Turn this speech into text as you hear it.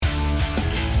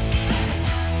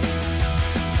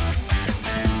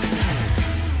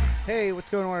Hey, what's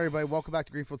going on, everybody? Welcome back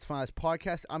to Greenfield's Finest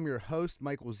Podcast. I'm your host,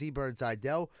 Michael Z-Bird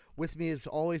Zidell. With me, as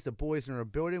always, the boys in our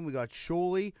building. We got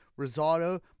Shuley,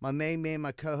 Rosado, my main man,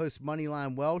 my co-host,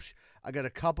 Moneyline Welsh. I got a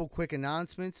couple quick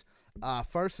announcements.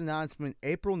 First announcement,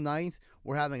 April 9th,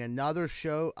 we're having another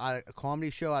show, a comedy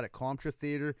show out at Comtra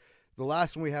Theater. The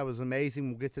last one we had was amazing.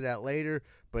 We'll get to that later,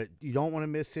 but you don't want to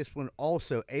miss this one.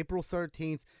 Also, April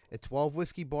 13th at 12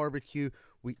 Whiskey Barbecue.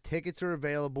 Tickets are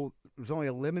available. There's only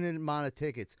a limited amount of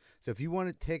tickets. So if you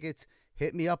wanted tickets,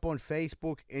 hit me up on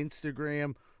Facebook,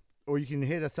 Instagram, or you can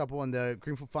hit us up on the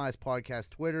Greenfield Finest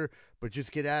Podcast Twitter. But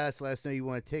just get at us, let us know you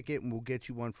want a ticket, and we'll get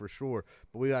you one for sure.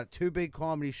 But we got two big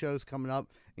comedy shows coming up,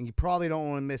 and you probably don't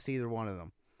want to miss either one of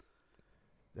them.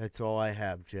 That's all I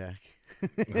have, Jack.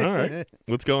 All right.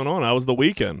 What's going on? How was the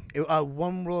weekend?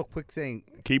 One real quick thing.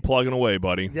 Keep plugging away,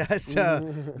 buddy. Yes.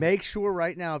 Make sure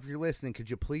right now, if you're listening, could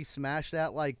you please smash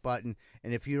that like button?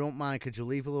 And if you don't mind, could you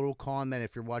leave a little comment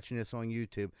if you're watching this on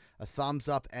YouTube? A thumbs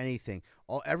up, anything.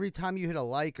 Every time you hit a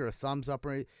like or a thumbs up,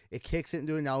 it kicks it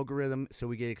into an algorithm so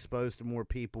we get exposed to more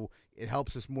people. It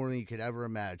helps us more than you could ever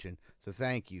imagine. So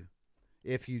thank you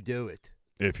if you do it.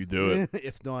 If you do it.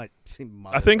 If not,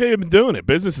 I think they've been doing it.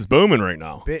 Business is booming right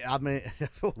now.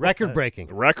 Record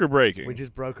breaking. Record breaking. We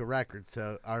just broke a record,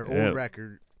 so our old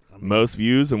record. Most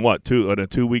views in what? In a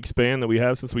 2-week span that we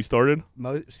have since we started?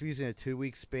 Most views in a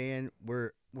 2-week span.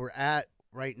 We're at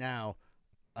right now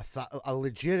a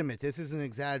legitimate. This isn't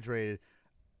exaggerated.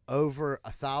 Over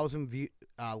 1,000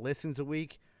 listens a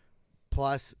week,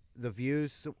 plus the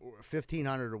views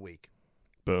 1,500 a week.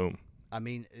 Boom. I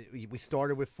mean, we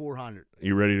started with 400.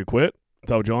 You ready to quit?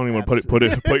 Tell John you want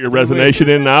to put your resignation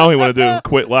in now. You want to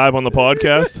quit live on the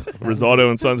podcast? Rosado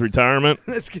and Sons retirement.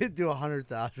 Let's get to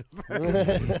 100,000.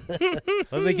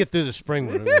 Let me get through the spring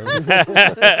one.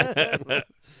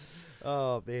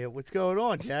 Oh man, what's going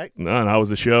on, Jack? No, how was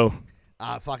the show?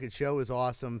 Fucking show was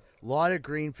awesome. A lot of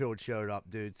Greenfield showed up,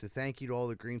 dude. So thank you to all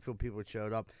the Greenfield people that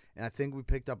showed up. And I think we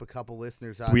picked up a couple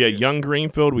listeners out We there. had young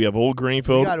Greenfield. We have old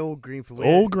Greenfield. We got old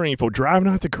Greenfield. Greenfield driving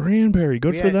out to Cranberry.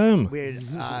 Good for them.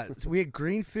 We had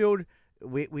Greenfield.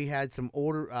 We had some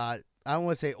older. I don't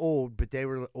want to say old, but they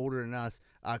were older than us.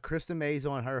 Krista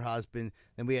Maison, her husband.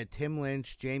 Then we had Tim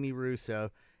Lynch, Jamie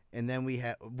Russo, and then we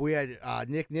had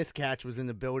Nick Niskatch was in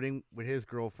the building with his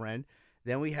girlfriend.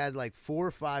 Then we had like 4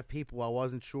 or 5 people. I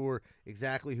wasn't sure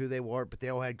exactly who they were, but they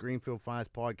all had Greenfield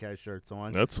Finest Podcast shirts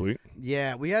on. That's sweet.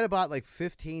 Yeah, we had about like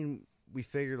 15. We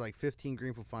figured like 15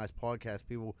 Greenfield Finest Podcast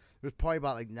people. There was probably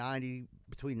about like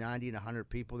between 90 and 100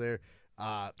 people there.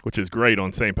 Which is great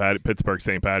on Pittsburgh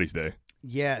St. Patty's Day.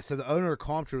 Yeah, so the owner of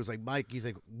Comtra was like, Mike, he's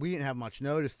like, we didn't have much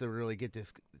notice to really get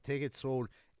this ticket sold.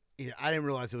 I didn't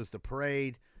realize it was the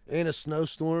parade. And a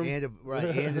snowstorm. And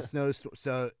a snowstorm.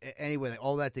 So anyway,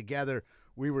 all that together,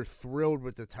 we were thrilled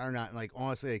with the turnout. And like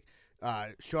honestly,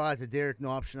 shout out to Derek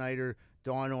Knopfschneider,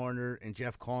 Don Arner, and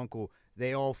Jeff Conkle.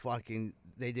 They all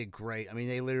they did great. I mean,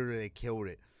 they killed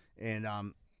it. And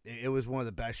it was one of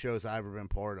the best shows I've ever been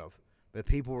part of. But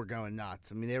people were going nuts.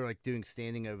 I mean, they were like doing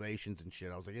standing ovations and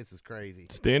shit. I was like, this is crazy.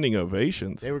 Standing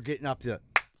ovations? They were getting up to.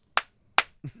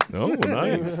 Oh,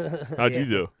 nice. How'd you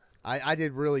do? I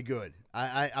did really good.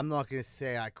 I'm not going to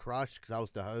say I crushed because I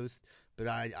was the host, but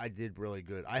I did really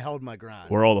good. I held my ground.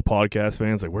 Were all the podcast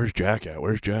fans like, where's Jack at?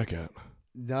 Where's Jack at?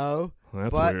 No. Well,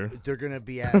 that's but weird. They're going to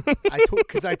be at,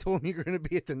 because I told them you're going to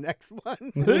be at the next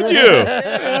one. Did you?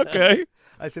 Yeah, okay.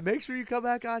 I said, make sure you come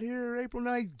back out here April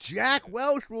 9th. Jack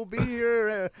Welsh will be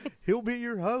here. He'll be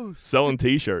your host. Selling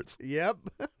T-shirts. Yep.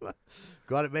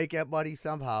 Got to make that money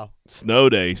somehow. Snow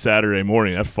day, Saturday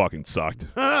morning. That fucking sucked.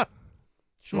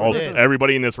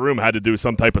 Everybody in this room had to do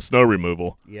some type of snow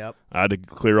removal. Yep. I had to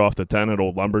clear off the tent at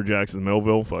old Lumberjacks in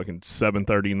Millville, fucking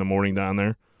 7:30 in the morning down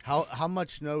there. How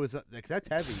much snow is that? Because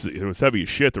that's heavy. It was heavy as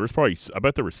shit. There was I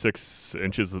bet there was 6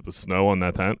 inches of snow on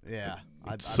that tent. Yeah.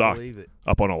 I believe it.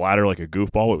 Up on a ladder like a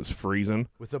goofball. It was freezing.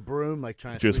 With a broom, like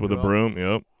trying to just with a broom,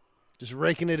 yep. Just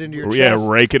raking it into your chest. Yeah,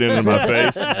 raking it into my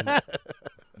face.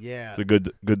 Yeah. It's a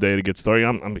good day to get started.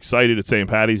 I'm excited. It's St.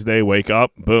 Patty's Day. Wake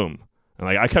up. Boom. And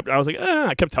like I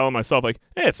kept telling myself like,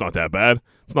 hey, it's not that bad.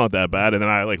 It's not that bad. And then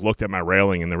I like looked at my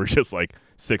railing and there was just like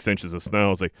 6 inches of snow. I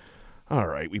was like, all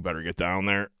right, we better get down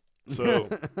there. So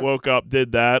woke up,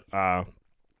 did that,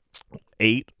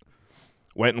 ate,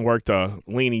 went and worked.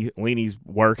 Leanie's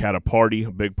work had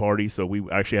a big party. So we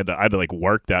actually I had to like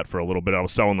work that for a little bit. I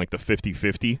was selling like the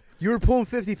 50-50. You were pulling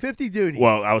 50-50 duty.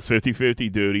 Well, I was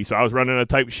 50-50 duty. So I was running a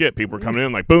type of shit. People were coming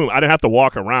in like, boom. I didn't have to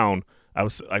walk around. I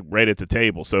was like right at the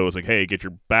table. So it was like, hey, get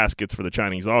your baskets for the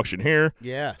Chinese auction here.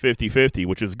 Yeah. 50-50,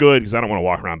 which is good because I don't want to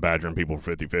walk around badgering people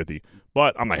for 50-50.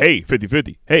 But I'm like, hey,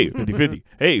 50-50, hey, 50-50,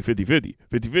 hey, 50-50,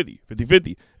 50-50,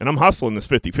 50-50. And I'm hustling this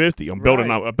 50-50. I'm building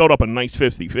Right. up, I built up a nice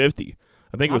 50-50.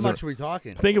 I think it How was much are we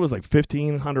talking? I think it was like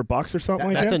 $1,500 or something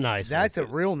like That's that. a nice one. That's a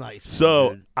real nice one, So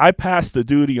dude. I passed the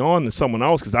duty on to someone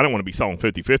else because I didn't want to be selling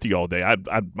 50-50 all day. I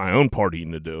had my own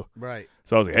partying to do. Right.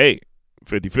 So I was like, hey,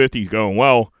 50-50 is going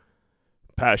well.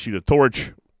 Pass you the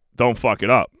torch. Don't fuck it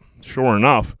up. Sure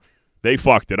enough, they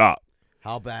fucked it up.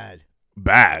 How bad?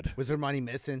 Bad. Was there money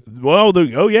missing? Well,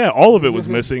 oh yeah, all of it was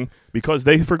missing because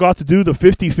they forgot to do the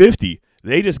 50-50.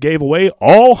 They just gave away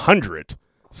all 100.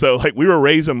 So like we were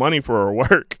raising money for our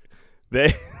work.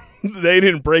 They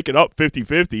didn't break it up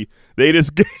 50-50. They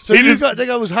just So they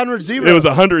got it was 100-0. It was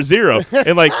 100-0.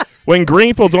 And like when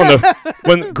Greenfield's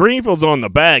on the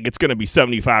bag, it's gonna be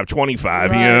 75-25.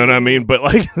 You know what I mean? But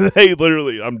like they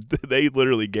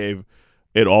literally gave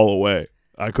it all away.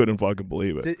 I couldn't fucking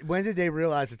believe it. When did they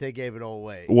realize that they gave it all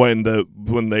away? When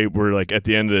they were like at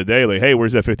the end of the day, like, hey,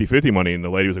 where's that 50-50 money? And the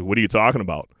lady was like, what are you talking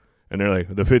about? And they're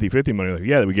like, the 50-50 money. Like,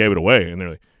 yeah, we gave it away. And they're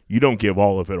like, you don't give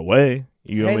all of it away.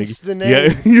 You Hence the name.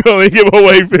 Yeah, you only give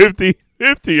away 50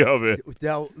 of it.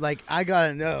 Now, like, I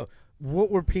gotta know, what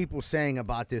were people saying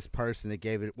about this person that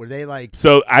gave it? Were they like,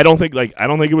 So I don't think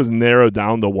it was narrowed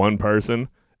down to one person.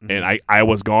 And I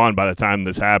was gone by the time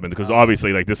this happened because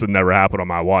obviously like this would never happen on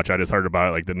my watch. I just heard about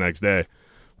it like the next day.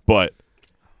 But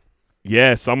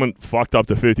yeah, someone fucked up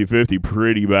the 50-50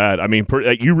 pretty bad. I mean,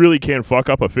 like, you really can't fuck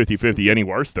up a 50-50 any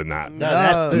worse than that. No,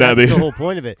 that's, No, that's they- the whole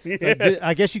point of it.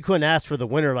 I guess you couldn't ask for the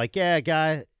winner. Like, yeah,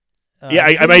 guy. Yeah,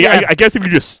 I mean, I guess if you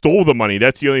just stole the money,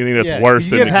 that's the only thing that's Yeah, worse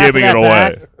you than give half giving of it that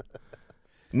away. back.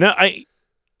 No, I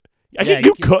Yeah, think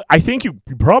you could. I think you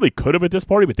probably could have at this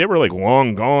party, but they were like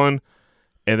long gone.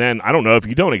 And then I don't know if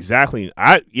you don't exactly.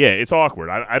 It's awkward.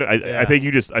 I think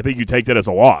you take that as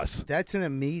a loss. that's an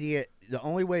immediate, the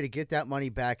only way to get that money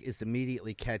back is to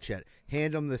immediately catch it.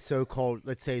 Hand them the so-called,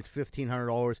 let's say it's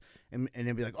 $1,500, and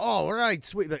then be like, oh, all right,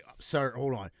 sweet. Like, sir,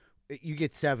 hold on. You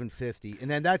get $750, and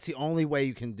then that's the only way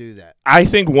you can do that. I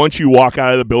think once you walk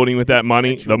out of the building with that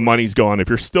money, That's the yours. money's gone. If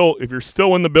you're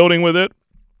still in the building with it,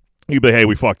 you'd be like, hey,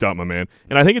 we fucked up, my man.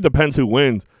 And I think it depends who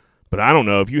wins. But I don't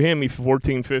know. If you hand me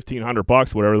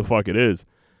 $1,500, whatever the fuck it is,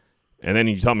 and then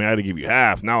you tell me I had to give you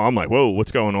half, now I'm like, whoa,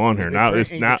 what's going on here? Now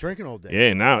it's Ain't now, drinking all day.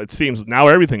 yeah, now it seems now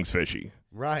everything's fishy.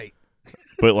 Right.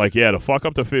 But like, yeah, to fuck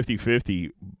up the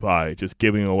 50-50 by just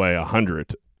giving away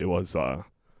 100, it was that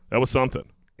was something.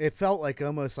 It felt like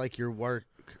almost like your work.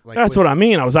 Like That's what I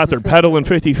mean. I was out there peddling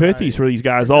 50-50s Right. for these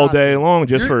guys all day long,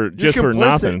 just for complicit.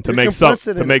 nothing, to You're make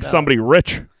complicit in it, somebody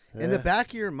rich. In the back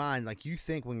of your mind, like you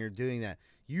think when you're doing that,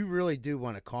 you really do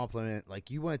want to compliment. Like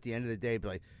you want at the end of the day, be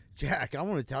like, Jack, I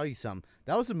want to tell you something.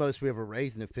 That was the most we ever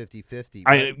raised in the 50-50.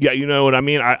 Right? Yeah, you know what I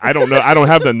mean. I don't know. I don't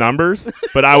have the numbers,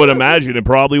 but I would imagine it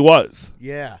probably was.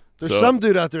 Yeah. There's So- some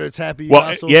dude out there that's happy you Well,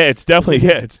 hustled. yeah, it's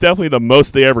definitely the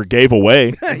most they ever gave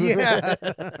away Yeah.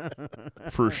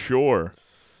 for sure.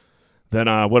 Then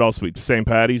what else? St.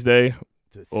 Patty's Day.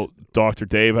 Just- Well, Dr.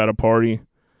 Dave had a party.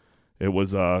 It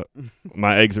was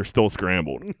my eggs are still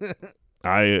scrambled.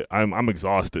 I'm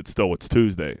exhausted still. It's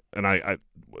Tuesday, and I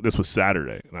this was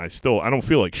Saturday, and I don't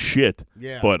feel like shit,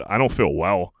 yeah. but I don't feel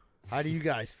well. How do you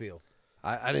guys feel?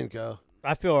 I didn't go.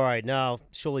 I feel all right now.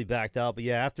 Surely backed out, but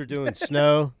yeah, after doing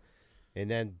snow and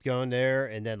then going there,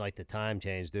 and then like the time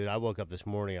change, dude. I woke up this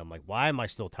morning. I'm like, why am I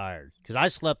still tired? Because I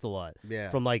slept a lot Yeah.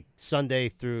 from like Sunday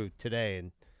through today,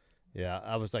 and yeah,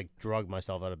 I was like drugged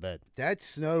myself out of bed. That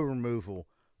snow removal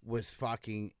was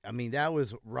fucking. I mean, that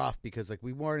was rough because like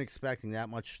we weren't expecting that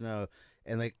much snow,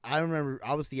 and like I remember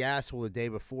I was the asshole the day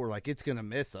before. Like it's gonna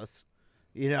miss us,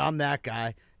 you know. I'm that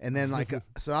guy, and then like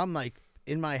so I'm like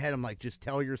in my head, I'm like, just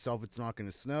tell yourself it's not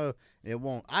gonna snow, and it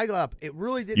won't. I got up. It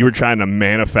really didn't. You were trying to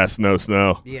manifest no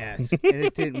snow. Yes, and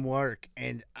it didn't work.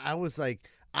 And I was like,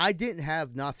 I didn't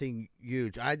have nothing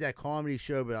huge. I had that comedy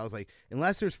show, but I was like,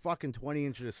 unless there's fucking 20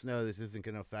 inches of snow, this isn't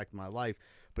going to affect my life.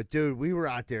 But, dude, we were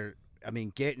out there, I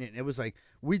mean, getting it. And it was like,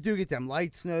 we do get them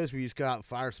light snows where you just go out and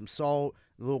fire some salt,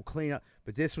 a little cleanup.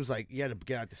 But this was like, you had to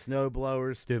get out the snow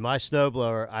blowers. Dude, my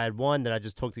snowblower, I had one that I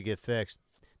just took to get fixed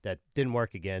that didn't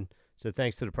work again. So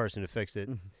thanks to the person who fixed it.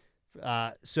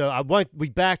 So we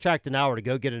backtracked an hour to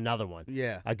go get another one.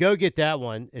 Yeah. I go get that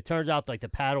one. It turns out like the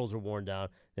paddles are worn down.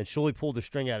 Then Shuley pulled the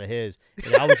string out of his,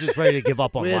 and I was just ready to give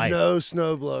up on We had life. no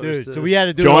snow blowers. Dude, so we had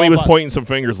to do Johnny it all was by- pointing some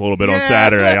fingers a little bit on Yeah.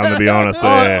 Saturday. I'm gonna be honest. Oh,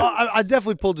 Yeah. I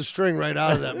definitely pulled the string right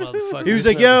out of that motherfucker. He was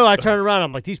like, yo, I turned around.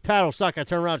 I'm like, these paddles suck. I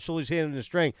turn around, Shuley's handing the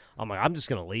string. I'm like, I'm just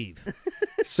going to leave.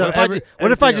 So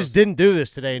What if I just didn't do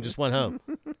this today and just went home?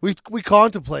 We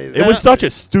contemplated It was such a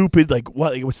stupid, like,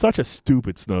 what? It was such a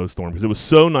stupid snowstorm because it was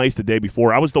so nice the day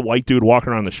before. I was the white dude walking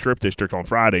around the strip district on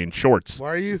Friday in shorts. Why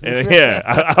are you? And yeah,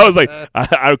 I was like,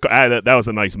 that was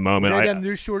a nice moment. They got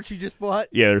new shorts you just bought?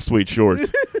 Yeah, they're sweet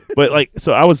shorts. But like,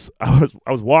 so I was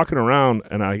walking around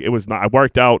and I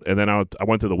worked out and then I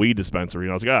went to the weed dispensary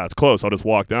and I was like, it's close. I'll just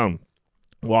walk down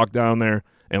there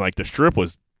and like the strip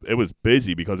was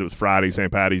busy because it was Friday,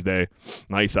 St. Patty's Day,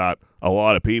 nice out, a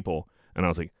lot of people. And I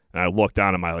was like, and I looked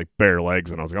down at my like bare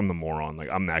legs and I was like, I'm the moron. Like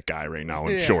I'm that guy right now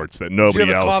in shorts that Did nobody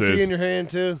you have a else coffee is. in your hand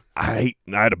too? I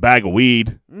had a bag of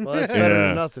weed. Well, that's better Yeah.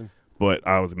 than nothing. But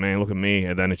I was, man, look at me.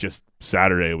 And then it's just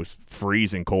Saturday. It was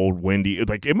freezing cold, windy.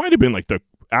 It might have been like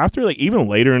after like even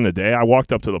later in the day, I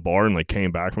walked up to the bar and like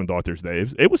came back from Doctor's Day.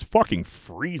 It was fucking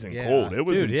freezing cold. It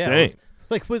was Dude, yeah, insane. it was,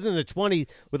 like within the 20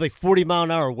 with like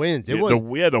 40-mile-an-hour winds. It was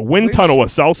The wind tunnel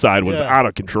of Southside was Yeah. out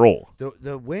of control.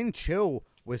 The wind chill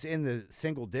was in the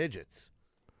single digits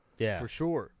for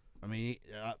sure. I mean,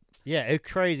 yeah.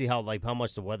 It's crazy how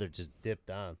much the weather just dipped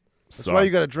down. That's why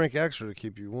you got to drink extra to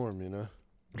keep you warm. You know.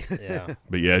 Yeah.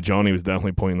 But yeah, Johnny was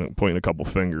definitely pointing a couple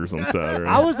fingers on Saturday.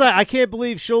 I was like, I can't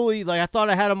believe Shuley. Like I thought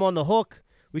I had him on the hook.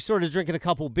 We started drinking a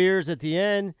couple beers at the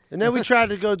end. And then we tried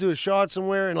to go do a shot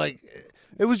somewhere, and like,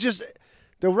 it was just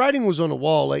the writing was on the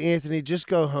wall. Like, Anthony, just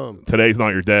go home. Today's not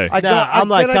your day. I'm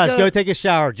like, Cuz, go take a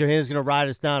shower. Johanna's gonna ride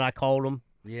us down. I called him.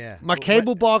 yeah. My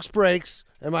cable box breaks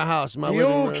in my house. In my The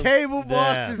living old room. cable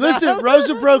box is Listen, out.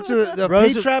 Rosa broke the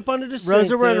Rosa- P-trap under the sink.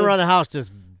 Rosa running dude. around the house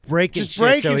just breaking Just shit so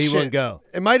breaking he shit. wouldn't go.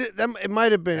 It might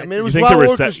have been. I mean, it You was think well you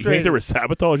think orchestrated. there was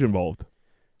sabotage involved?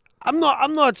 I'm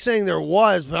not saying there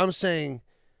was, but I'm saying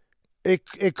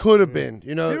it could have been.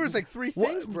 You know, There was like three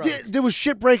things, bro. There was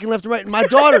shit breaking left and right. And my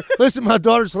daughter, listen, my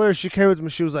daughter's hilarious. She came with me.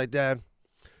 She was like, "Dad,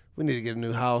 we need to get a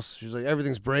new house." She's like,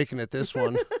 "Everything's breaking at this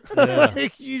one."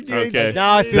 Like, you did. Okay.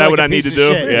 Now I Is feel that like what a I need piece to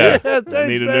of do? shit. Yeah. Yeah, I thanks,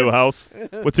 need a man. new house.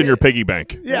 What's in your piggy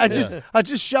bank? Yeah, I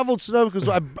just shoveled snow because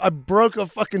I broke a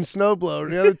fucking snowblower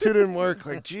and the other two didn't work.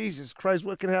 Like, Jesus Christ,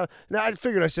 what can happen? Now I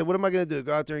figured, I said, what am I gonna do?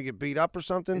 Go out there and get beat up or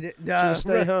something? So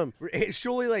stay home.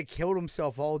 Surely like killed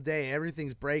himself all day.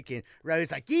 Everything's breaking.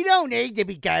 Rose's like, you don't need to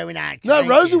be going out. No, drinking."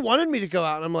 Rosa wanted me to go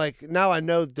out, and I'm like, now I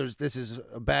know this is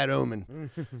a bad omen.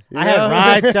 I had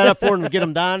rides set up for him to get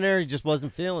him down there. He just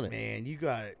wasn't feeling it. Man, you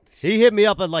got it. He hit me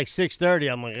up at like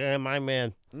 6:30. I'm like, my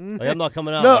man. Like, I'm not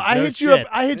coming out. No, Like, I hit you shit. up.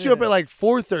 I hit you up at like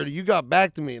 4:30. You got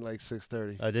back to me at like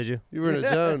 6:30. Oh, did you? You were in a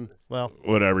zone. Well,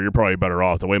 Whatever. You're probably better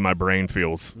off. The way my brain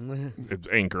feels, it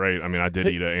ain't great. I mean, I did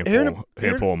eat a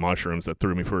handful of mushrooms that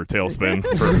threw me for a tailspin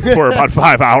for about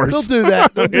 5 hours. They'll do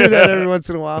that. They'll do that every once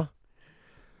in a while.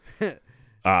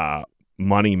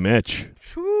 Money Mitch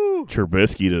Whew.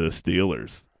 Trubisky to the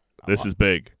Steelers. This is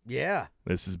big. Yeah.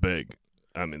 This is big.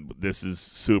 I mean, this is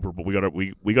super. But we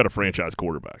got a franchise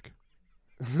quarterback.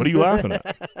 What are you laughing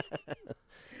at?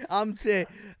 I'm saying,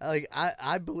 like,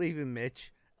 I believe in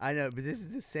Mitch. I know, but this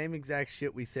is the same exact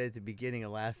shit we said at the beginning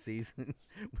of last season.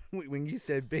 When you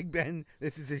said Big Ben,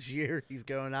 this is his year, he's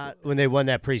going out. when they won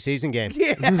that preseason game.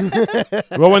 Yeah.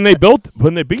 Well, when they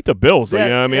beat the Bills, Yeah,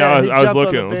 you know what I mean, yeah, he I was jumped on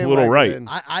looking. the It was a little bandwagon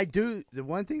right. then. I do. The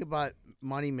one thing about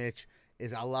Money Mitch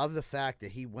is I love the fact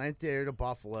that he went there to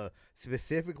Buffalo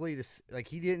specifically to, like,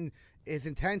 he didn't, his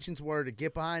intentions were to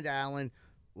get behind Allen,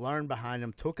 learn behind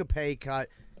him, took a pay cut,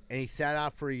 and he sat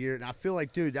out for a year. And I feel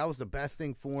like, dude, that was the best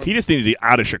thing for him. He just needed to get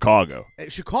out of Chicago.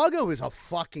 Chicago is a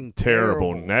fucking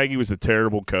Terrible. terrible. Nagy was a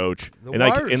terrible coach. The and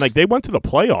worst. like they went to the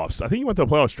playoffs. I think he went to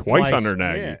the playoffs twice Twice, under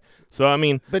Nagy. yeah. So I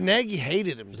mean, But Nagy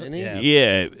hated him, didn't he? Yeah.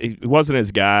 yeah, it wasn't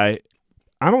his guy.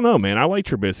 I don't know, man. I like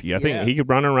Trubisky. I think Yeah. he could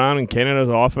run around in Canada's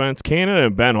offense. Canada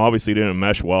and Ben obviously didn't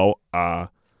mesh well.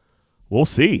 We'll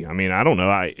see. I mean, I don't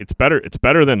know. It's better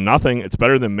than nothing. It's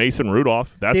better than Mason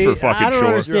Rudolph. That's See, for I fucking don't sure.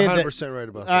 understand. You're that- 100% right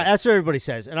about that. That's what everybody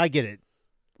says, and I get it.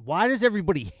 Why does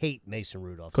everybody hate Mason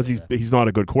Rudolph? Because so bad? he's not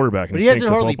a good quarterback. And But he stinks hasn't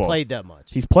at hardly football. played that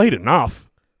much. He's played enough.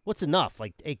 What's enough?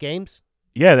 Like 8 games?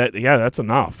 Yeah, that's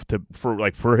enough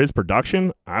for his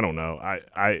production. I don't know. I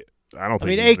don't think. I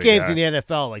mean, he's 8 the games guy. in the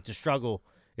NFL, like the struggle.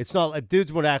 It's not like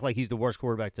dudes would act like he's the worst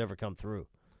quarterback to ever come through.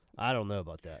 I don't know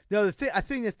about that. No, I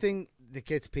think the thing that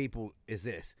gets people is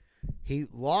this: he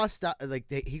lost,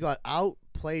 he got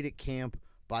outplayed at camp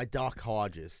by Doc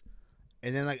Hodges,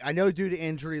 and then I know due to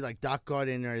injury, Doc got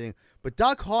in and everything, but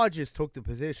Doc Hodges took the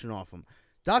position off him.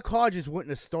 Doc Hodges wouldn't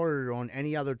have started on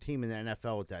any other team in the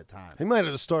NFL at that time. He might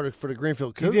have started for the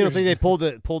Greenfield You Cougars. don't think they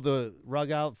pulled the rug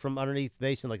out from underneath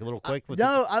Mason like a little quick? With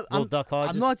No, little Duck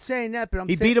Hodges? I'm not saying that, but I'm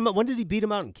He saying beat him. When did he beat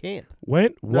him out in camp?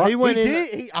 What? No, he went he in.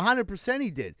 did. He 100% he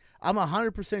did. I'm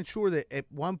 100% sure that at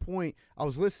one point I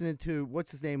was listening to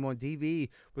what's his name on DV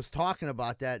was talking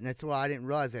about that, and that's why I didn't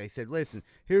realize that. He said, "Listen,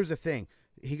 here's the thing: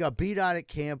 he got beat out at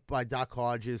camp by Doc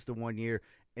Hodges the one year,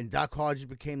 and Doc Hodges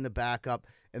became the backup.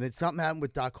 And then something happened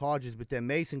with Doc Hodges, but then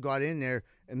Mason got in there,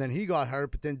 and then he got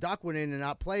hurt. But then Doc went in and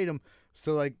outplayed him.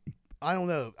 So, like, I don't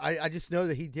know. I just know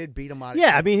that he did beat him out.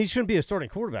 Yeah, I mean, he shouldn't be a starting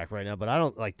quarterback right now, but I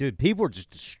don't, like, dude, people are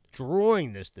just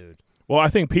destroying this dude. Well, I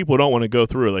think people don't want to go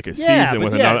through like a season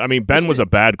with another. I mean, Ben was a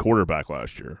bad quarterback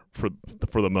last year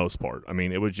for the most part. I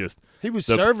mean, it was just he was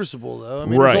serviceable though. I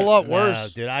mean, it was a lot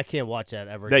worse. No, dude, I can't watch that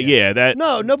ever.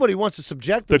 No, nobody wants to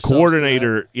subject the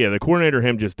coordinator. Yeah, the coordinator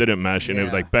him just didn't mesh, and it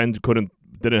was like Ben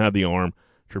didn't have the arm.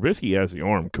 Trubisky has the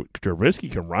arm.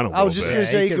 Trubisky can run a little bit. I was just going to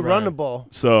say he could run the ball.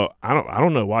 So I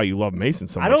don't know why you love Mason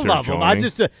so much. I don't love him. I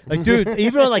just like, dude.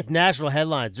 Even on like national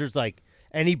headlines, there's like.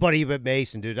 Anybody but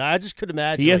Mason, dude. I just could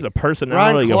imagine. He has a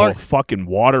personality of a fucking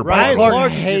water bottle. Ryan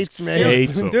Clark hates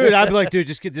Mason. Dude, I'd be like, dude,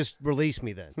 just release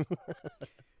me then.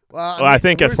 Well, I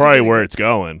think that's probably where it's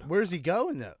going. Where's he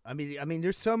going though? I mean,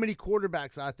 there's so many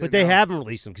quarterbacks out there. But they haven't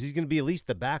released him because he's going to be at least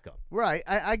the backup. Right,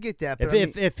 I get that. But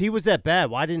if he was that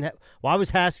bad, why was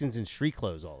Haskins in street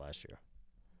clothes all last year?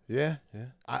 Yeah.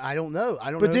 I don't know.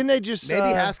 I don't. But know. didn't they just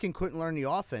maybe Haskins couldn't learn the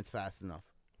offense fast enough?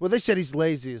 Well, they said he's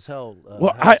lazy as hell.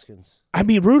 Well, Haskins. I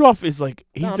mean, Rudolph is like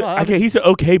he's an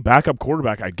okay backup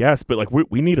quarterback, I guess, but like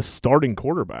we need a starting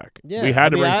quarterback. Yeah, we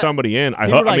had to bring somebody in. I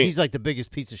mean, he's like the biggest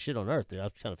piece of shit on earth, dude. I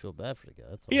kind of feel bad for the guy.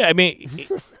 That's all. Yeah, I mean,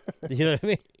 you know what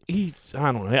I mean?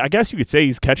 I don't know. I guess you could say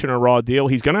he's catching a raw deal.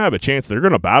 He's going to have a chance. They're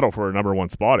going to battle for a number one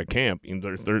spot at camp. You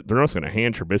know, they're just going to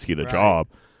hand Trubisky the job.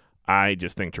 I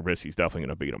just think Trubisky's definitely going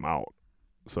to beat him out.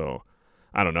 So.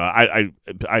 I don't know. I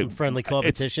some friendly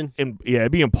competition.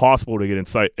 It'd be impossible to get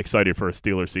excited for a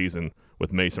Steelers season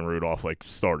with Mason Rudolph like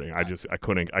starting. I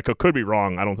couldn't. I could be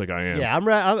wrong. I don't think I am. Yeah, I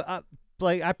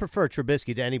prefer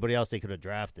Trubisky to anybody else they could have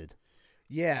drafted.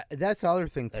 Yeah, that's the other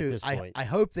thing too. I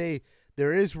hope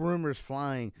there is rumors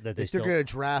flying that they're going to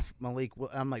draft Malik.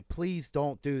 I'm like, please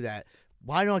don't do that.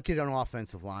 Why not get an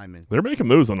offensive lineman? They're making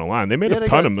moves on the line. They made a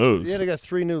ton of moves. Yeah, they got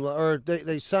 3 new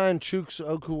they signed Chooks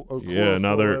Okorafor,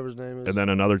 whatever his name is. And then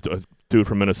another dude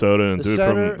from Minnesota and dude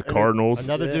from the Cardinals.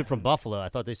 Another dude from Buffalo. I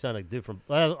thought they signed a dude from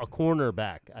a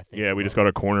cornerback, I think. Yeah, we just got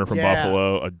a corner from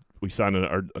Buffalo. We signed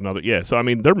another. Yeah, so I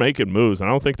mean, they're making moves. I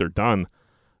don't think they're done.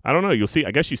 I don't know. You'll see.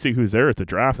 I guess you see who's there at the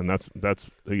draft, and that's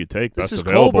who you take. That's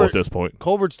available at this point.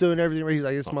 Colbert's doing everything. He's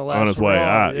like, it's my last on his way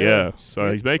out. Yeah.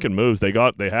 So he's making moves. They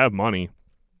have money.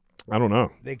 I don't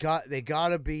know. They got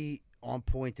to be on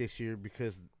point this year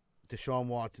because Deshaun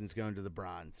Watson's going to the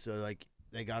Browns. So like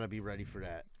they got to be ready for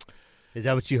that. Is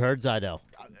that what you heard, Zidell?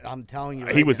 I'm telling you.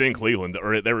 He was in Cleveland,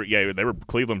 or they were.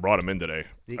 Cleveland brought him in today.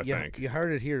 I think you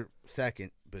heard it here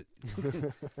second, but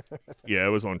yeah, it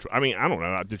was on. I mean, I don't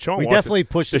know. We definitely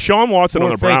pushed Deshaun Watson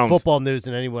on the Browns. Football news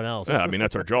than anyone else. Yeah, I mean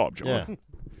that's our job, John. Yeah.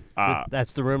 So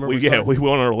that's the rumor. We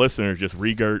want our listeners just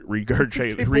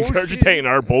regurgitating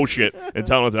our bullshit and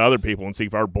telling it to other people and see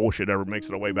if our bullshit ever makes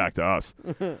it way back to us.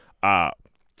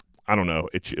 I don't know.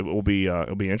 It will be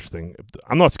it'll be interesting.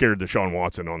 I'm not scared of Deshaun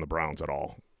Watson on the Browns at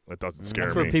all. That doesn't scare me.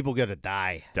 That's where people go to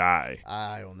die.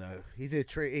 I don't know. He's a I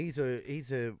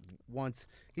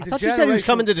thought you said he was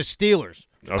coming to the Steelers.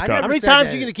 Okay. How many times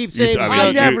are you going to keep saying?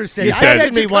 I never said. I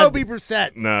said Jacoby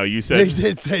Brissett. No, you said. They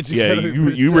did say Jacoby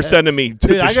Brissett. you were sending me.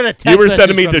 Dude, you were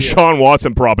sending me Deshaun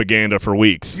Watson propaganda for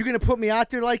weeks. You going to put me out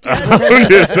there like that? I'm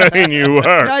just saying you were.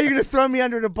 Now you're going to throw me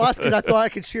under the bus because I thought I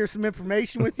could share some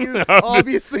information with you?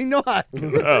 Obviously not.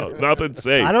 No, nothing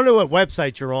safe. I don't know what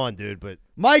website you're on, dude, but.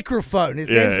 Microphone. His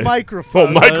name's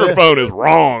Microphone. Well, Microphone is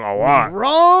wrong a lot.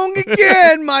 Wrong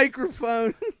again,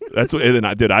 Microphone. That's what. And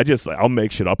then I'll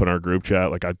make shit up in our group chat.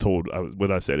 Like I told,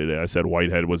 what I said today. I said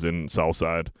Whitehead was in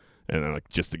Southside, and then like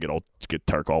just to get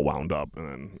Turk all wound up,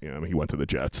 and then he went to the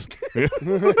Jets.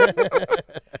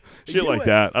 Shit like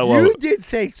that. I love it. You did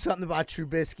say something about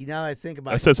Trubisky. Now that I think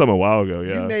about it. I said something a while ago.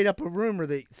 Yeah. You made up a rumor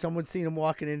that someone seen him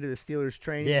walking into the Steelers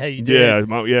training. Yeah, you did.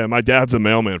 My dad's a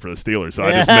mailman for the Steelers, so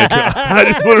I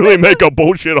just literally make up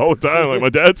bullshit all the time, like my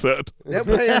dad said.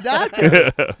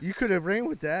 You could have ran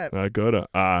with that. I could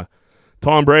have.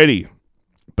 Tom Brady,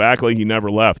 back like he never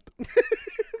left.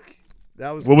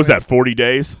 What was that? 40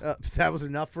 days. That was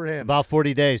enough for him. About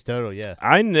 40 days total. Yeah.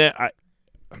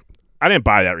 I didn't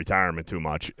buy that retirement too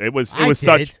much. It was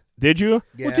such. Did you?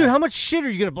 Yeah. Well, dude, how much shit are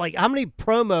you gonna like? How many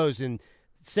promos and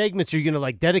segments are you gonna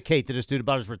like dedicate to this dude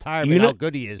about his retirement? How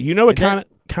good he is. You know what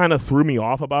kind of threw me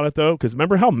off about it though? Because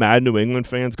remember how mad New England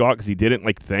fans got because he didn't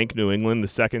like thank New England the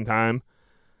second time.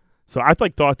 So I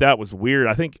thought that was weird.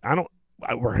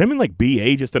 Were him and like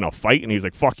BA just in a fight and he was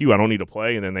like, "Fuck you, I don't need to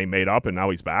play," and then they made up and now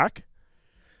he's back.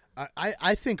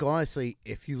 I think, honestly,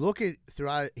 if you look at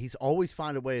throughout, he's always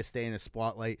found a way to stay in the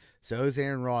spotlight. So is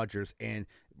Aaron Rodgers. And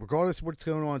regardless of what's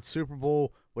going on, Super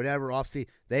Bowl, whatever, off-season,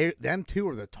 them two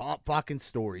are the top fucking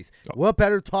stories. What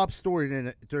better top story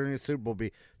than during the Super Bowl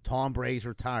be Tom Brady's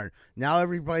retiring? Now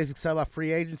everybody's excited about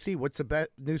free agency. What's the best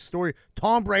news story?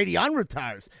 Tom Brady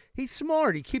unretires. He's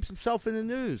smart. He keeps himself in the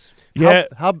news. Yeah.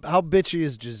 How bitchy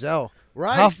is Giselle?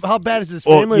 Right. How bad is his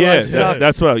family life?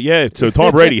 That's what. Yeah. So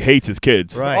Tom Brady hates his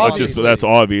kids. Right. That's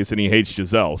obvious, and he hates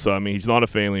Giselle. So I mean, he's not a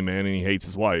family man, and he hates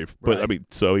his wife. But Right. I mean,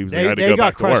 so he was They had to go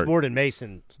got back to crushed work. more than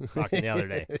Mason fucking the other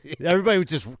day. Everybody was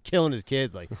just killing his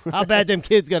kids. Like, how bad them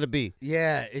kids got to be?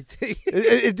 Yeah.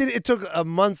 It took a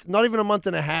month, not even a month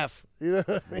and a half. You know what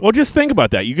I mean? Well, just think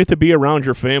about that. You get to be around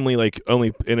your family, like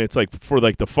only, and it's like for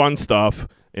like the fun stuff,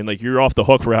 and like you're off the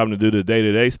hook for having to do the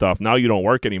day-to-day stuff. Now you don't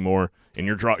work anymore, and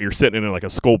you're sitting in like a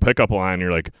school pickup line. And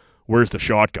you're like, "Where's the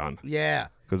shotgun?" Yeah.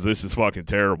 Because this is fucking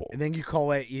terrible. And then you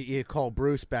call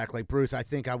Bruce back, like, Bruce, I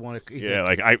think I want to. Yeah,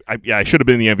 like I should have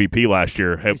been the MVP last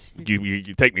year. Have,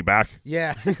 you take me back?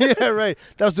 Yeah. Yeah, right.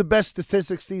 That was the best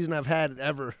statistics season I've had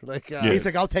ever. Like, He's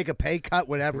like, I'll take a pay cut,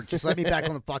 whatever. Just let me back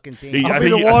on the fucking team. Yeah, I'll be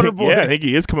the water boy. Yeah, I think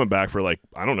he is coming back for like,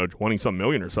 I don't know, 20-some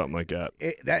million or something like that.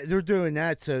 They're doing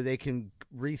that so they can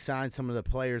re-sign some of the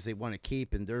players they want to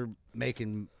keep, and they're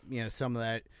making some of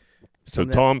that. So some of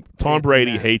that Tom fancy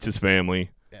Brady math. hates his family.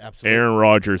 Absolutely. Aaron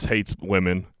Rodgers hates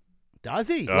women. Does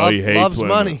he? Oh, he hates loves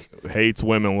women. money. Hates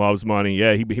women, loves money.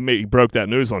 Yeah, he broke that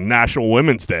news on National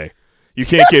Women's Day. You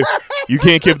can't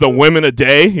give the women a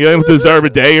day. You don't deserve a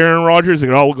day, Aaron Rodgers.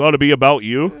 It all got to be about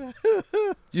you.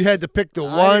 You had to pick the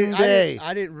one day.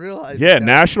 I didn't realize. Yeah, that.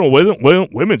 National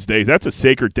Women's Day. That's a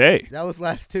sacred day. That was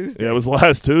last Tuesday. Yeah, it was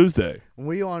last Tuesday.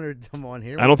 We honored them on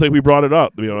here. I don't think we brought it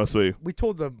up, to be honest with you. We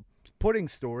told the pudding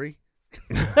story.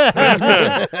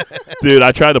 Dude,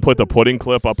 I tried to put the pudding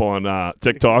clip up on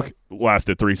TikTok.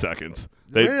 Lasted 3 seconds.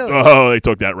 Really? They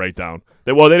took that right down.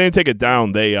 They didn't take it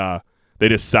down. They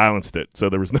just silenced it, so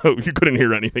there was you couldn't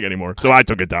hear anything anymore. So I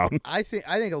took it down. I think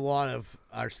a lot of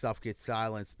our stuff gets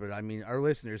silenced, but I mean, our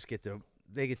listeners get the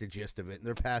gist of it, and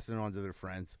they're passing it on to their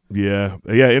friends. Yeah.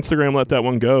 Instagram let that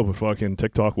one go, but fucking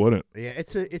TikTok wouldn't. Yeah,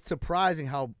 it's surprising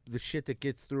how the shit that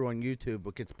gets through on YouTube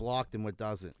what gets blocked and what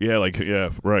doesn't. Yeah,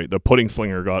 right. The pudding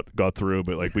slinger got through,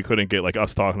 but like we couldn't get like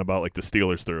us talking about like the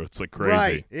Steelers through. It's like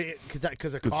crazy. Right,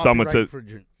 because someone said,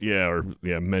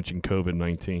 mention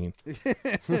COVID-19.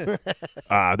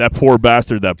 That poor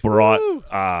bastard that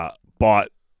bought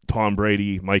Tom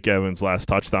Brady, Mike Evans' last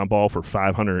touchdown ball for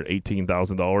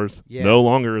 $518,000. Yeah. No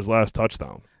longer his last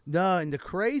touchdown. No, and the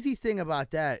crazy thing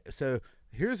about that, so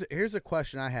here's a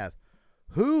question I have.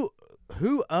 Who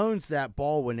owns that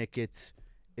ball when it gets,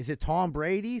 is it Tom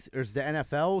Brady's or is it the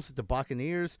NFL's, the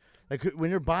Buccaneers? Like when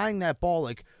they're buying that ball,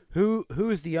 like who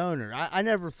is the owner? I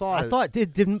never thought. I thought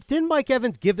didn't Mike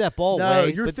Evans give that ball no,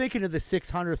 away? you're thinking of the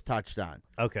 600th touchdown.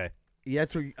 Okay. Yeah,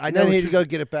 that's what I And know. then he had to go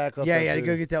get it back. Yeah, he had to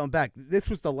go get that one back. This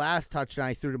was the last touchdown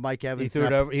he threw to Mike Evans. He threw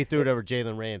it over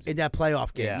Jalen Ramsey in that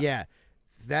playoff game. Yeah. Yeah.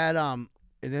 That and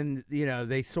then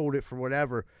they sold it for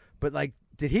whatever. But like,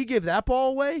 did he give that ball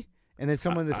away? And then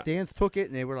someone in the stands took it,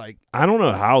 and they were like, I don't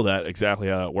know how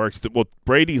that works. Well,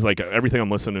 Brady's like everything I'm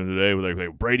listening to today.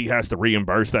 Like Brady has to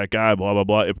reimburse that guy. Blah blah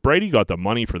blah. If Brady got the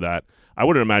money for that, I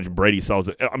wouldn't imagine Brady sells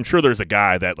it. I'm sure there's a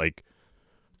guy that like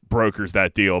brokers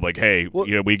that deal. Like, hey,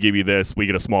 we give you this, we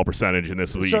get a small percentage, and this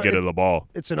is what you get of the ball.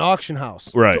 It's an auction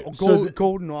house, right?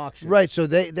 Golden auction, right? So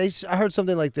I heard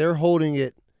something like they're holding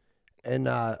it, and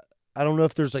I don't know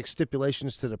if there's like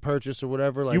stipulations to the purchase or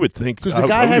whatever. Like, you would think because the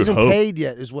guy hasn't paid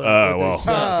yet, is what.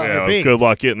 Good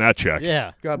luck getting that check.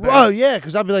 Yeah. Well, yeah,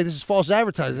 because I'd be like, this is false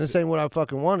advertising. This ain't what I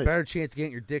fucking wanted. Better chance of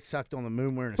getting your dick sucked on the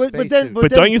moon wearing a but spacesuit. then,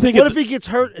 don't you think? What if he gets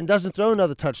hurt and doesn't throw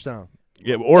another touchdown?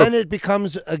 Yeah, or then it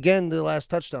becomes again the last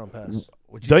touchdown pass.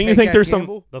 Don't you think there's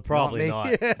some? But probably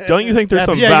not. Don't you think there's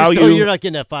some yeah, value? You're not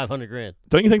getting that $500,000.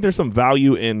 Don't you think there's some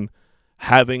value in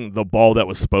having the ball that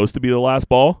was supposed to be the last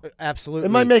ball? Absolutely,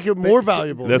 it might make it more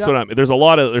valuable. That's what I mean. There's a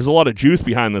lot of juice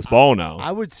behind this ball now.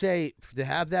 I would say to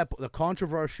have the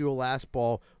controversial last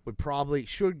ball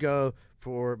should go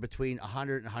for between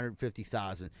 100 and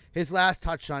 150,000. His last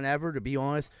touchdown ever, to be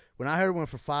honest, when I heard one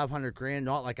for $500,000,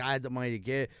 not like I had the money to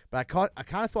get, but I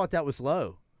kind of thought that was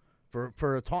low.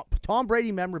 For a Tom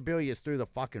Brady memorabilia is through the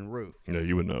fucking roof. Yeah,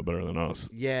 you would know better than us.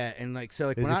 Yeah, and like so,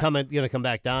 like is he going to come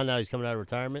back down now? He's coming out of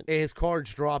retirement. His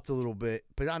cards dropped a little bit,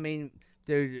 but I mean,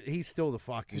 dude, he's still the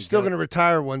fucking. He's still going to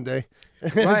retire one day.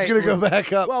 Right, it's going to go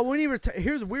back up. Well, when he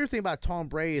here's the weird thing about Tom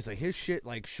Brady is like his shit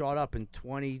like shot up in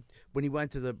 20 when he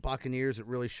went to the Buccaneers. It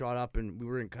really shot up, and we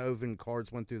were in COVID, and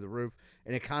cards went through the roof,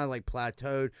 and it kind of like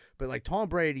plateaued. But like Tom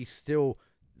Brady's still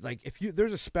like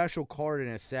there's a special card in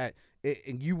a set.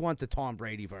 And you want the Tom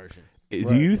Brady version.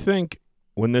 Do you think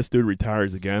when this dude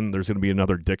retires again, there's going to be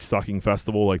another dick sucking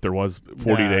festival like there was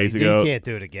 40 No, days you ago. You can't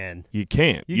do it again. You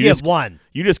can't. You get just, one.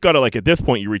 You just got to, like, at this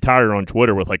point, you retire on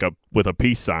Twitter with a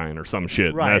peace sign or some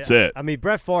shit. Right. And that's it. I mean,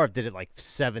 Brett Favre did it like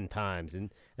 7 times,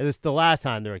 and it's the last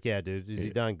time they're like, "Yeah, dude, is he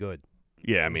done good?"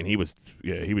 Yeah, I mean, he was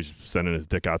sending his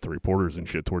dick out to reporters and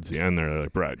shit towards the end there. They're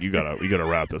like, Brett, you gotta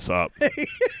wrap this up.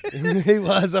 He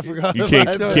was. I forgot. You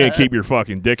about can't keep your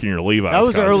fucking dick in your Levi's. That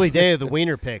was the guys. early day of the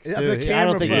wiener picks, Yeah, too. the I don't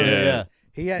camera think. photo. Yeah.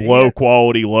 He had low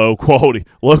quality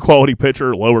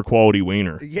pitcher, lower quality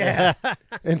wiener. Yeah,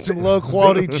 And some low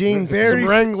quality jeans, Very- some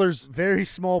Wranglers. very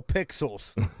small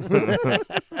pixels.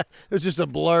 It was just a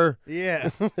blur. Yeah,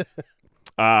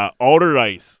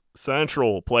 Alderdice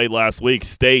Central played last week.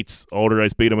 States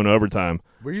Alderdice beat them in overtime.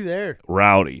 were you there?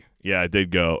 Rowdy. Yeah, I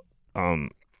did go.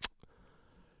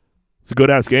 It's a good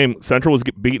ass game. Central was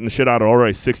beating the shit out of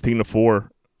Alderdice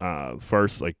 16-4.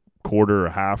 First quarter or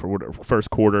half or whatever. First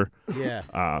quarter.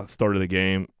 Yeah, Start of the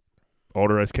game.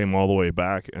 Alderdice came all the way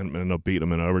back and ended up beating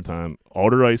them in overtime.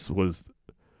 Alderdice was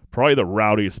probably the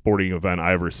rowdiest sporting event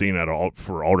I ever seen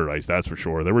for Alderdice. That's for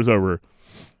sure. There was over.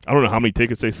 I don't know how many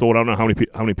tickets they sold. I don't know how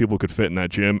many people could fit in that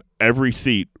gym. Every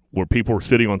seat where people were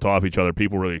sitting on top of each other,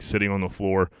 people were sitting on the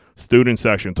floor. Student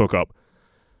section took up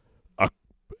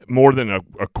more than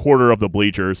a quarter of the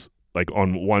bleachers, like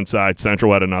on one side.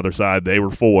 Central had another side. They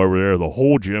were full over there. The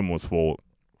whole gym was full.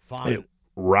 fine.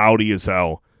 Rowdy as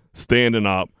hell, standing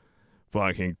up,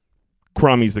 fucking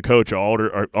Crummy's the coach of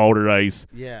Alderdice.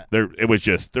 Yeah, There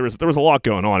was a lot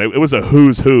going on. It was a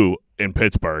who's who in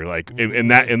Pittsburgh, like in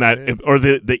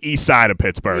the east side of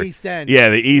Pittsburgh. East End. Yeah,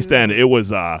 the East End. It was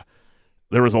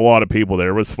there was a lot of people there.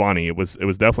 It was funny. It was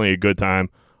definitely a good time.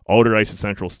 Alderdice and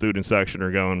Central student section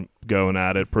are going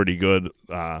at it pretty good.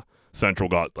 Central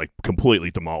got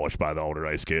completely demolished by the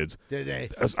Alderdice kids. Did they?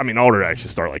 I mean, Alderdice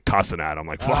just started cussing at them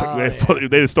fuck. Oh,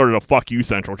 They just started a "fuck you"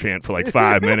 Central chant for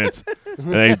 5 minutes.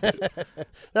 And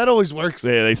That always works.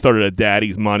 they started a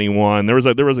 "Daddy's Money" one. There was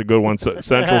a good one.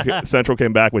 Central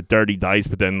came back with "Dirty Dice,"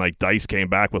 but then Dice came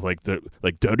back with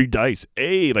 "Dirty Dice."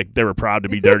 Hey, they were proud to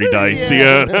be Dirty Dice.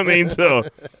 Yeah. You know what I mean? So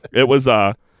it was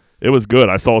good.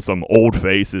 I saw some old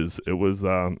faces. It was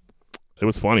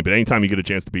funny. But anytime you get a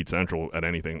chance to beat Central at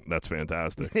anything, that's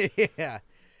fantastic. Yeah.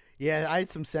 I had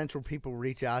some Central people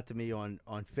reach out to me on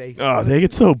Facebook. Oh, they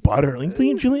get so buttered.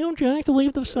 Leave Julio Jack to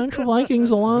leave the Central Vikings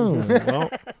alone. Well,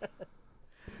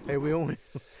 Hey, we don't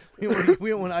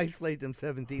want to isolate them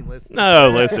 17 listeners. no,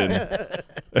 listen.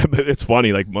 It's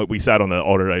funny. We sat on the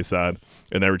Alderdice side,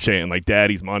 and they were chanting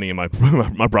 "Daddy's Money," and my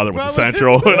brother went to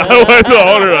Central, and I went to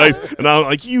Alderdice, and I'm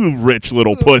like, "You rich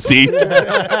little pussy."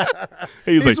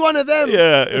 He's one of them.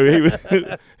 Yeah,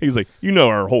 he was like,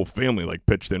 our whole family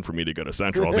pitched in for me to go to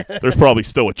Central. I was like, "There's probably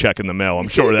still a check in the mail. I'm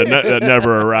sure that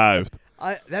never arrived."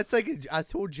 That's I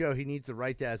told Joe he needs to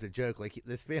write that as a joke.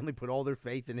 This family put all their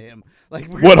faith in him.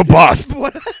 What a bust!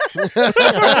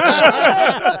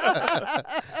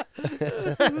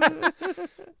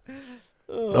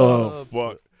 Oh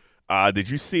fuck! Did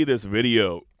you see this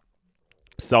video?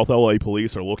 South LA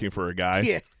police are looking for a guy.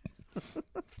 Yeah.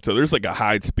 So there's a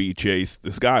high-speed chase.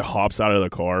 This guy hops out of the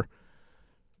car,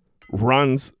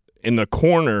 runs in the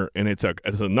corner, and it's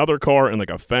another car and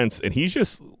a fence, and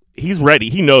he's ready.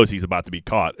 He knows he's about to be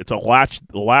caught. It's a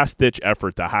last-ditch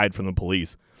effort to hide from the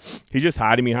police. He's just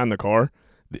hiding behind the car,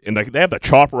 and they have the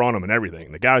chopper on him and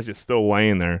everything. The guy's just still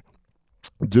laying there.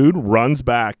 Dude runs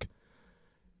back,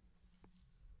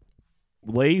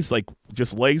 lays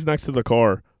next to the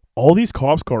car. All these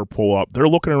cops' car pull up. They're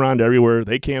looking around everywhere.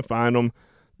 They can't find him.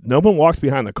 No one walks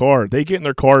behind the car. They get in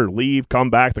their car, leave, come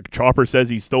back. The chopper says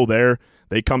he's still there.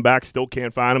 They come back, still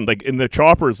can't find him. And the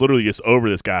chopper is literally just over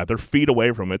this guy. They're feet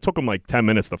away from him. It took them 10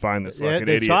 minutes to find this fucking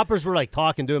the idiot. choppers were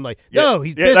talking to him Yeah.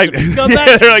 he's Yeah, pissed. Come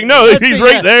back. they're like, no, he's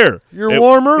right there. You're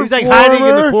warmer. He's hiding in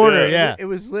the warmer. corner. Yeah.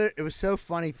 Yeah. It was so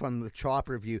funny from the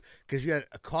chopper view because you had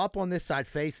a cop on this side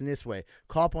facing this way,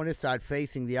 cop on this side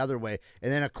facing the other way,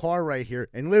 and then a car right here,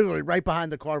 and literally right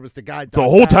behind the car was the guy. The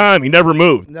whole time, he never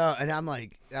moved. No, and I'm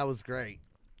like, that was great.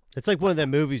 It's like one of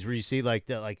them movies where you see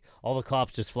all the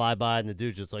cops just fly by and the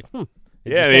dude's just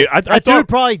Yeah, I that thought dude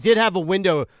probably did have a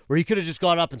window where he could have just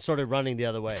got up and started running the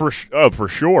other way. for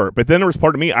sure. But then there was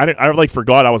part of me I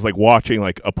forgot I was watching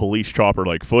a police chopper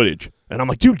footage, and I'm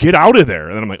like, dude, get out of there.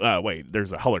 And then I'm like, oh wait,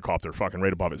 there's a helicopter fucking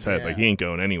right above his head. Yeah. He ain't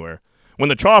going anywhere. When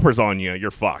the chopper's on you,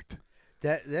 you're fucked.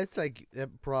 That's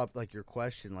that brought up your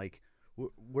question.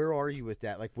 Where are you with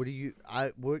that?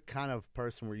 What kind of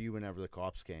person were you whenever the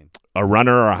cops came? A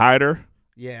runner or a hider?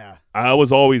 Yeah. I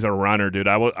was always a runner, dude.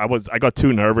 I got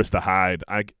too nervous to hide.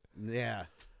 Yeah.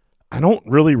 I don't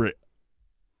really.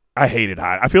 I hated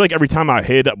hide. I feel like every time I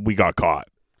hid, we got caught.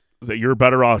 that you're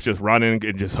better off just running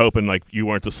and just hoping like you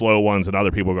weren't the slow ones and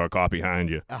other people got caught behind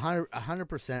you.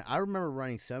 100%. I remember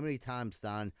running so many times,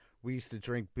 Don. We used to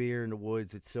drink beer in the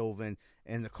woods at Sylvan,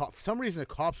 and for some reason the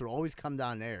cops would always come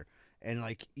down there. And,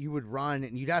 like, you would run,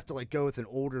 and you'd have to, like, go with an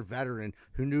older veteran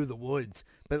who knew the woods.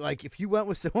 But, like, if you went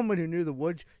with someone who knew the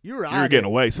woods, you were out. You were getting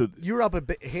away. So you were up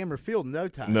at Hammer Field in no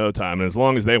time. No time. And as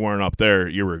long as they weren't up there,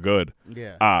 you were good.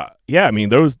 Yeah. Yeah, I mean,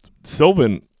 those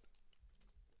Sylvan,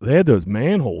 they had those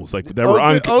manholes. Like, that were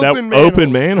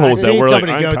open manholes I've that seen were, like,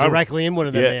 somebody go uncovered. directly in one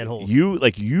of them manholes.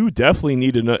 You definitely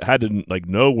had to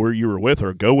know where you were with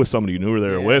or go with somebody you knew where they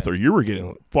were with, or you were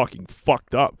getting fucking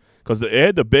fucked up. Because they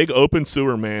had the big open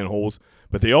sewer manholes,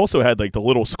 but they also had like the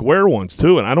little square ones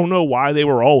too, and I don't know why they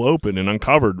were all open and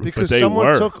uncovered. Because but they someone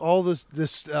were. took all this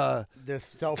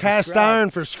cast iron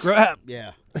for scrap.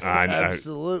 Yeah,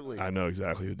 absolutely. I know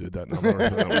exactly who did that. Now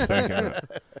I'm thinking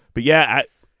it. But yeah,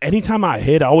 anytime I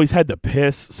hid, I always had to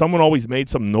piss. Someone always made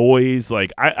some noise.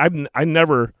 Like I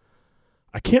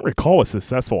can't recall a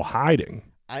successful hiding.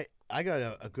 I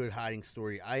got a good hiding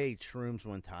story. I ate shrooms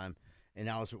one time, and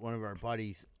I was with one of our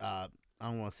buddies. I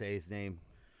don't want to say his name,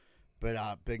 but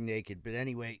Big Naked. But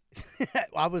anyway,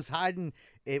 I was hiding.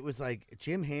 It was like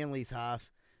Jim Hanley's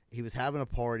house. He was having a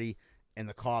party, and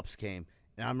the cops came.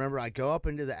 And I remember I go up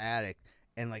into the attic,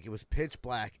 and like it was pitch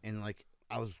black, and like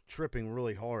I was tripping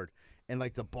really hard, and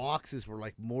like the boxes were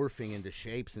like morphing into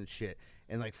shapes and shit.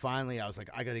 And like finally, I was like,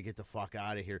 I got to get the fuck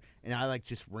out of here. And I like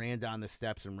just ran down the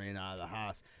steps and ran out of the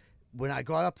house. When I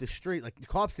got up the street, like the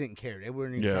cops didn't care. They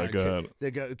weren't even trying to shit. They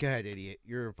go ahead, idiot.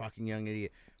 You're a fucking young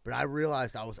idiot. But I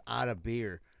realized I was out of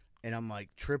beer, and I'm like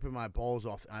tripping my balls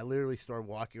off. And I literally started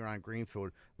walking around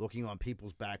Greenfield looking on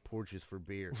people's back porches for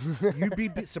beer. You'd be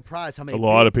surprised how many a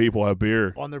lot of people have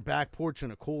beer on their back porch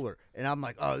in a cooler. And I'm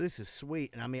like, oh, this is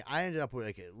sweet. And I mean, I ended up with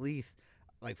like at least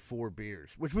like 4 beers,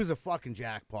 which was a fucking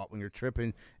jackpot when you're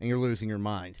tripping and you're losing your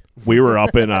mind. We were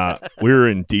up in we were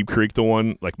in Deep Creek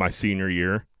like my senior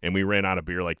year, and we ran out of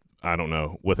beer like I don't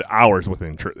know with hours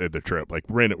within the trip. Like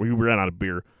we ran out of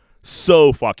beer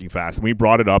so fucking fast, and we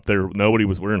brought it up there.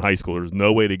 We're in high school. There's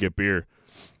no way to get beer,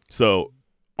 so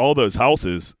all those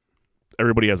houses,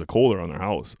 everybody has a cooler on their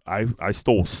house. I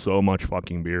stole so much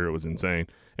fucking beer, it was insane,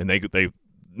 and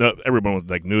no, everyone was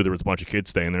like knew there was a bunch of kids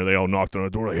staying there. They all knocked on the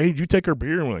door like, "Hey, did you take our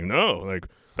beer?" And we're like, "No." Like,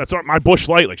 "That's my Busch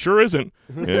Light." Like, "Sure isn't."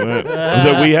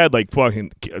 So we had like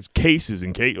fucking cases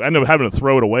and cases. I ended up having to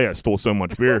throw it away. I stole so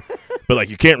much beer, but like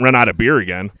you can't run out of beer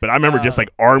again. But I remember just like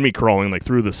army crawling like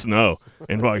through the snow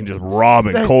and fucking just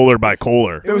robbing kohler by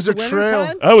kohler. It was a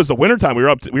trail. Oh, it was the wintertime. We were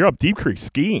up Deep Creek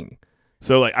skiing.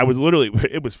 So, like, I was literally,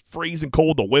 it was freezing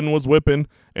cold. The wind was whipping.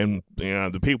 And, you know,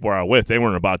 the people I was with, they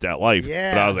weren't about that life.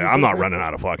 Yeah. But I was like, I'm not running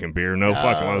out of fucking beer. No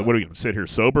fucking, what are you going to sit here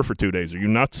sober for 2 days? Are you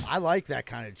nuts? I like that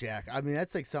kind of Jack. I mean,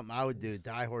 that's like something I would do,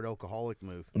 diehard alcoholic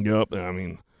move. Yep. I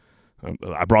mean,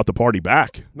 I brought the party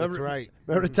back. That's right.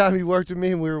 Remember the time you worked with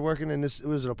me and we were working in this? It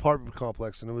was an apartment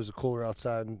complex and there was a cooler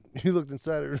outside. And you looked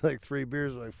inside, there was like 3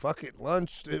 beers. Like, fuck it,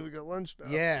 lunch, dude. We got lunch now.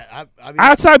 Yeah, I mean,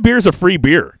 outside beer's a free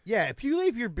beer. Yeah, if you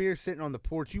leave your beer sitting on the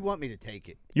porch, you want me to take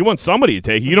it. You want somebody to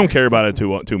take it. You don't care about it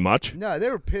too much. No, they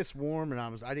were piss warm, and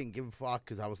I didn't give a fuck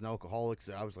because I was an alcoholic.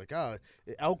 So I was like, oh,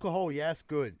 alcohol, yes,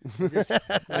 good.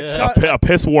 A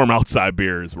piss warm outside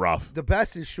beer is rough. The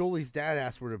best is Shuley's dad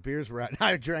asked where the beers were at, and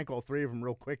I drank all 3 of them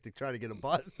real quick to try to get a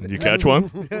buzz. Did you catch one?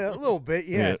 Yeah, a little bit,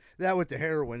 yeah. That with the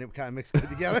heroin, it kind of mixed good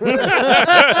together.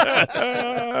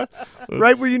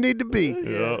 Right where you need to be.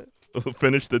 Yeah.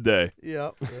 Finish the day.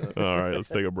 Yep. All right, let's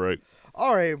take a break.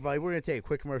 All right, everybody, we're going to take a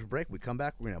quick commercial break. When we come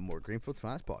back, we're going to have more Greenfield's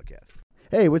Finest podcast.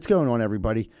 Hey, what's going on,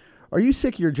 everybody? Are you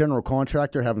sick of your general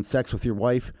contractor having sex with your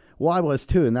wife? Well, I was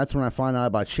too, and that's when I found out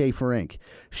about Schaefer Inc.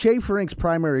 Schaefer Inc.'s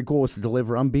primary goal is to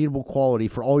deliver unbeatable quality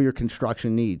for all your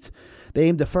construction needs. They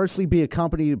aim to firstly be a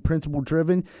company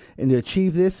principle-driven, and to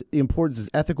achieve this, the importance is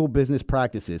ethical business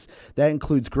practices. That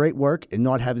includes great work and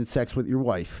not having sex with your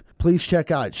wife. Please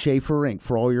check out Schaefer Inc.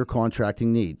 for all your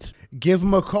contracting needs. Give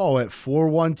them a call at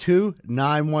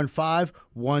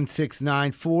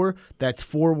 412-915-1694. That's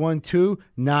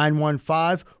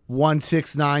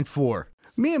 412-915-1694.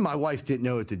 Me and my wife didn't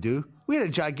know what to do. We had a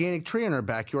gigantic tree in our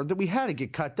backyard that we had to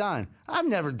get cut down. I've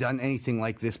never done anything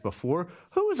like this before.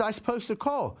 Who was I supposed to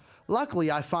call? Luckily,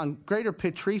 I found Greater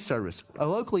Pitt Tree Service, a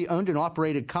locally owned and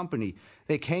operated company.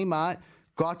 They came out,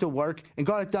 got to work, and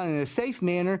got it done in a safe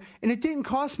manner, and it didn't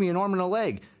cost me an arm and a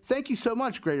leg. Thank you so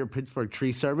much, Greater Pittsburgh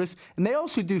Tree Service. And they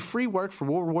also do free work for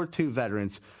World War II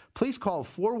veterans. Please call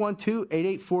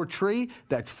 412-884-TREE.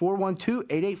 That's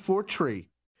 412-884-TREE.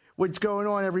 What's going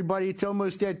on, everybody? It's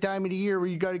almost that time of the year where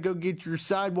you got to go get your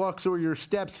sidewalks or your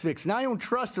steps fixed. And I don't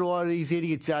trust a lot of these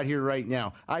idiots out here right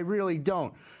now. I really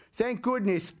don't. Thank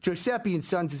goodness Giuseppe and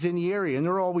Sons is in the area, and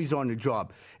they're always on the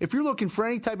job. If you're looking for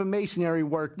any type of masonry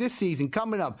work this season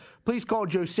coming up, please call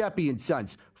Giuseppe and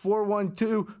Sons,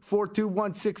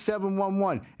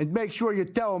 412-421-6711, and make sure you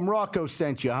tell them Rocco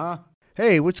sent you, huh?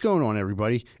 Hey, what's going on,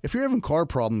 everybody? If you're having car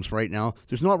problems right now,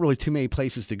 there's not really too many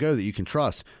places to go that you can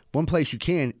trust. One place you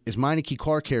can is Meineke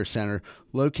Car Care Center,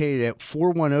 located at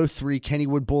 4103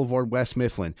 Kennywood Boulevard, West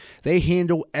Mifflin. They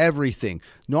handle everything,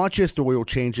 not just oil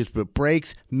changes, but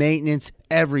brakes, maintenance,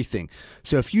 everything.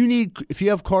 So if you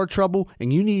have car trouble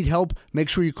and you need help, make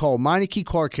sure you call Meineke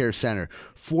Car Care Center,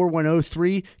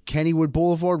 4103 Kennywood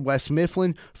Boulevard, West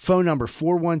Mifflin. Phone number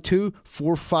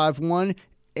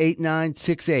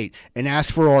 412-451-8968, and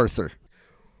ask for Arthur.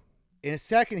 In a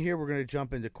second here, we're going to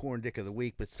jump into Corn Dick of the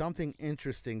Week, but something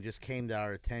interesting just came to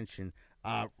our attention.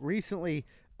 Recently,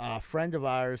 a friend of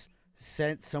ours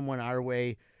sent someone our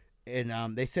way,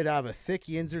 and they said I have a thick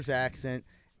Yinzer's accent,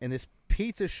 and this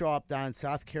pizza shop down in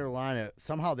South Carolina,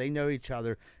 somehow they know each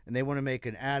other, and they want to make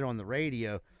an ad on the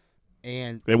radio,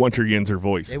 and They want your Yinzer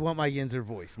voice. they want my Yinzer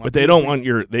voice. But they don't want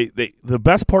your the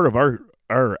best part of our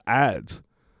ads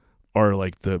are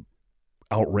like the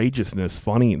outrageousness,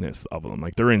 funniness of them.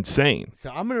 Like they're insane. So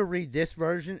I'm going to read this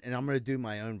version, and I'm going to do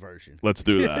my own version. Let's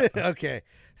do that. Okay.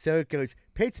 So it goes,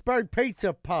 Pittsburgh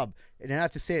Pizza Pub. And I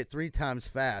have to say it 3 times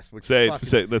fast. Which Say is it.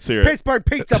 fucking, Let's hear it. Pittsburgh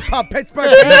Pizza Pub. Pittsburgh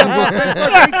Pizza Pub.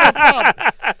 Pittsburgh Pizza Pub.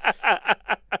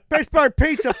 Pittsburgh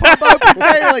Pizza Pub open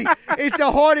daily. It's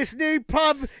the hottest new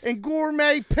pub and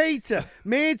gourmet pizza.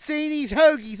 Mancini's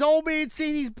hoagies. Old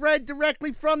Mancini's bread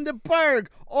directly from the burg.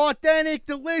 Authentic,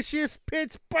 delicious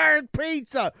Pittsburgh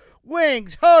pizza.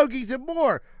 Wings, hoagies, and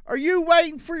more. We're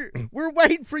waiting for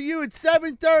you at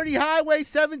 730 Highway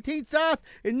 17 South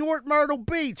in North Myrtle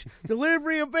Beach.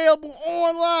 Delivery available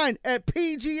online at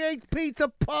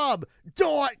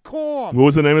pghpizzapub.com. What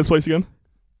was the name of this place again?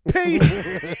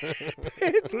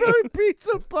 Pittsburgh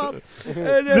Pizza Pub.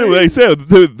 And Dude, they said,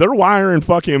 they're wiring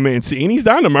fucking Mancini's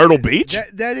down to Myrtle Beach.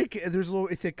 there's a little.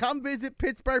 It said, "Come visit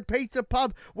Pittsburgh Pizza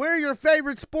Pub. Wear your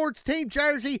favorite sports team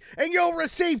jersey, and you'll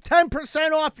receive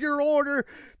 10% off your order.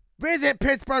 Visit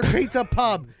Pittsburgh Pizza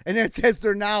Pub." And it says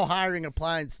they're now hiring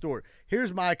appliance store.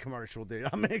 Here's my commercial, dude.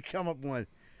 I'm gonna come up with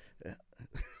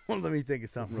one. Let me think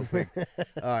of something real quick. All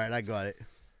right, I got it.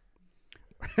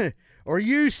 Are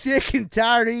you sick and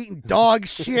tired of eating dog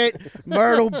shit,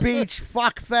 Myrtle Beach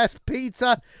fuckfest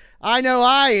pizza? I know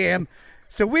I am.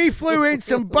 So we flew in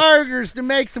some burgers to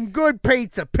make some good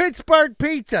pizza. Pittsburgh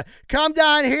Pizza. Come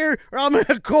down here or I'm going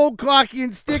to cold cock you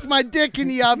and stick my dick in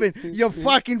the oven, you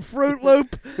fucking Fruit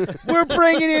Loop. We're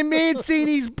bringing in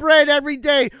Mancini's bread every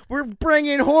day. We're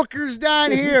bringing hookers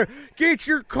down here. Get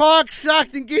your cock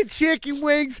sucked and get chicken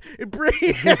wings. And bring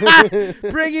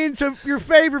in some your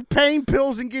favorite pain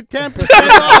pills and get 10%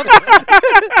 off.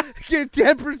 Get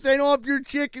 10% off your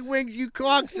chicken wings, you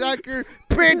cocksucker.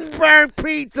 Pittsburgh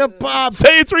Pizza Pub.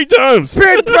 Say it 3 times.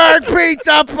 Pittsburgh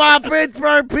Pizza Pub.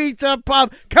 Pittsburgh Pizza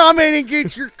Pub. Come in and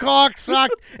get your cock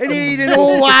sucked and eat an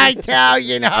old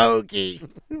Italian hoagie.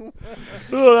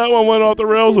 Oh, that one went off the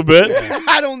rails a bit.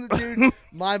 I don't, dude.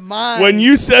 My mind. When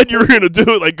you said you were gonna do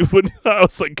it, like I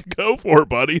was like, "Go for it,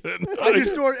 buddy." I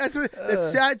just thought that's what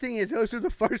the sad thing is. Those are the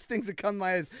first things that come to my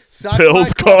head. Suck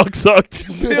Pills, my cock sucked.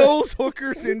 pills,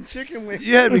 hookers, and chicken wings.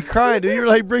 You had me crying, dude. You were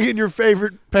like bringing your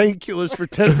favorite painkillers for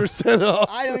 10% off.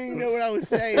 I don't even know what I was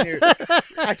saying here.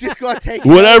 I just got to take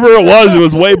Whatever it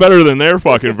was way better than their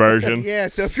fucking version. Yeah,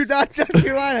 so if you're not South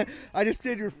Carolina, I just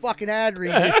did your fucking ad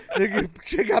read.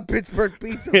 Check out Pittsburgh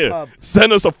Pizza Yeah. Pub.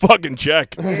 Send us a fucking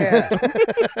check. Yeah.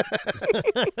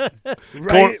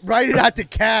 write it out to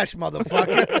cash,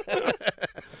 motherfucker.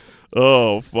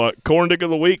 Oh fuck! Corn Dick of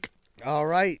the Week. All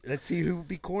right, let's see who will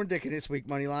be corn dicking this week,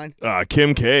 Moneyline.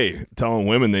 Kim K telling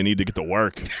women they need to get to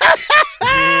work.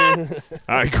 I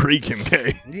agree, Kim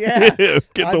K. Yeah.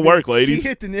 Get to work, ladies. She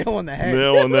hit the nail on the head.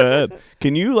 Nail on the head.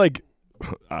 Can you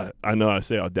I know I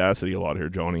say audacity a lot here,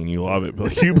 Johnny, and you love it,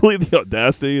 but you believe the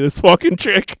audacity of this fucking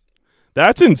chick?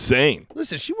 That's insane.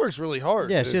 Listen, she works really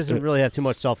hard. Yeah, dude. she doesn't really have too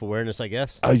much self-awareness, I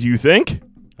guess. You think?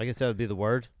 I guess that would be the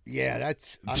word. Yeah,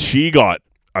 that's. She got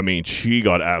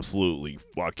absolutely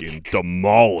fucking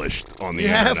demolished on the You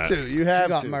internet. have to. You she have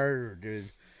got to. murdered, dude.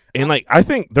 And like I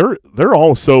think they're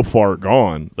all so far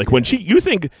gone. Like when you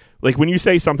think like when you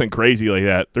say something crazy like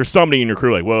that, there's somebody in your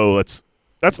crew like, whoa, that's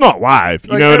not live.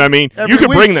 You Like know what I mean? every You could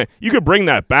week. bring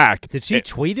that back. Did she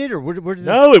tweet it, or where did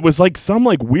No, it was like some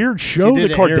like weird show. She The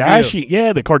did an interview. Kardashians,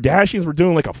 yeah, the Kardashians were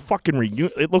doing like a fucking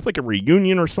reunion. It looked like a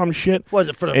reunion or some shit. Was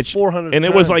it for the And 400th And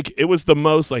it was time? like it was the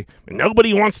most like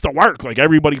nobody wants to work. Like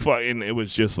everybody, and it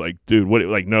was just like, dude, what?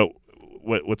 Like no,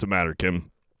 what's the matter,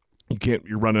 Kim?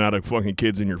 You're running out of fucking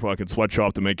kids in your fucking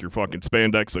sweatshop to make your fucking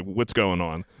spandex. Like, what's going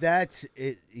on? That's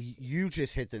it. You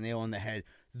just hit the nail on the head.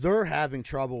 They're having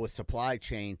trouble with supply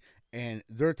chain, and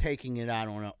they're taking it out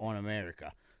on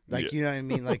America. Like, you know what I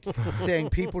mean? Like saying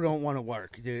people don't want to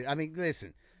work, dude. I mean,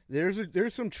 listen,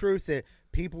 there's some truth that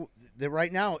people that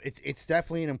right now it's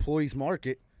definitely an employee's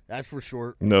market. That's for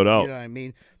sure. No doubt. You know what I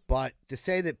mean? But to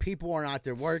say that people are not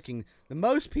there working, the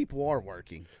most people are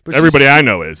working. But Everybody I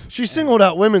know is. She singled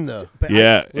out women though. But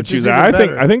Yeah, and which she's is like, even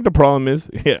better. I think the problem is,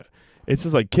 it's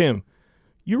just like Kim.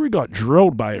 You already got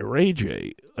drilled by a Ray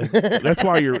J. Like, that's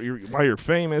why you're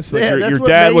famous. Like, Yeah, that's your what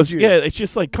dad made was. you. Yeah, it's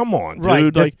just like, come on, dude.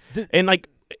 Right, Like, and like,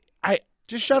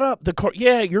 Just shut up. the car.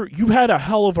 Yeah, you had a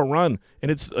hell of a run, and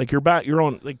it's like you're back. You're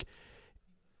on like.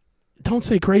 Don't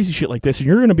say crazy shit like this, and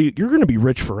you're gonna be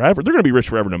rich forever. They're gonna be rich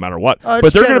forever no matter what. Oh, it's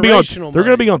but they're gonna be on. generational They're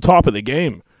gonna money. be on top of the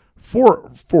game for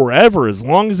forever, as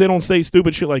long as they don't say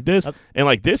stupid shit like this. And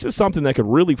like this is something that could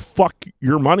really fuck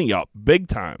your money up big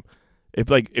time.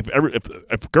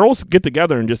 If girls get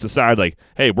together and just decide like,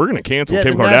 hey, we're gonna cancel Yeah,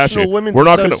 Kim the National Kardashian, Women's we're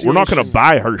not gonna Association.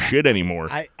 buy her shit anymore.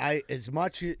 I as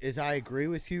much as I agree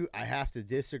with you, I have to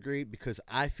disagree because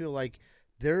I feel like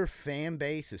their fan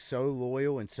base is so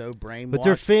loyal and so brainwashed. But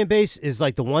their fan base is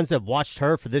like the ones that watched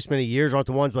her for this many years aren't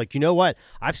the ones like, you know what?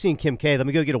 I've seen Kim K. Let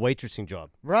me go get a waitressing job.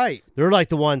 right. They're like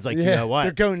the ones like, you know They're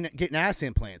what? getting ass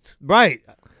implants. Right.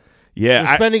 Yeah,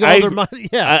 They're spending all their money.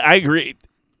 Yeah. I agree.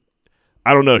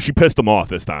 I don't know. She pissed them off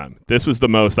this time. This was the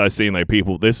most I've seen. Like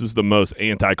people, this was the most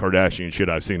anti-Kardashian shit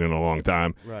I've seen in a long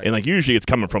time. Right. And like usually it's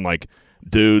coming from like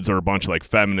dudes or a bunch of like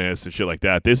feminists and shit like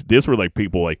that. This were like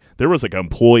people like there was like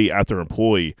employee after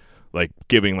employee like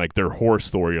giving like their horror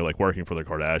story or like working for the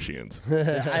Kardashians.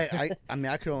 I mean,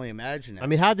 I could only imagine that. I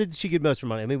mean, how did she get most of her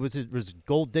money? I mean, was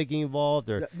gold digging involved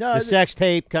or No, the sex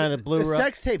tape kind of blew the her up?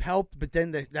 sex tape helped, but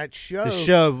then that show, The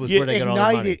show was where they got all the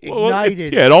money.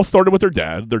 ignited. It all started with their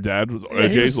dad. Their dad was Yeah,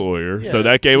 he AJ's was- lawyer, yeah, so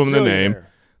that gave him the name. zillionaire.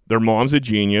 Their mom's a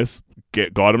genius.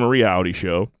 Got him a reality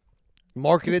show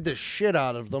Marketed the shit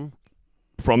out of them.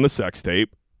 from the sex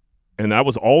tape. And that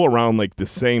was all around like the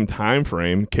same time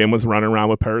frame. Kim was running around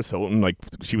with Paris Hilton, like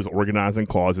she was organizing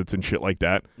closets and shit like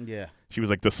that. Yeah. She was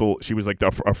like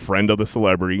a friend of the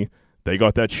celebrity. They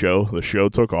got that show. The show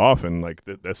took off, and like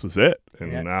this was it.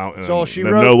 And Yeah. now, That's all she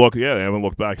and wrote? no look. Yeah, they haven't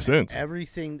looked back since.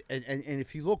 Everything, and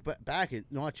if you look back at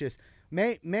not just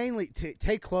mainly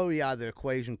take Chloe out of the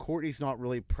equation. Courtney's not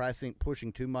really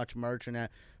pushing too much merch in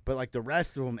that, but like the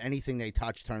rest of them, anything they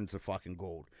touch turns to fucking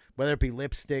gold. Whether it be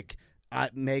lipstick,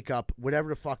 makeup, whatever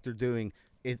the fuck they're doing,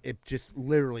 it just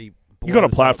literally. You got a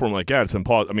blows up. platform like that. It's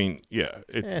impossible. I mean, yeah,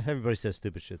 it's Everybody says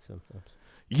stupid shit sometimes.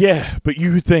 yeah, but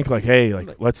you would think like, hey,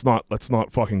 like let's not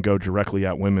fucking go directly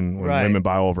at women when Right. women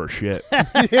buy all of our shit.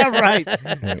 Yeah, right.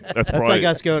 That's That's probably like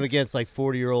us going against like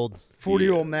 40-year-old.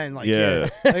 40-year-old men, like Yeah.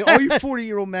 like, all you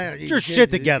 40-year-old men, Get your shit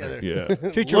together. yeah.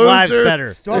 Treat your lives Loser.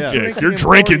 better. Stop Yeah. Yeah, you're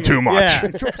drinking too much. Yeah.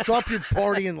 Stop your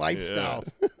partying lifestyle.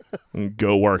 And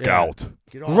go work Yeah. out.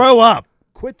 Get off. Grow up.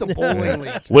 Quit the bowling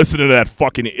league. Listen to that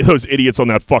fucking those idiots on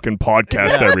that fucking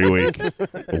podcast every week.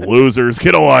 Losers,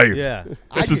 get a life. Yeah.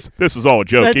 This is all a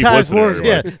joke. Spend Keep time listening. more.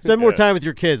 everybody. Yeah. Spend more time with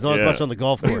your kids, not Yeah. as much on the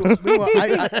golf course.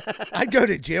 Meanwhile, I'd go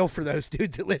to jail for those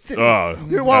dudes that listen. Oh,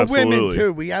 There are women absolutely.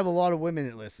 too. We have a lot of women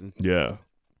that listen. Yeah.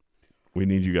 We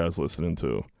need you guys listening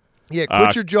too. Yeah,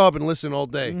 quit your job and listen all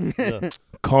day.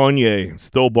 Kanye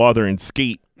still bothering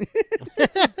Skeet.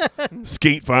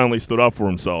 Skeet finally stood up for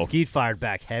himself. Skeet fired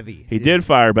back heavy. He did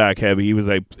fire back heavy. He was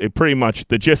like, it pretty much,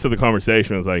 the gist of the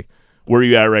conversation was like, where are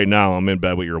you at right now? I'm in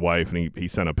bed with your wife. And he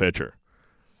sent a picture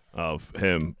of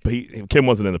him. But Kim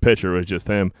wasn't in the picture. It was just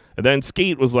him. And then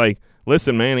Skeet was like,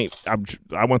 listen, man,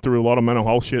 I went through a lot of mental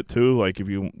health shit too. Like, if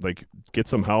you, like, get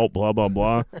some help, blah, blah,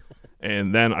 blah.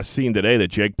 And then I seen today that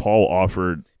Jake Paul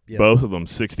offered both of them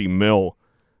 $60 million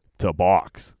to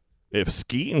box. If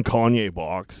Skeet and Kanye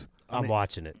box, I'm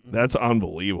watching it. that's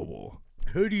unbelievable.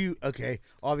 Who do you? Okay,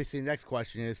 obviously the next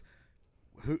question is,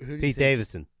 who do you Pete think-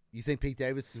 Davidson. You think Pete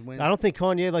Davidson wins? I don't think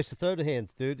Kanye likes to throw the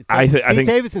hands, dude. I Pete think-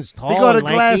 Davidson's tall He got a and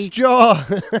glass lanky. jaw.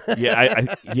 Yeah,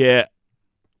 yeah.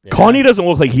 Yeah. Kanye doesn't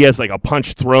look like he has like a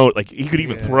punch thrown. Like he could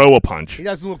even throw a punch He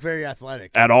doesn't look very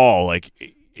athletic. at all. Like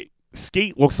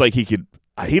Skeet looks like he could.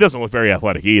 He doesn't look very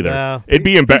athletic either. No. It'd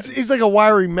be he's, embarrassing. he's like a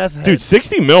wiry meth head. Dude,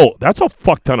 $60 million, that's a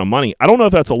fuck ton of money. I don't know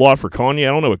if that's a lot for Kanye.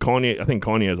 I don't know what Kanye, I think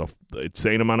Kanye has a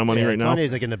insane amount of money Yeah, right now.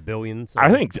 Kanye's like in the billions. I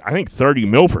think $30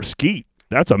 million for Skeet,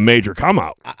 that's a major come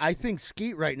out. I think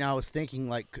Skeet right now is thinking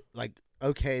like,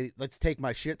 okay, let's take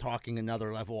my shit talking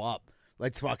another level up.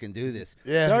 Let's fucking do this.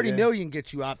 Yeah, 30 yeah. million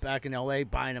gets you out back in L.A.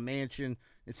 buying a mansion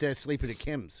instead of sleeping at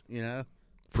Kim's. You know.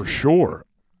 For sure.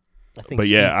 I think But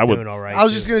yeah, Skeet's I would- doing all right. I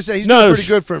was too. just gonna say he's No, doing pretty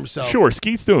good for himself. Sure,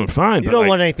 Skeet's doing fine, You but don't like,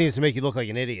 want anything to make you look like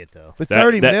an idiot, though. But That-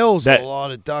 30 that- mils that- is a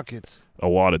lot of ducats. a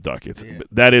lot of ducats. Yeah.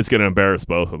 That is going to embarrass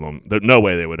both of them. There's no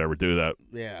way they would ever do that.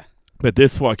 Yeah. But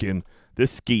this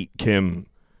Skeet Kim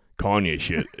Kanye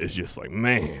shit is just like,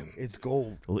 man, It's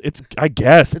gold. it's I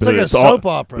guess, It's but like a it's all- soap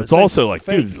opera. But it's It's also like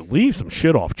like, fake. dude, leave some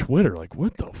shit off Twitter. Like,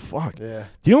 what the fuck? Yeah.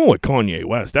 Dealing with Kanye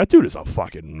West, that dude is a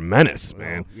fucking menace,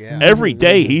 man. Yeah. Every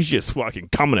day he's just fucking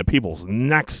coming at people's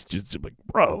necks, just like,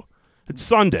 bro, it's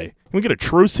Sunday. Can we get a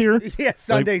truce here? Yeah,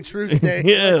 Sunday Truth Day.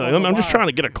 Yeah, Look on I'm the just line. trying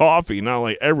to get a coffee. Not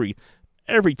like every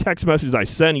text message I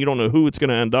send, you don't know who it's going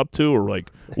to end up to or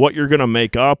like what you're going to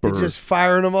make up or They're just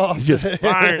firing them off. just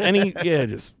fire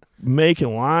just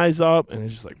making lies up, and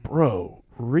it's just like, bro,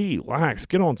 relax,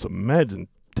 get on some meds and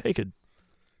take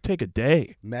a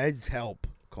day. Meds help,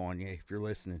 Kanye, if you're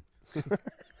listening.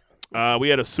 We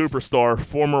had a superstar,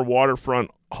 former waterfront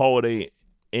Holiday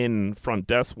Inn front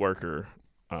desk worker.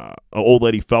 An old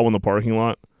lady fell in the parking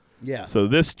lot. Yeah. So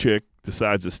this chick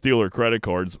decides to steal her credit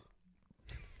cards,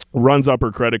 runs up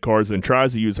her credit cards, and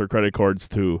tries to use her credit cards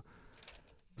to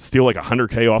steal like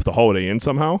 $100K off the Holiday Inn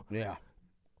somehow. Yeah.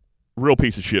 Real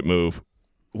piece of shit move.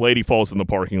 Lady falls in the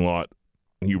parking lot,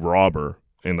 and you rob her,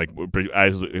 and like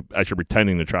as you're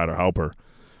pretending to try to help her.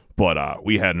 But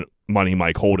we had Money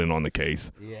Mike Holden on the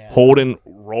case. Yeah. Holden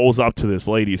rolls up to this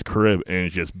lady's crib and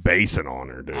is just basing on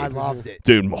her, dude. I loved it.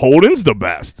 Dude, Holden's the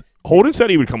best. Holden said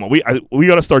he would come on. We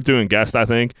got to start doing guests, I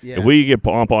think. Yeah. If we get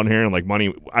Pomp on here and like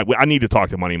Money, I need to talk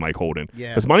to Money Mike Holden. Yeah.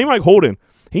 Because Money Mike Holden,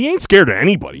 he ain't scared of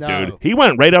anybody, No. dude. He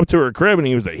went right up to her crib and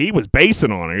he was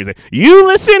basing on her. He's like, "You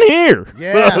listen here."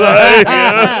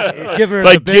 Yeah. Give her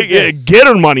Like the business. get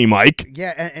her, Money Mike.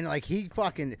 Yeah, and like he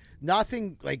fucking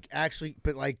nothing like actually,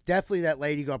 but like definitely that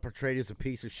lady got portrayed as a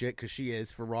piece of shit because she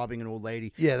is for robbing an old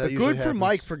lady. Yeah, that but usually good for happens.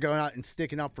 Mike for going out and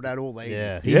sticking up for that old lady.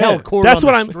 Yeah, he Yeah. held court That's on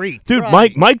what the I'm- street. Dude,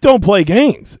 Right. Mike don't play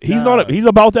games. He's No. he's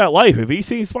about that life. If he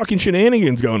sees fucking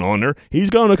shenanigans going on there, he's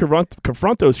going to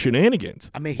confront those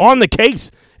shenanigans. I mean, on the case.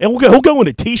 And he'll go in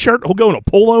a t-shirt, he'll go in a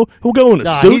polo, he'll go in a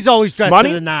Nah, suit. he's always dressed Money?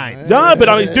 to the nines. Nah, but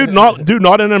I mean,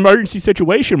 not in an emergency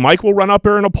situation. Mike will run up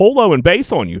there in a polo and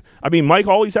base on you. I mean, Mike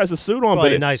always has a suit on,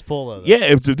 Probably but a nice polo. Though.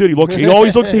 yeah, dude, he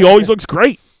always looks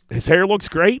great. His hair looks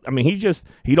great. I mean,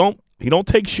 he don't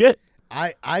take shit.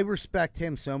 I respect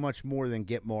him so much more than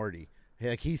Get Marty.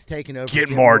 Like he's taking over. Get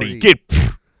Marty. Get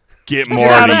Marty. Get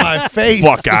out of my face.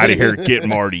 Fuck out of here. Get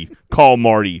Marty. Call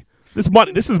Marty.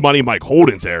 This is Money Mike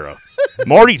Holden's era.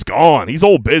 Marty's gone. He's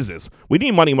old business. We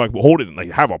need Money Mike Holden like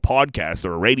have a podcast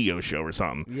or a radio show or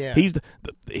something. Yeah.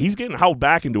 He's getting held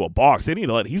back into a box.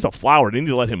 He's a flower. They need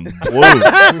to let him bloom.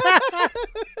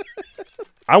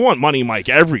 I want Money Mike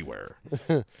everywhere.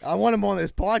 I want him on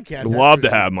this podcast. I'd love to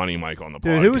have Money Mike on the podcast.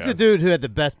 Dude, who was the dude who had the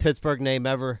best Pittsburgh name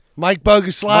ever? Mike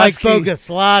Boguslawski. Mike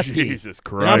Boguslawski. Jesus I'm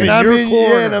Christ. in And your yeah,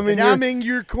 corner. and I'm in And your- I'm in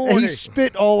your corner. And he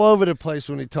spit all over the place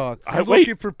when he talked. I'm wait,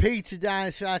 looking for pizza down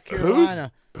in South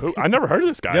Carolina. who? I never heard of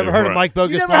this guy. You ever heard of before. Mike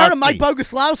Boguslawski? You never heard of Mike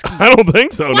Boguslawski? I don't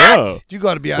think so. No. You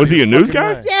got to be out Was of he your a news fucking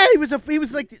guy? mind. Yeah, he was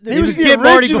like the, He was the Get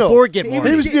Marty original. before Get He Marty.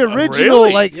 He was the Oh, original,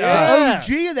 really? like Yeah.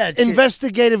 OG of that shit.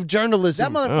 investigative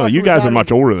journalism. That motherfucker. Oh, you was guys out are of-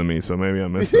 much older than me, so maybe I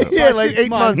missed that. yeah, About like 6 8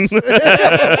 months.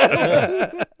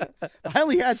 I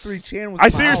only had 3 channels. I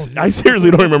in my house.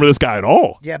 seriously don't remember this guy at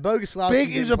all. Yeah, Boguslawski. Big.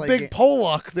 He was a didn't play big game.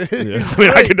 Pollock. Yeah. I mean,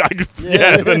 I could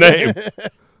yeah, the name.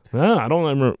 No, I don't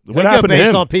remember. What They go happened to based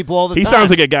him? on people all the He time. sounds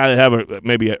like a guy that have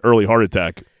maybe an early heart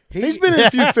attack. He's been in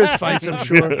a few fist fights, I'm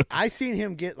sure. I seen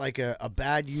him get like a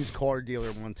bad used car dealer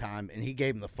one time, and he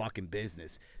gave him the fucking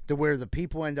business to where the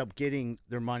people end up getting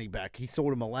their money back. He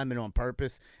sold him a lemon on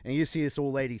purpose, and you see this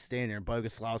old lady standing there, and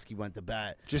Boguslawski went to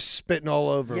bat. Just spitting all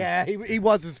over him. Yeah, he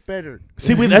was a spitter.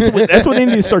 See, that's what they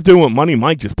need to start doing with Money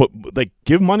Mike. Just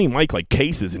give Money Mike like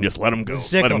cases and just let him go.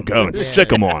 Sick let him him. go and Yeah.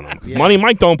 sick him on him. Yeah. Money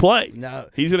Mike don't play. No,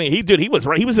 He was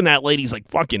right. He was in that lady's like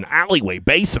fucking alleyway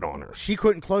basing on her. she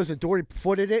couldn't close the door. He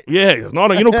footed it. Yeah,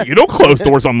 you don't close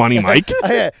doors on Money Mike.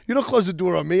 Yeah, you don't close the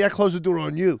door on me. I close the door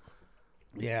on you.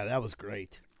 Yeah, that was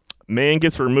great. Man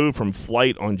gets removed from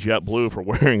flight on JetBlue for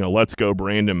wearing a Let's Go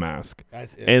Brandon mask.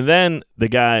 That's it. And then the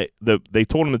guy, they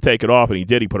told him to take it off, and he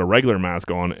did. He put a regular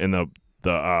mask on, and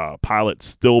the pilot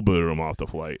still booted him off the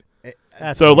flight.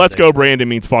 That's So Let's Go ridiculous. Brandon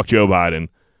means fuck Joe Biden.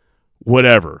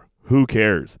 Whatever. Who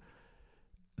cares?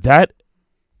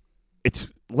 It's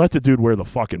let the dude wear the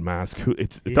fucking mask.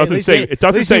 It Yeah, doesn't at least say. he- It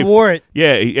doesn't at least say. he wore it.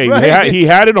 Yeah, Right. he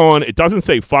had it on. It doesn't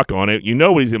say fuck on it. You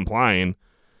know what he's implying.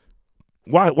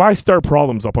 Why stir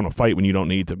problems up on a fight when you don't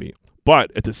need to be?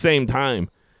 But at the same time,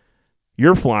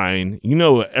 you're flying. You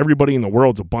know everybody in the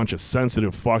world's a bunch of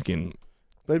sensitive fucking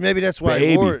But maybe that's why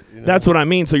baby. I wore it. You know? That's what I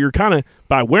mean. So you're kind of,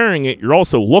 by wearing it, you're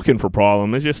also looking for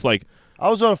problem. It's just like, I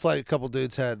was on a flight. A couple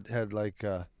dudes had like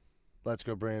 "Let's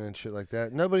Go Brandon" and shit like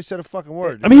that. Nobody said a fucking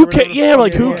word. I mean, Everyone had a yeah,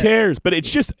 like fucking- who cares? But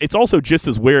it's also just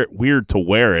as weird to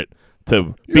wear it,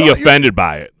 to be Yeah, offended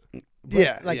by it. But,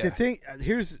 Yeah, like yeah. the thing.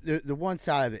 Here's the one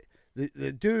side of it.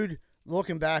 The dude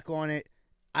looking back on it,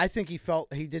 I think he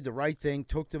felt he did the right thing.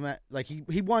 Took them at like he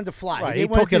wanted to fly. Right, He he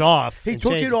wanted took to- it off. He and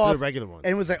took changed it to off the regular one.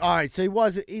 and was like, all right. So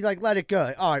he like let it go.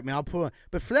 Like, all right, man, I'll put on.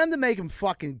 But for them to make him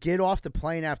fucking get off the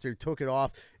plane after he took it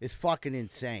off is fucking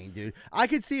insane, dude. I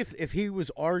could see if he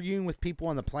was arguing with people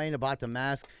on the plane about the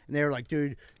mask and they were like,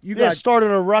 dude, you got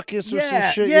started a ruckus or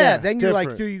some shit. Yeah, Then you're like,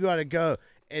 different. dude, you got to go.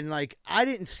 And like, I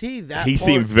didn't see that. He part.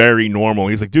 seemed very normal.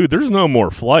 He's like, dude, there's no more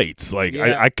flights. Like,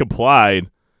 Yeah. I complied.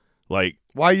 Like,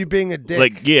 Why are you being a dick?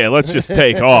 like, yeah, let's just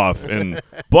take off.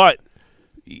 But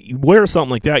you wear something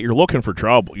like that, you're looking for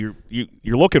trouble.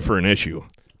 You're looking for an issue.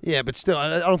 yeah, but still,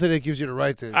 I don't think that gives you the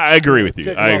right to. I agree with you.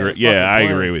 Get I you off agree. the Yeah, I fucking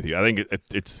plane. agree with you. I think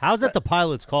it's. How's that the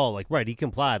pilot's call? Like, right, he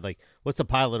complied. Like, what's the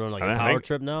pilot on, like, I a power think-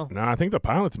 trip now? No, I think the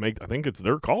pilots make. I think it's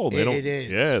their call. They don't. It is.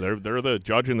 Yeah, they're the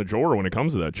judge and the juror when it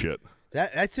comes to that shit.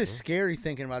 That's just scary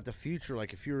thinking about the future.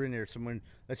 Like if you're in there, someone,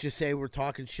 let's just say we're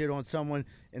talking shit on someone,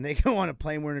 and they go on a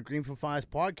plane wearing a Greenfield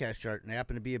Finest podcast shirt, and they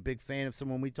happen to be a big fan of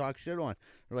someone we talk shit on.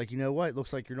 They're like, you know what? It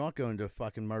looks like you're not going to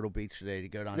fucking Myrtle Beach today to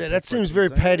go down. Yeah, to that Pittsburgh. seems very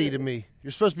It's like, petty to me.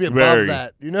 You're supposed to be above Very.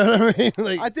 that. You know what I mean?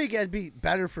 Like, I think it'd be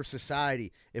better for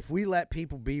society if we let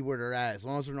people be where they're at, as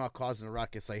long as they're not causing a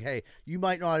ruckus. Like, hey, you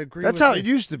might not agree. that's with how me. it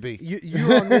used to be.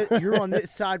 You're on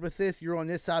this side with this. You're on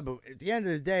this side, but at the end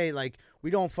of the day, like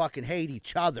we don't fucking hate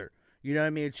each other. You know what I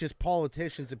mean? It's just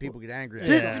politicians and people get angry.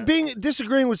 At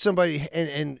Disagreeing with somebody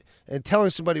and telling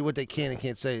somebody what they can and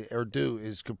can't say or do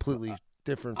is completely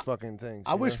different fucking things.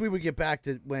 I you wish know? we would get back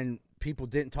to when people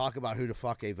didn't talk about who the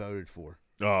fuck they voted for.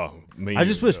 Oh, me. I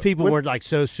just wish yeah. people weren't, like,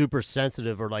 so super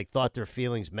sensitive or, like, thought their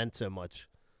feelings meant so much.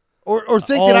 or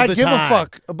think all that I the give time. a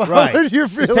fuck about Right. what your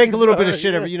feelings. Just take a little bit of are,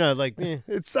 shit yeah. every, like,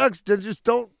 It sucks. Just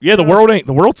don't. Yeah, the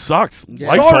world sucks. Life's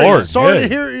sorry, hard. sorry yeah. to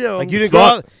hear. You know, like you It's didn't grow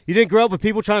not- up. You didn't grow up with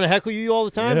people trying to heckle you all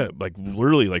the time. Yeah, like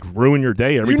literally, like ruin your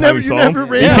day every You time never- you you saw never them.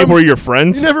 ran These home- people are your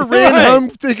friends. you never ran Right. home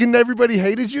thinking everybody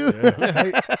hated you.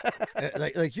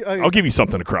 I'll give you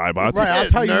something to cry about. Right, I'll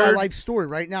tell you my nerd. life story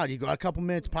right now. You got a couple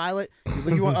minutes, pilot.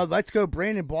 You want, let's go.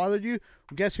 Brandon bothered you.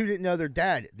 Guess who didn't know their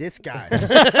dad? This guy.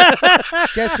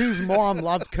 Guess whose mom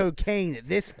loved cocaine?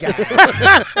 This guy.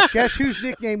 Guess whose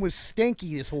nickname was Stinky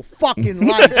his whole fucking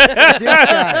life? This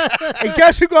guy. And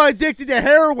guess who got addicted to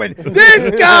heroin?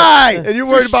 This guy. And you're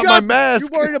worried about my mask.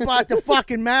 You're worried about the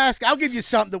fucking mask. I'll give you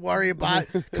something to worry about.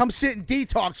 Come sit and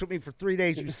detox with me for 3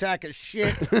 days, you sack of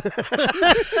shit.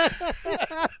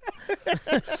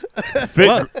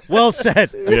 Fit, Well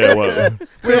said. yeah, well,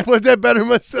 Could have put that better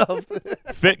myself.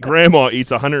 fit grandma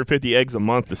eats 150 eggs a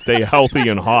month to stay healthy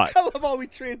and hot. I love how we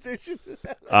transition.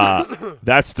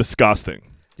 That's disgusting.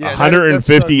 Yeah, that-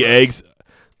 150 that's so eggs.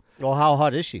 Well, how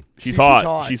hot is she? She's She's hot.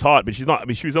 hot. She's hot, but she's not. I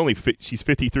mean, she was only. She's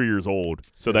 53 years old,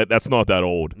 so that's not that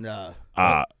old. No.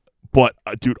 But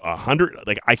dude, 100.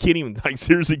 Like I can't even. I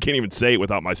seriously can't even say it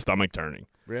without my stomach turning.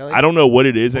 Really? I don't know what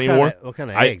it is anymore. What kind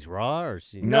of I- eggs? Raw or?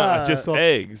 No, just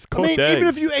eggs. I Cooked mean, eggs. even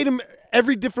if you ate them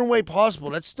every different way possible,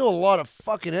 that's still a lot of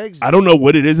fucking eggs. I don't know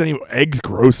what it is anymore. Eggs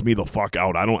gross me the fuck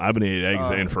out. I haven't eaten eggs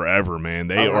in forever, man.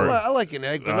 They I, are. I like an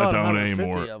egg, but I not don't 150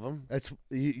 anymore. of them. That's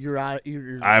you're out.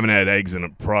 You're, I haven't had eggs in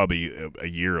probably a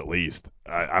year at least.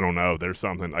 I don't know. There's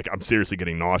something like I'm seriously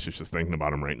getting nauseous just thinking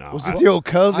about them right now. Was it the old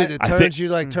COVID that I turns think-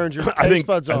 you turns your I taste think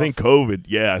buds off? I think COVID.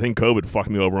 Yeah, I think COVID fucked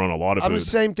me over on a lot of I'm food. the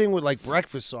same thing with like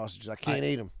breakfast sausages. I can't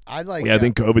eat them. I like. Yeah, I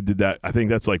think COVID did that. I think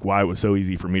that's like why it was so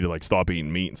easy for me to like stop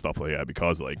eating meat and stuff like that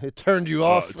because like, It turned you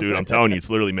off, dude, I'm telling you, it's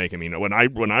literally making me. When I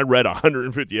read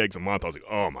 150 eggs a month, I was like,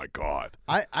 oh my god.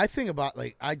 I think about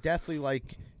like I definitely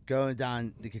like going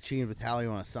down the Cucina Vitalia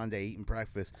on a Sunday eating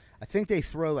breakfast. I think they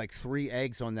throw like 3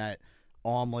 eggs on that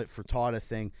omelet frittata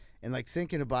thing. And like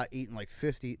thinking about eating like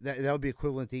 50, that would be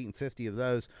equivalent to eating 50 of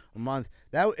those a month.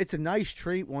 It's a nice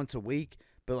treat once a week,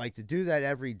 but like to do that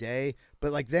every day.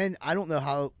 But like then I don't know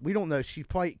how, we don't know. She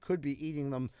probably could be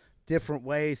eating them different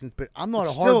ways, but I'm not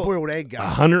It's a still- hard-boiled egg guy.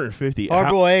 150.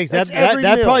 Hard-boiled eggs. That's That'd every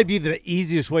meal. probably be the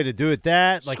easiest way to do it.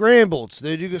 That like Scrambled,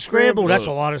 dude. You can scrambled. scramble. That's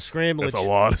a lot of scramble. That's a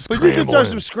lot of But you can scramble. throw some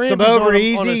Some scrambles over on a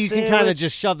easy. You can kind of sandwich.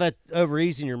 just shove that over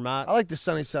easy in your mouth. I like the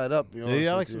sunny side up. Do you?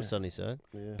 I like some sunny side.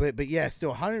 But yeah,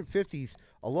 still 150's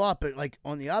a lot. But like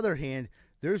on the other hand,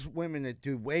 there's women that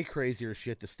do way crazier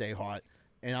shit to stay hot,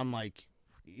 and I'm like,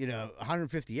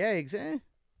 150 eggs,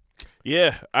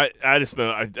 Yeah, I just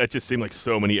know. That just seemed like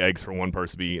so many eggs for one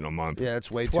person to be eating a month. Yeah,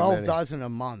 it's way too 12 many. dozen a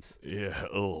month. Yeah.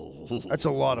 Oh. That's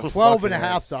a lot of 12 fucking and a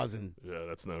half eggs. dozen. Yeah,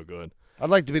 that's no good. I'd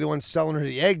like to be the one selling her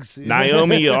the eggs.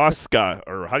 Naomi Osaka,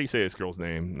 or how do you say this girl's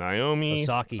name? Naomi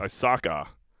Osaka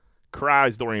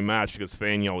cries during match because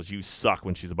fan yells "You suck"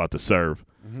 when she's about to serve.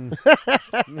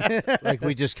 Like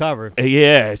we just covered.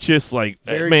 Yeah, it's just like,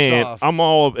 Very man, soft. I'm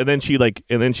all. And then she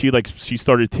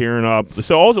started tearing up.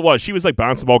 So all it was, she was like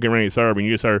bouncing the ball, getting ready to serve, and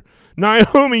you just heard,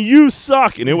 "Naomi, you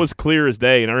suck," and it was clear as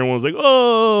day, and everyone was like,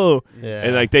 "Oh," Yeah.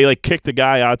 and like they like kicked the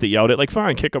guy out that yelled it. Like,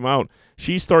 fine, kick him out.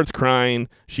 She starts crying.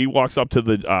 She walks up to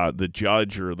the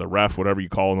judge or the ref, whatever you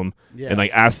call them, and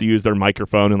like asks to use their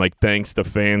microphone and like thanks the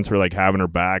fans for like having her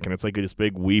back. And it's like this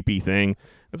big weepy thing.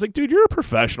 It's like, dude, you're a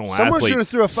professional Someone athlete. should have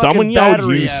threw a fucking Someone yelled,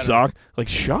 battery "You at her." suck!" Like,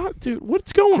 shut, dude.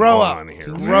 What's going Grow up. on here,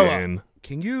 Grow up. man?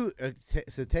 Can you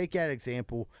so take that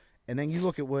example, and then you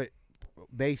look at what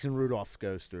Mason Rudolph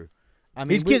goes through. I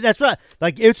mean, That's right.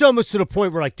 Like it's almost to the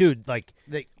point where, like, dude, like,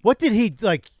 They- what did he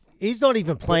like? He's not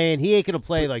even playing. He ain't gonna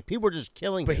play. Like people are just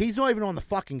killing but him. he's not even on the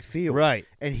fucking field, Right.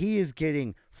 And he is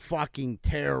getting fucking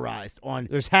terrorized on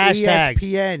There's hashtags.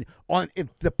 ESPN, on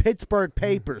the Pittsburgh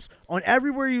papers, on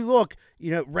everywhere you look. You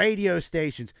know, radio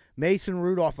stations. Mason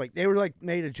Rudolph, like they were like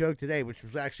made a joke today, which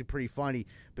was actually pretty funny.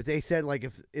 But they said like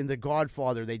if in The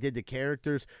Godfather they did the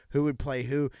characters who would play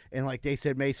who, and like they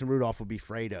said Mason Rudolph would be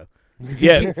Fredo.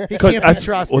 Yeah, He 'cause can't be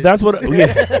trusted. Well, that's what.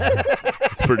 Yeah,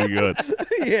 it's pretty good.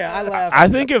 Yeah, I laugh. I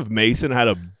think if Mason had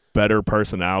a better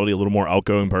personality, a little more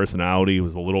outgoing personality,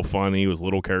 was a little funny, was a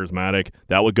little charismatic,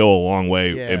 that would go a long way,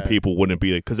 and Yeah. people wouldn't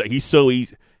be like, because he's so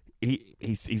easy.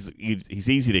 He's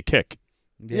easy to kick.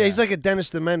 Yeah, he's like a Dennis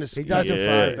the Menace. He doesn't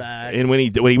fire back. And when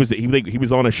he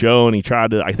was on a show and he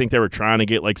tried to, I think they were trying to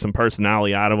get like some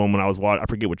personality out of him when I was watching. I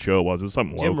forget what show it was. It was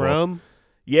something Jim local. Rome.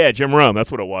 Yeah, Jim Rome.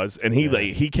 That's what it was. And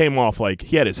he came off like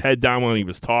he had his head down when he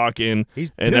was talking.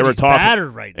 He's and dude, they were he's talking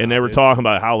battered right now. and they were dude. talking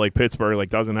about how like Pittsburgh like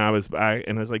doesn't have his back.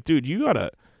 And I was like, dude, you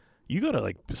gotta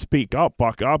like speak up,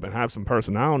 buck up, and have some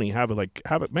personality. Have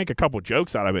it make a couple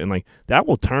jokes out of it, and like that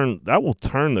will turn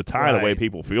the tide the way Right.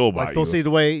 people feel about Like they'll you. see the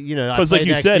way I Because play like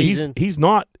you next said, season. he's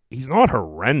not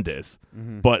horrendous,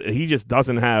 but he just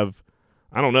doesn't have.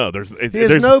 I don't know. He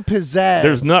has no pizzazz.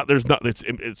 There's not.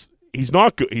 It's. He's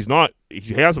not good.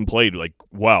 He hasn't played like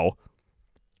well.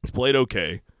 He's played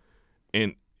okay,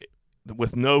 and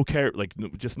with no care, like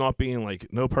just not being like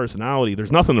no personality.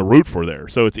 There's nothing to root for there.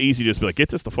 So it's easy to just be like, get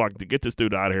this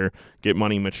dude out of here. Get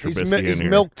Money Mitch Trubisky in He's here.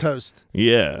 milk toast.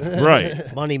 Yeah,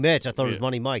 right. Money Mitch. I thought it was Yeah.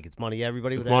 Money Mike. It's Money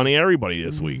everybody with It's Money everybody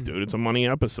this week, dude. It's a Money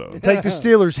episode. Take the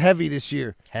Steelers heavy this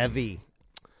year. heavy.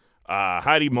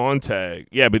 Heidi Montag.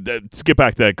 Yeah, but let's get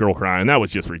back to that girl crying. That was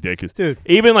just ridiculous, Dude.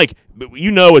 Even like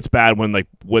it's bad when the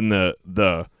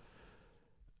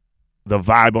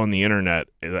vibe on the internet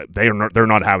they're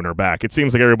not having her back. It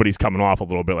seems like everybody's coming off a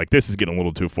little bit. Like this is getting a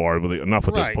little too far. Enough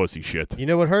with this Right. pussy shit. You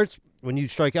know what hurts when you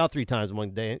strike out 3 times in one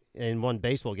day in one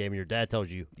baseball game, and your dad tells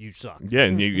you suck. Yeah,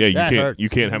 and you That hurts.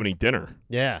 can't have any dinner.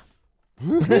 Yeah.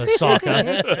 Suck,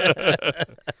 huh?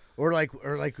 Or like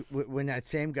when that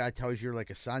same guy tells you're like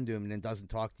a son to him and then doesn't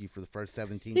talk to you for the first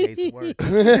 17 days of work.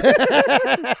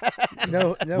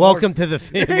 no Welcome to the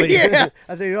family. yeah.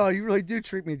 I think, oh, you really do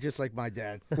treat me just like my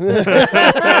dad.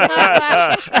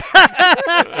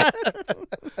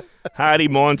 Heidi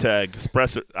Montag,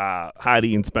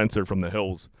 Heidi and Spencer from the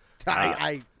Hills.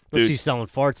 What's Dude. she selling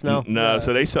farts now? No,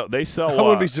 so they sell. I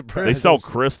wouldn't be surprised. They sell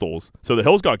crystals. So the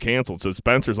Hills got canceled. So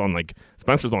Spencer's on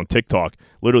TikTok,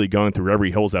 literally going through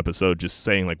every Hills episode, just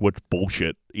saying like what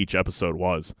bullshit each episode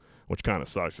was, which kind of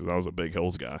sucks because I was a big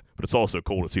Hills guy. But it's also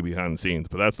cool to see behind the scenes.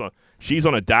 But that's not. She's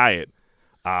on a diet,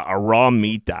 a raw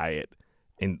meat diet.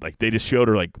 And like they just showed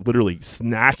her like literally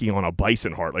snacking on a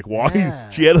bison heart, like walking. Yeah.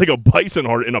 She had like a bison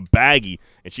heart in a baggie,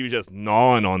 and she was just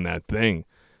gnawing on that thing.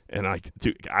 And I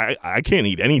can't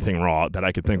eat anything raw that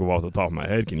I could think of off the top of my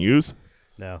head. Can you use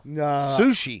No. No.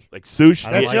 Sushi. like sushi?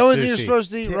 I That's like the only thing you're sushi.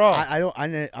 supposed to eat raw.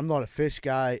 I'm not a fish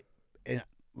guy, and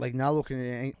like now looking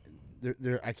at any,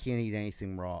 I can't eat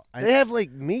anything raw. They have like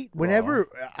meat. raw. Whenever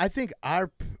I think our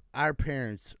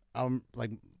parents,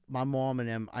 like my mom and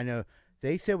them, I know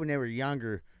they said when they were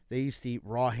younger they used to eat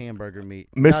raw hamburger meat.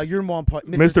 Now your mom,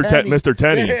 Mr.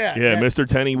 Tenney. Yeah, Mr.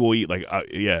 Tenney will eat like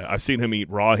I've seen him eat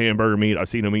raw hamburger meat. I've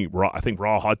seen him eat raw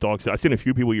hot dogs. I've seen a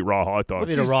few people eat raw hot I've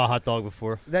dogs. eaten a raw hot dog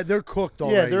before. that they're cooked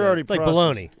already. Yeah, they're already It's like processed.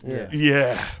 bologna. Yeah.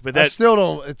 Yeah, but I that still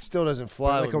don't. It still doesn't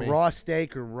fly like a with me. raw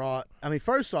steak or raw. I mean,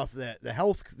 first off, the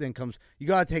health thing comes. You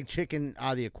gotta take chicken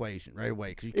out of the equation right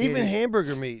away. 'Cause you can't Even eat-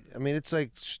 hamburger meat. I mean, it's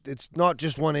like it's not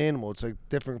just one animal. It's like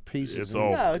different pieces. It's And-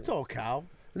 all- No, it's all cow.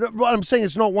 No, but I'm saying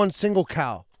it's not one single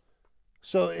cow.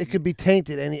 So it could be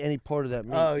tainted any part of that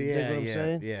meat. Oh You yeah, dig what I'm yeah,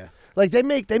 saying? yeah. Like they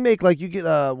make like you get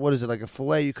what is it, like a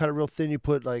fillet? You cut it real thin. You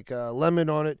put like lemon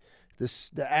on it.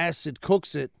 The acid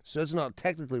cooks it, so it's not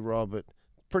technically raw, but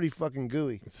pretty fucking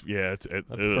gooey.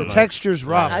 The texture's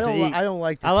rough. I to eat. don't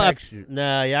like the I texture.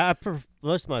 Nah, yeah.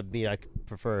 Most of my meat I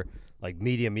prefer like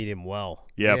medium well.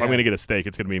 Yeah, if I'm Yeah. gonna get a steak,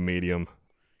 it's gonna be medium.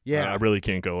 Yeah, I really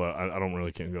can't go. I don't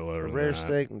really can't go lower A than rare that.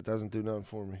 steak doesn't do nothing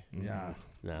for me. yeah.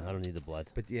 No, I don't need the blood.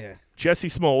 But yeah, Jesse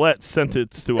Smollett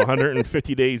sentenced to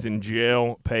 150 days in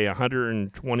jail, pay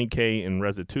 $120K in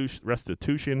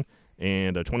restitution,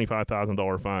 and a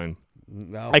 $25,000 fine.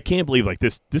 no. I can't believe like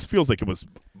this. This feels like it was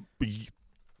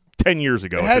 10 years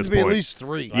ago. It at had this to be point. at least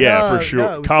 3. Yeah, No, for sure.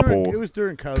 no, it was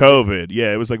during COVID. COVID.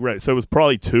 Yeah, it was like right. So it was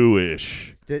probably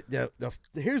 2-ish.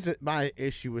 Here's my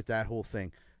issue with that whole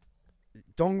thing.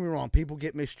 Don't get me wrong, people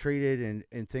get mistreated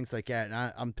and things like that,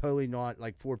 and I'm totally not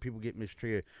like for people get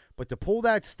mistreated. But to pull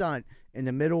that stunt in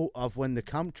the middle of when the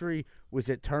country was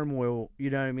at turmoil, you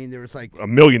know what I mean? There was like A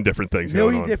million different things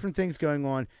going on. different things going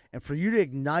on, and for you to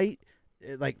ignite,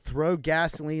 like throw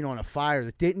gasoline on a fire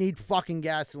that didn't need fucking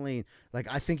gasoline, like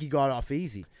I think he got off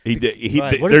easy. He did.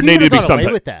 Right. What There if he needed to be would've got away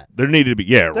something. with that? There needed to be.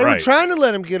 Yeah, They right. were trying to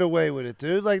let him get away with it,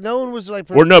 dude. Like no one was like.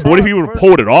 Or no, but what if he would have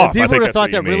pulled it off? people I think would've that's thought what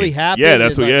you that really mean. happened Yeah,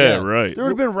 that's and what. like, Yeah, yeah. right. There would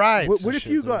have been riots. What and if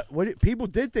shit, you dude. got? What if, people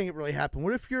did think it really happened?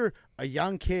 What if you're a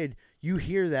young kid? You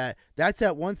hear that? That's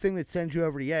that one thing that sends you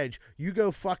over the edge. You go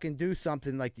fucking do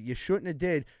something like that you shouldn't have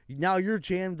did. Now you're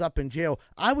jammed up in jail.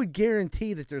 I would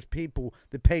guarantee that there's people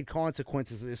that paid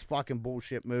consequences of this fucking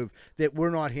bullshit move that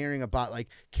we're not hearing about. Like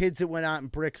kids that went out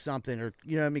and bricked something, or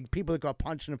you know, what I mean, people that got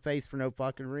punched in the face for no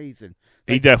fucking reason.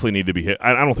 He definitely needed to be hit.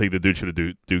 I don't think the dude should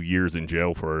have do years in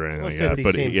jail for anything like that. 150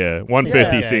 But seems- yeah,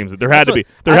 150 Yeah. seems there had to be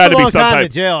That's some a long time type.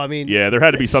 in jail. I mean, Yeah, there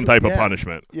had to be some type of Yeah.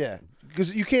 punishment. Yeah,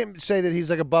 because you can't say that he's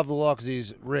like above the law because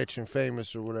he's rich and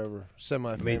famous or whatever. I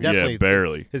Semi-famous. mean, definitely Yeah,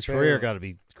 barely. his career got to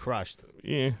be crushed.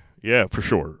 Yeah, for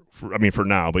sure. For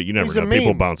now, but you never He's a know. People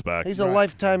meme. bounce back. He's a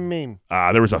lifetime meme.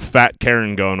 There was a fat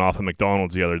Karen going off at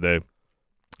McDonald's the other day,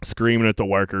 screaming at the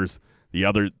workers.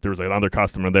 There was another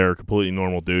customer there, a completely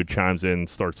normal dude, chimes in,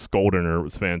 starts scolding her. It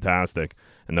was fantastic.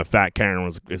 And the fat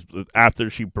Karen after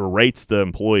she berates the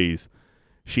employees,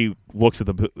 she looks at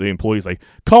the employees like,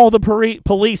 call the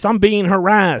police, I'm being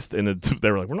harassed. And they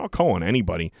were like, we're not calling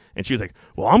anybody. And she was like,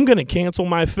 well, I'm going to cancel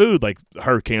my food. Like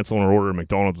her canceling her order at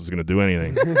McDonald's was going to do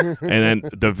anything. And then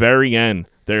at the very end,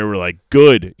 they were like,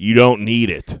 good, you don't need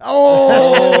it.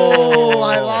 Oh,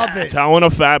 I love it. Telling a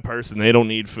fat person they don't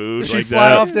need food Did she like fly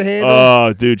that. off the handle?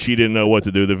 Oh, dude, she didn't know what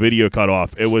to do. The video cut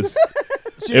off. It was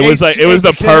She it was ate- like she it was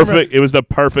ate the camera. perfect it was the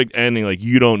perfect ending. Like,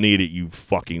 you don't need it, you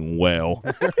fucking whale.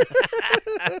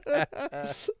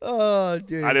 Oh,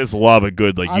 dude. I just love a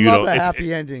good I you love don't a it's-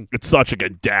 happy ending. It's such like a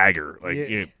dagger. Like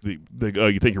Yeah.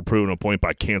 you think you're proving a point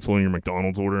by canceling your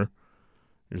McDonald's order.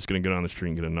 You're just gonna get on the street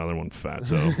and get another one,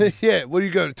 fatso. Yeah, what are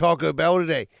you going to Taco Bell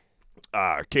today?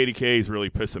 KDK is really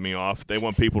pissing me off. They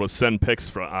want people to send pics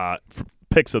for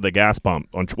pics of the gas pump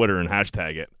on Twitter and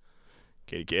hashtag it.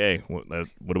 KDK,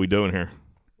 what are we doing here?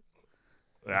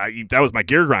 That was my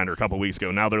gear grinder a couple weeks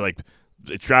ago. Now they're like,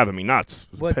 it's driving me nuts.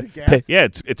 What, the gas? Yeah,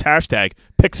 it's hashtag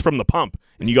pics from the pump,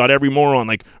 and you got every moron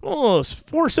like, oh, it's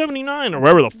 $4.79 or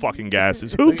whatever the fucking gas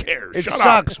is. Who cares? It Shut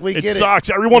sucks. Up. We it get it. sucks.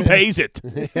 Everyone pays it.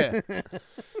 Yeah.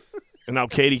 And now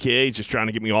KDK is just trying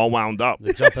to get me all wound up.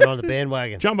 They're jumping on the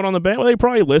bandwagon. Jumping on the band. Well, they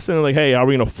probably listen and like, hey, are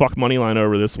we gonna fuck Moneyline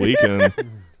over this week? And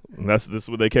this is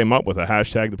what they came up with, a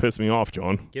hashtag to piss me off,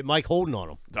 John. Get Mike Holden on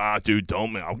him. Dude,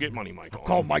 don't. I'll get Money Mike on.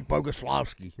 Call Mike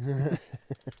Boguslavsky.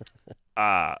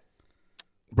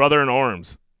 Brother in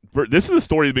arms. This is a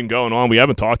story that's been going on. We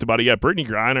haven't talked about it yet. Brittany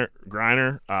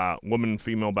Griner, woman,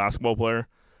 female basketball player,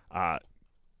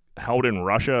 held in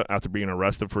Russia after being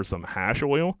arrested for some hash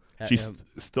oil. She's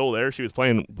still there. She was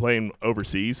playing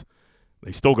overseas.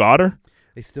 They still got her.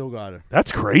 They still got her.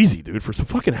 That's crazy, dude. For some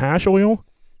fucking hash oil.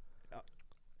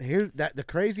 The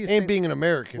craziest And thing, being an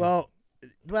American. well,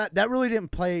 but that really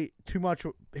didn't play too much.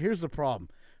 Here's the problem.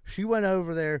 She went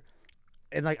over there,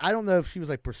 and like I don't know if she was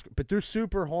like, but they're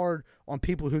super hard on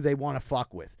people who they want to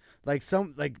fuck with. Like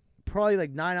probably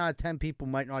like 9 out of 10 people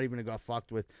might not even have got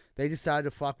fucked with. They decided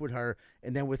to fuck with her,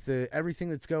 and then with everything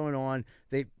that's going on,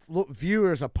 they view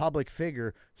her as a public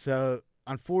figure. So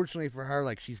unfortunately for her,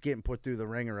 like she's getting put through the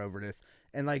ringer over this,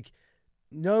 and like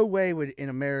no way would in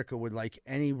America would like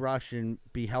any Russian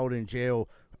be held in jail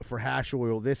for hash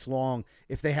oil this long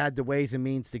if they had the ways and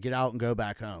means to get out and go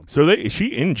back home. So is she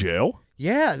in jail?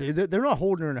 Yeah, they're not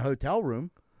holding her in a hotel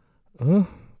room.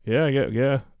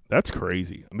 Yeah. That's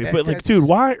crazy. I mean, but like, That's- dude,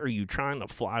 why are you trying to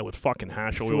fly with fucking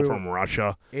hash oil Sure. from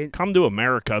Russia? It- Come to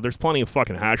America. There's plenty of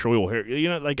fucking hash oil here. You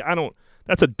know, like I don't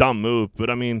that's a dumb move. But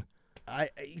I mean,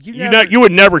 you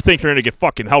would never think you're gonna get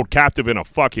fucking held captive in a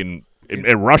fucking in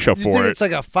Russia You for think it. it's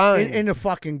like a fine. in a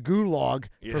fucking gulag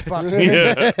for fucking.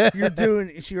 Yeah.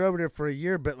 You're over there for a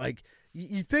year, but like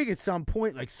you think at some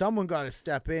point like someone got to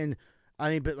step in. I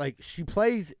mean, but like she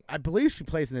plays, I believe she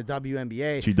plays in the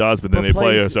WNBA. She does, but then they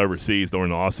play plays- us overseas during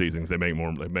the off seasons. They make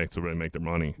more. They make their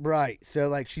money. Right. So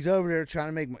like she's over there trying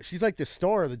to make. She's like the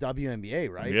star of the WNBA,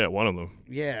 right? Yeah, one of them.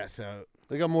 Yeah. So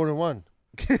They got more than one.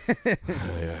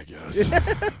 Yeah, I guess.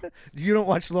 you don't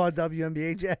watch a lot of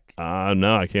WNBA, Jack?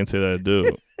 No, I can't say that I do.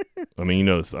 I mean, you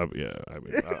know,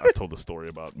 I told the story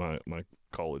about my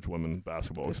college women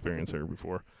basketball experience here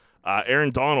before.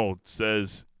 Aaron Donald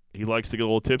says he likes to get a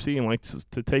little tipsy and likes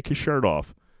to take his shirt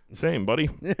off. Same, buddy.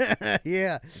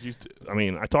 Yeah. I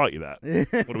mean, I taught you that.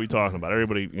 What are we talking about?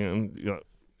 Everybody, you know,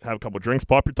 have a couple of drinks,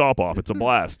 pop your top off. It's a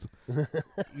blast.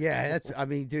 Yeah, that's. I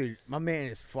mean, dude, my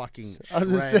man is fucking. I was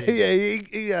just shredded. saying,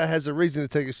 yeah, he has a reason to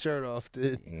take his shirt off,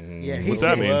 dude. Yeah, What's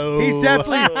that mean? He's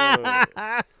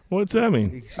definitely. What's that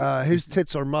mean? His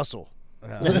tits are muscle.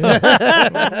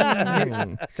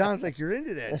 Sounds like you're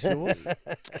into that, Jules.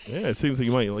 Yeah, it seems like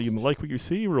you like what you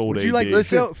see, your old Would AD. you like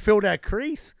to fill that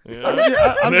crease? Yeah.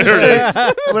 I'm There just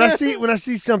it saying, when I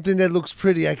see something that looks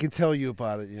pretty, I can tell you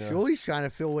about it. You know? Julie's trying to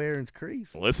fill Aaron's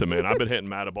crease. Listen, man, I've been hitting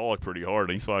Matabolic pretty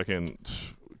hard. He's fucking.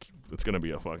 It's gonna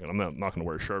be a fucking. I'm not gonna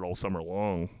wear a shirt all summer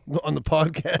long On the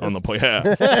podcast. on the play. Yeah,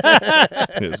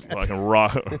 just fucking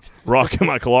rocking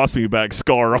my colostomy bag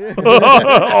scar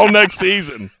all next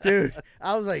season. Dude,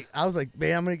 I was like,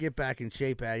 man, I'm gonna get back in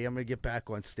shape, Addie. I'm gonna get back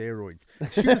on steroids.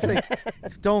 She was like,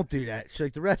 don't do that. She's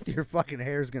like, the rest of your fucking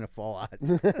hair is gonna fall out.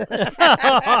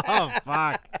 Oh fuck!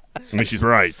 I mean, she's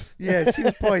right. Yeah, she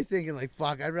was probably thinking like,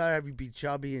 fuck, I'd rather have you be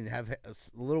chubby and have a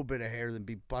little bit of hair than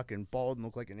be fucking bald and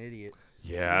look like an idiot.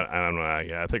 Yeah, I don't know.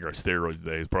 Yeah, I think our steroids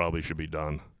days probably should be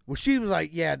done. Well, she was like,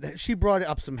 yeah, she brought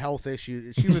up some health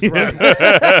issues. She was right.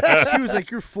 She was like,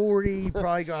 you're 40, you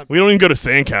probably got. We don't even go to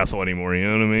Sandcastle anymore. You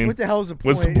know what I mean? What the hell's the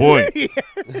point? What's the point? Yeah.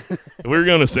 If we were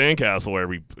going to Sandcastle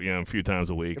every, a few times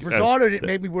a week. If Rosado didn't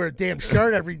make me wear a damn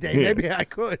shirt every day, maybe I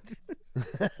could.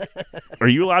 Are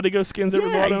you allowed to go Skins every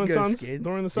Yeah, you Rosado and go Sons Skins.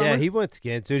 during the summer? Yeah, he went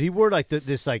skins, dude. He wore like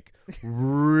this like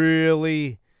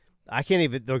really. I can't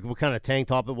even look what kind of tank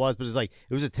top it was, but it's like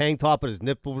it was a tank top, but his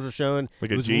nipples were showing.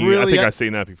 like it a was G. really I think I've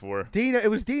seen that before. Dino, it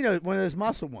was Dino, one of those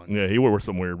muscle ones. Yeah, he wore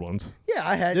some weird ones. Yeah,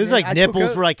 I had. There's man, like I nipples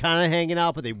took were like kind of hanging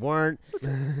out, but they weren't.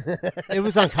 It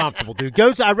was uncomfortable, dude.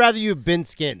 I'd rather you have been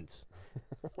skins.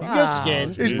 You go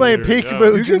skins. He's Dude, playing there you peekaboo. go.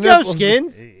 You with your can go nipples.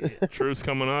 skins. Truth's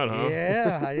coming out, huh?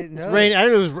 Yeah, I didn't know. Rain. I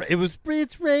know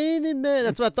it's raining, man.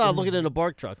 That's what I thought. Looking in a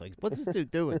bark truck, like, what's this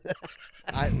dude doing?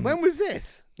 When was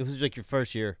this? It was like your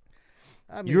first year.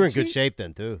 I You were in good she- shape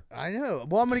then too. I know.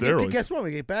 Well, I'm gonna Steroids. guess what? I'm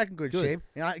gonna get back in good Good. shape.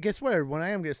 And guess what? When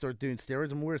I am gonna start doing steroids,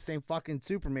 I'm gonna wear the same fucking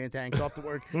Superman tank top to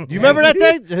work. You remember that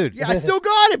day, dude? Yeah, I still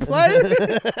got it, player.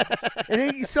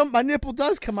 And then my nipple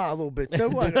does come out a little bit. So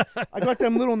what? I got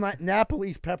them little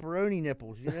Napoli's pepperoni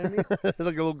nipples. You know what I mean? Like a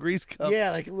little grease cup.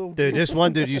 Yeah, like a little. Dude, this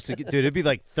one dude used to get, dude, it'd be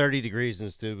like 30 degrees in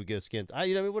this dude would get skins.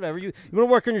 You know, whatever. You want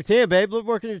to work on your tan, babe?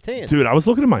 Work on your tan. Dude, I was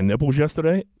looking at my nipples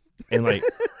yesterday, and like,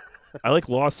 I like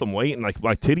lost some weight, and like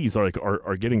my titties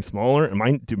are getting smaller, and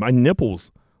my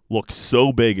nipples look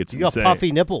so big. It's You got insane.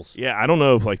 puffy nipples. Yeah, I don't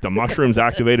know if like the mushrooms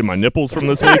activated my nipples from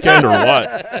this weekend or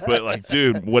what, but like,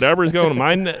 dude, whatever's going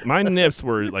on, my nips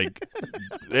were like,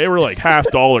 they were like $half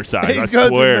size. I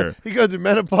swear. He goes to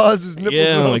menopause. His nipples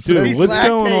Yeah, are all like, dude, set. He's what's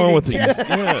going on with these?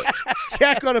 lactating. Yeah.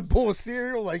 Jack got a bowl of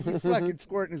cereal, like he's fucking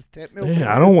squirting his tit milk.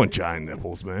 Yeah, I don't want giant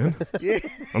nipples, man. Yeah.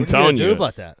 I'm What telling are you you. gonna do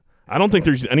about that? I don't think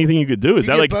there's anything you could do. Is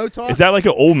You that get like Botox? is that like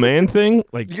an old man thing?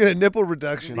 Like You get a nipple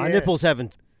reduction. My Yeah. nipples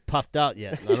haven't puffed out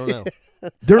yet. I don't know.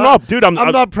 they're not, dude. I'm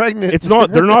not pregnant. It's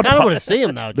not. They're not. I don't pu- want to see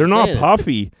them now. They're not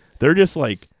puffy. They're just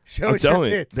like Show I'm us your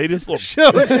telling you. tits. They just look. Show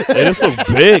it. They just look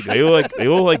big. They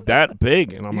look like that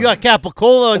big. And I'm You like, got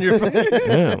capicola on your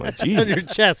yeah, I'm like on your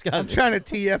Jesus. chest. I'm trying to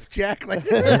TF Jack like.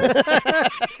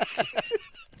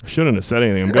 I shouldn't have said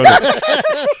anything. I'm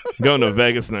going to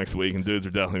Vegas next week, and dudes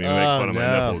are definitely gonna make fun of my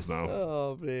no. nipples now.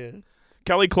 Oh man.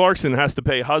 Kelly Clarkson has to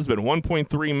pay husband $1.3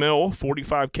 million,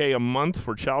 $45K a month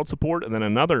for child support, and then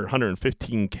another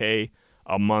 $115K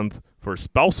a month for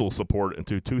spousal support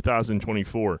into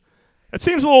 2024. That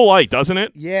seems a little light, doesn't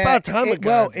it? Yeah. About time a guy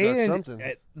well, got and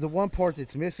something. the one part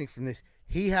that's missing from this,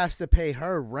 he has to pay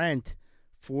her rent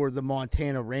for the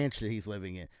Montana ranch that he's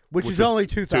living in, which is only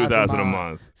 $2,000 a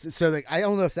month. So like, I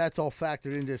don't know if that's all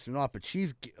factored into this or not, but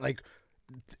she's like,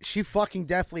 she fucking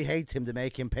definitely hates him to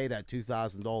make him pay that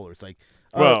 $2,000. Like,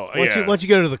 Well, once you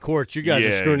go to the courts, you guys are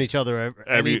Yeah. screwing each other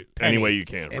any way you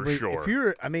can, for sure. If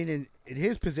you're, I mean, in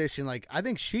his position, like I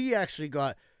think she actually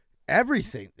got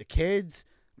everything. The kids,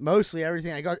 mostly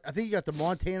everything. I think you got the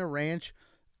Montana ranch,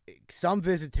 some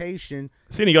visitation.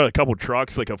 Seeing you got a couple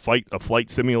trucks, like a flight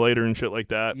simulator and shit like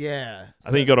that. Yeah,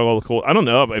 I think you got all the cool. I don't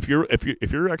know if your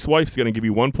ex-wife's going to give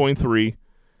you 1.3,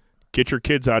 get your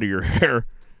kids out of your hair,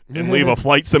 and leave a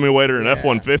flight simulator, an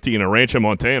F-150, and a ranch in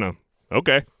Montana.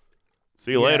 Okay,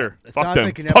 see you later. It Fuck sounds them.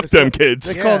 like an Fuck them episode-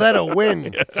 kids They call that a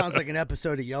win. sounds like an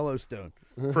episode of Yellowstone.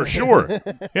 for sure. Yeah,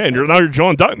 and now you're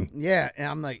John Dutton. Yeah, and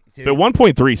I'm like, dude, The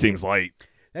 1.3 seems light.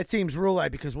 that seems real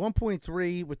light because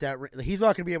 1.3 with that, he's not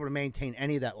going to be able to maintain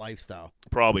any of that lifestyle.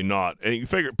 Probably not. And you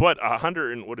figure, but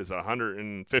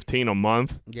 115 a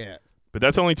month. Yeah, But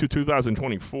that's only to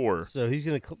 2024. So he's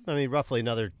going to, roughly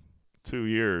another 2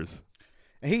 years.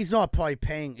 and he's not probably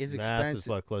paying his math expenses. is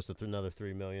what, close to another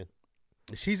 $3 million.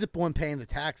 She's the one paying the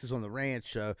taxes on the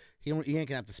ranch, so he ain't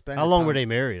gonna have to spend. How the long time. were they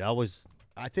married? I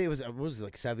think it was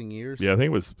like 7 years. Yeah, I think it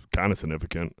was kind of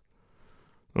significant.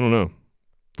 I don't know.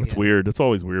 It's Yeah. weird. It's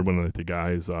always weird when the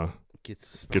guys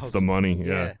gets the money.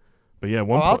 Yeah. But yeah,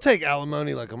 Oh, I'll take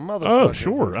alimony like a motherfucker. Oh,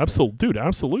 sure. Absolutely. Dude,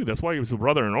 absolutely. That's why he was a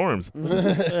brother in arms.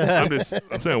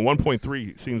 I'm saying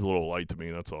 1.3 seems a little light to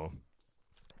me. That's all.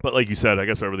 But like you said, I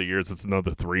guess over the years, it's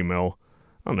another $3 million.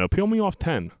 I don't know. Peel me off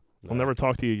 10. I'll never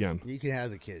talk to you again. You can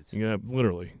have the kids. Yeah,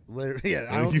 literally. Literally, yeah.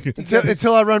 I don't, You can-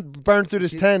 Until I burn through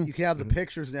this 10. You can have the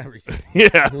pictures and everything.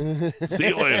 Yeah. See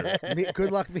you later.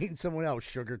 Good luck meeting someone else,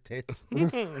 sugar tits.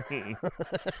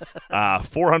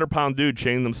 400-pound dude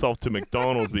chained himself to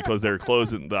McDonald's because they're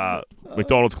closing.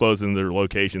 McDonald's closing their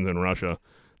locations in Russia.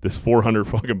 This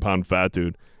 400-fucking-pound fat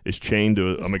dude is chained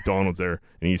to a McDonald's there,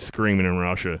 and he's screaming in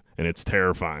Russia, and it's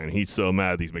terrifying. He's so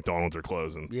mad these McDonald's are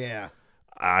closing. Yeah.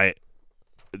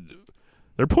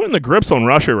 They're putting the grips on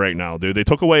Russia right now, dude. They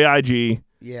took away IG.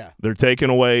 Yeah. They're taking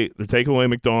away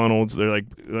McDonald's. They're like,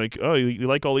 oh, you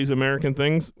like all these American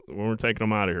things? Well, we're taking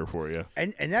them out of here for you.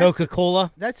 And that's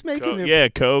Coca-Cola? That's making their Yeah,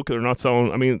 Coke. They're not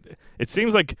selling. I mean, it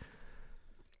seems like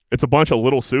it's a bunch of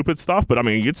little stupid stuff, but I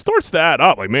mean, it starts that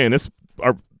up. Like, man,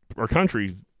 our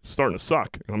country's starting to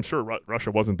suck. And I'm sure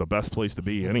Russia wasn't the best place to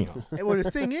be anyhow. Well,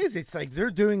 the thing is, it's like they're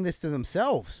doing this to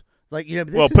themselves. Like, this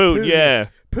Well, is Putin, yeah.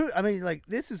 I mean, like,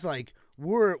 this is like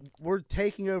we're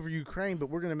taking over Ukraine, but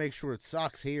we're gonna make sure it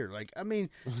sucks here. Like, I mean,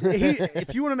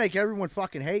 if you want to make everyone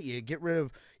fucking hate you, get rid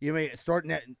of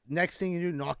next thing you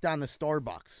do, knock down the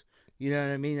Starbucks. You know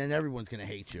what I mean? And everyone's gonna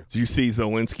hate you. Did you see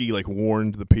Zelensky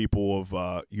warned the people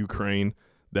of Ukraine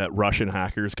that Russian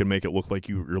hackers can make it look like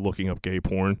you're looking up gay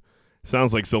porn?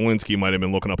 Sounds like Zelensky might have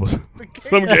been looking up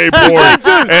some gay porn,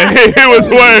 and he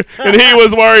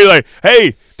was worried, like,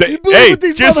 hey,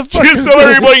 just so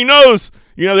everybody knows,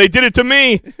 they did it to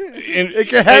me. And it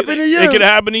could happen to you. It could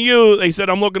happen to you. They said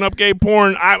I'm looking up gay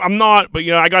porn. I'm not, but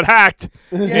I got hacked,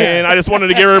 and I just wanted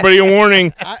to give everybody a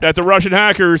warning that the Russian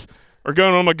hackers are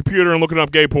going on my computer and looking up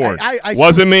gay porn.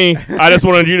 Wasn't me. I just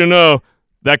wanted you to know.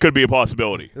 That could be a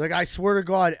possibility. Like, I swear to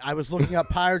God, I was looking up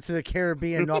Pirates of the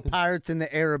Caribbean, not Pirates in the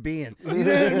Caribbean. You know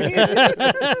what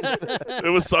I mean? It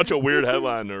was such a weird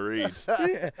headline to read.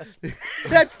 Yeah.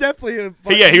 That's definitely a.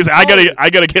 He was like, I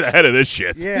gotta get ahead of this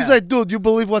shit. Yeah. He's like, dude, you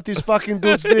believe what these fucking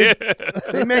dudes did?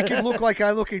 They make it look like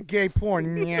I look at gay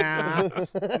porn. Yeah.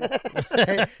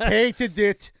 Hated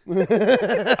it.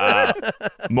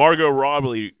 Margot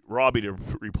Robbie to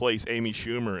replace Amy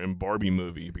Schumer in Barbie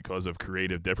movie because of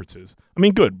creative differences. I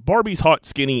mean, good. Barbie's hot,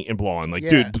 skinny, and blonde. Like,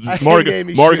 Yeah. dude, I hate Margot,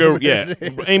 Amy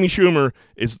Schumer. Amy Schumer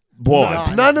is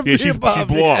blonde. None of the she's above.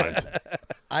 blonde.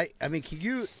 I mean,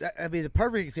 the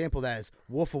perfect example of that is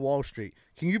Wolf of Wall Street.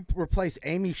 Can you replace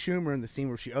Amy Schumer in the scene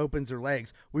where she opens her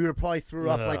legs? We would probably threw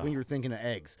up like when you were thinking of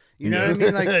eggs. You know what I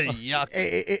mean? Like,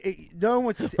 Yuck. no one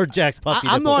wants to. Or Jack's puffy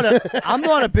I'm nipples.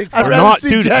 not a big I'd fan. rather Not, see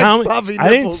dude. Jack's puffy I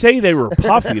didn't nipples. say they were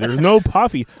puffy. There's no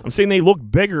puffy. I'm saying they look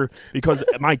bigger because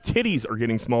my titties are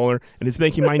getting smaller, and it's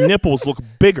making my nipples look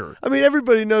bigger. I mean,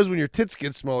 everybody knows when your tits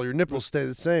get small, your nipples stay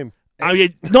the same. I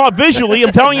mean, not visually.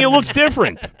 I'm telling you, it looks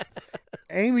different.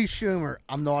 Amy Schumer,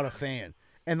 I'm not a fan.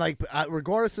 And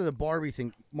regardless of the Barbie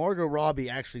thing, Margot Robbie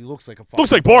actually looks like a fucking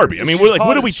Looks like Barbie. I mean, She's what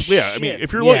hot do we? as Yeah, I mean, shit.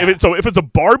 if you're looking, if it's a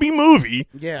Barbie movie,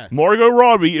 Yeah. Margot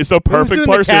Robbie is the perfect doing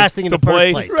the person casting in to the first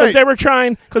play place? because Right. they were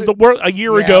trying because a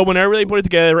year Yeah. ago whenever they put it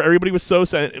together, everybody was so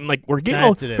sad and like we're getting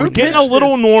Sensitive. we're Who getting a pitched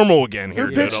little this? normal again here,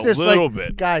 Who dude, pitched a this? little Like,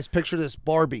 bit, guys, picture this: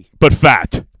 Barbie but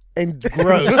fat. and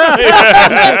gross.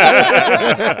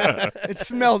 It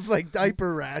smells like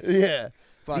diaper rash. yeah,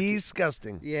 Fuck.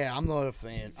 disgusting. Yeah, I'm not a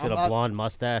fan. Got a blonde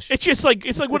mustache. It's just like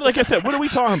like I said, what are we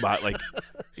talking about? Like,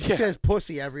 She says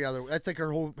pussy every other. That's like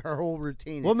her whole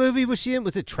routine. What movie was she in?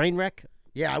 Was it Trainwreck?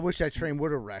 Yeah, I wish that train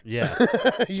would have wrecked. Yeah,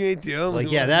 You ain't the only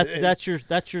like yeah, one.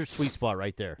 that's your sweet spot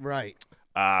right there. Right.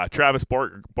 Travis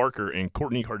Barker and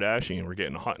Kourtney Kardashian were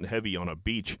getting hot and heavy on a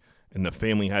beach, and the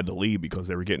family had to leave because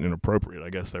they were getting inappropriate. I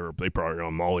guess they probably were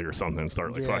on Molly or something and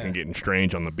started fucking getting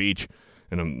strange on the beach,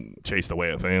 and chased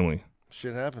away a family.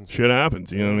 Shit happens. Shit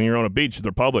happens. You know, when you're on a beach,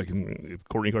 they're public, and if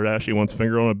Kourtney Kardashian wants a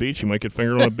finger on a beach, you might get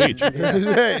fingered on a beach.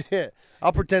 Right, yeah.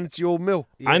 I'll pretend it's the old mill.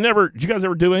 I never. Did you guys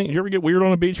ever do it? Did you ever get weird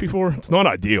on a beach before? It's not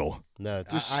ideal. No,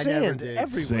 it's There's I never sand did.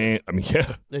 everywhere. Sand, I mean,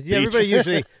 yeah. yeah. Everybody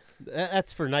usually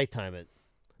that's for nighttime.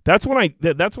 That's when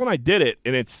I did it,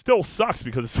 and it still sucks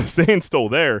because the sand's still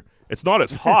there. It's not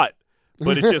as hot,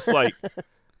 but it's just like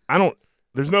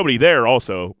there's nobody there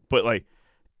also, but like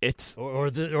it's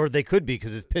Or they could be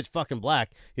because it's pitch fucking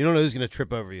black. You don't know who's gonna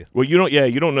trip over you. well, you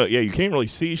don't know. Yeah, you can't really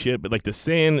see shit, but like the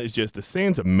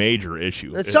sand's a major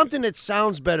issue. It's something that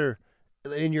sounds better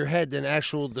in your head than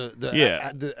actual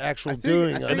the actual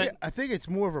doing. I think it's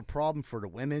more of a problem for the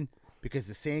women because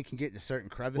the sand can get into certain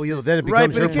crevices. Well, then it becomes Right,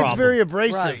 but your it gets problem. very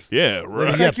abrasive. Right. Yeah,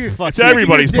 right. Yeah, like you- fuck It's you.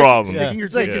 everybody's problem. Yeah. It's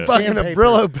It's like Yeah. fucking a sandpaper.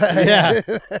 Brillo bag. Yeah,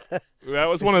 That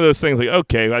was one of those things. Like,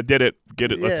 okay, I did it.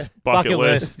 Get it. Let's Yeah. bucket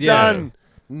list. Yeah. Done.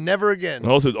 Never again.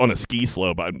 And also on a ski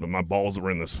slope, my balls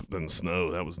were in the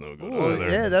snow. That was no good. Well, over there.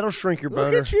 yeah, that'll shrink your Look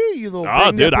boner. at you little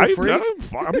Oh, big dude, nipple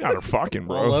freak. I'm out of fucking,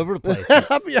 bro. all over the place.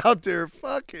 I'll be out there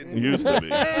fucking. Used to be.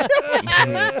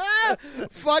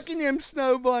 Fucking them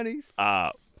snow bunnies.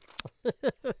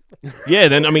 Yeah,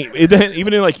 then I mean,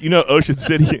 even in like Ocean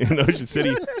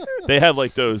City, they have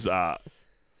like those.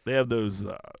 They have those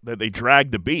that they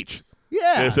drag the beach.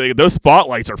 Yeah. So those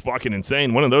spotlights are fucking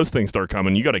insane. One of those things start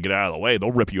coming, you got to get out of the way.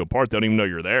 They'll rip you apart. They don't even know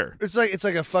you're there. It's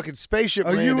like a fucking spaceship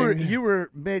Oh, landing. you were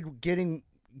mid getting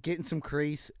some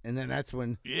crease, and then that's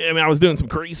when. Yeah, I mean, I was doing some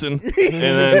creasing,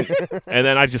 and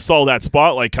then I just saw that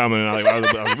spotlight coming, and I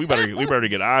was like, we better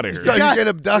get out of here. So you get The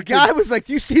abducted. guy was like,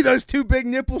 "Do you see those two big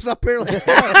nipples up there?" Like,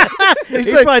 He's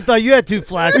He like, probably thought you had two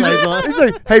flashlights on. he's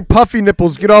like, hey, puffy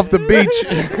nipples, get off the beach.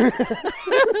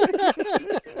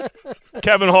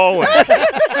 Kevin Holland,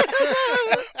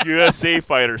 UFC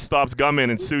fighter, stops gunman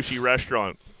in sushi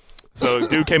restaurant. So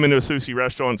dude came into a sushi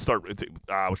restaurant,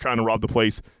 was trying to rob the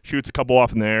place, shoots a couple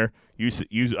off in the air.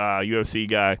 UFC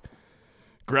guy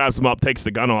grabs him up, takes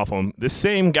the gun off him. This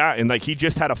same guy, and like he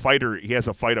just had a fighter. He has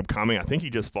a fight upcoming. I think he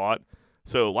just fought.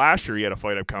 So last year he had a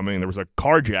fight upcoming. There was a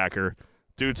carjacker.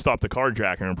 Dude stopped the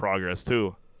carjacker in progress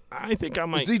too. I think I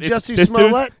might. Is he it's- Jussie this dude-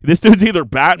 Smollett? This dude's either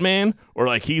Batman or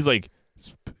like he's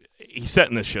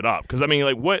setting this shit up. Because I mean,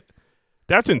 like what?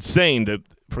 That's insane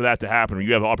for that to happen.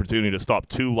 You have an opportunity to stop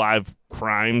 2 live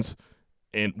crimes,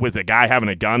 and with a guy having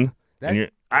a gun.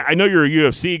 I know you're a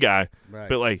UFC guy, Right.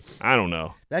 but like I don't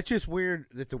know. That's just weird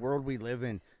that the world we live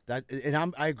in. I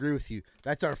agree with you.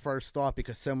 That's our first thought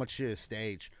because so much shit is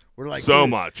staged. We're like So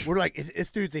dude, much. We're like, is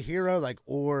this dude's a hero? Like,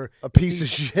 or A piece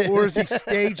is of he- shit. or is he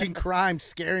staging crime,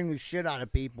 scaring the shit out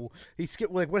of people?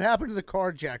 Like, what happened to the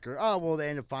carjacker? Oh, well, they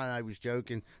ended up finding I was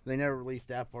joking. They never released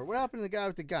that part. What happened to the guy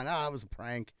with the gun? Oh, it was a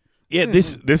prank. Yeah,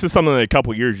 this is something that in a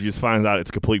couple of years you just find out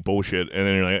it's complete bullshit, and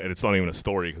then you're like, it's not even a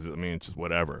story because I mean it's just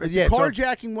whatever. Yeah, it's all-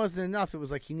 Carjacking wasn't enough. It was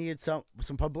like he needed some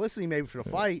publicity maybe for the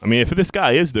fight. I mean, if this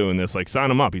guy is doing this, like sign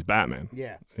him up. He's Batman.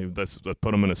 Yeah, Let's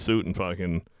put him in a suit and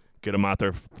fucking get him out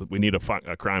there. We need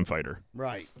a crime fighter.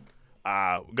 right.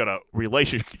 We got a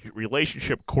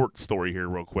relationship court story here,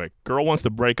 real quick. Girl wants to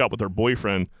break up with her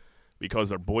boyfriend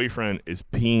because her boyfriend is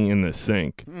peeing in the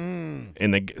sink,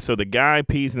 and so the guy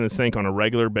pees in the sink on a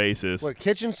regular basis. What,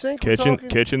 kitchen sink? we're talking?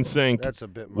 Kitchen sink. That's a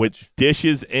bit much. with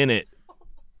dishes in it.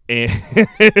 And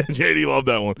JD loved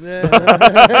that one.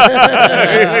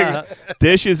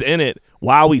 Dishes in it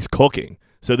while he's cooking.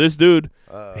 So this dude,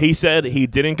 he said he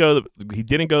didn't go to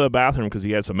the bathroom because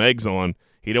he had some eggs on.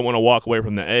 He didn't want to walk away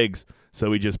from the eggs,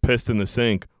 so he just pissed in the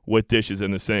sink with dishes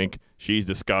in the sink. She's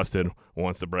disgusted,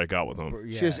 wants to break up with him.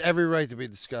 Yeah. She has every right to be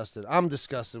disgusted. I'm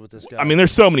disgusted with this guy. I mean,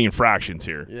 there's so many infractions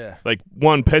here. Yeah. Like,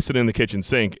 one, pissing in the kitchen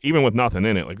sink, even with nothing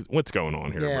in it. Like, what's going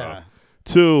on here, Yeah. bro?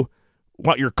 2,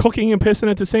 what, you're cooking and pissing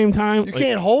at the same time? You Like,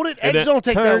 can't hold it. and Eggs then- don't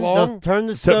take that long. Turn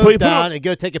the put stove it down on- and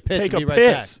go take a piss take and a be right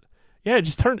piss. back. Yeah,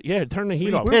 just turn the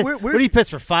heat off. Where- What do you piss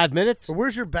for 5 minutes? Or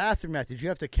where's your bathroom at? Did you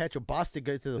have to catch a bus to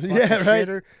go to the fucking Yeah, right.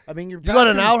 shitter? I mean, your You got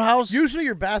an bathroom- outhouse? Usually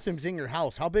your bathroom's in your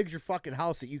house. How big's your fucking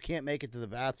house that you can't make it to the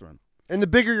bathroom? And the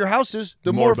bigger your house is,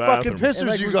 the More more fucking bathrooms. And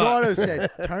pissers like you got. Rosado said,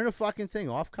 turn the fucking thing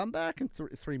off. Come back in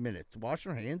 3 minutes. Wash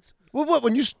your hands. Well, what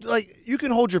when you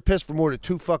can hold your piss for more than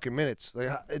 2 fucking minutes.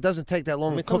 Like, it doesn't take that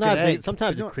long I mean, to cook an egg.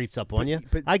 sometimes But it no- creeps up on you.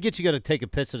 but- I get you got to take a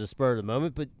piss at the spur of the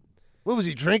moment, but What was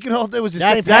he drinking all day? Was it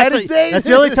That's, St. that's, Patty's like, Day? that's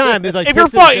the only time. It's like If you're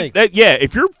piss in the fucking, sink.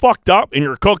 if you're fucked up and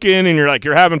you're cooking and you're like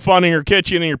you're having fun in your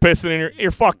kitchen and you're pissing and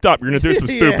you're fucked up. You're gonna do some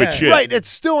stupid Yeah. shit. Right, it's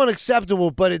still unacceptable,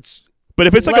 but it's But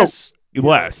if it's less,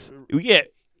 like yeah.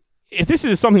 If this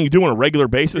is something you do on a regular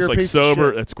basis, You're a like piece of sober,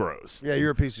 shit. that's gross. yeah,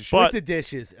 you're a piece of shit. But With the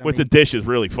dishes. I with the mean, dishes,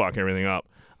 really fuck everything up.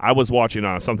 I was watching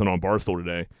something on Barstool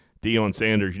today. Deion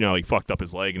Sanders, he fucked up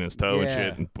his leg and his toe and Yeah.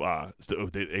 shit. And so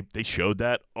they showed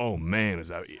that. Oh man, is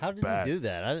that How did bad? he do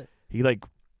that?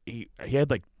 He had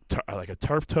like a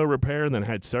turf toe repair and then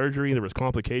had surgery. There was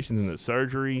complications in the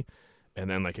surgery, and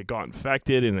then like it got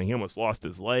infected, and then he almost lost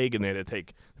his leg, and they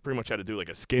pretty much had to do like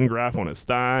a skin graft on his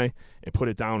thigh and put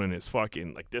it down in his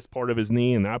fucking like this part of his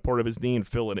knee and that part of his knee and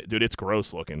fill it. Dude, it's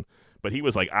gross looking. But he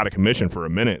was like out of commission for a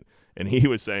minute, and he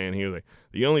was like,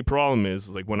 the only problem is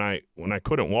like when I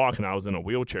couldn't walk and I was in a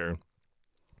wheelchair,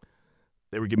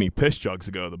 they would give me piss jugs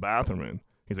to go to the bathroom in.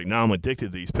 He's like, now I'm addicted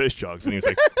to these piss jugs. And he was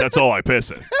like, that's all I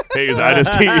piss in.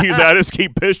 I just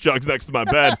keep piss jugs next to my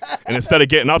bed. And instead of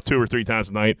getting up 2 or 3 times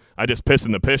a night, I just piss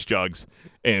in the piss jugs.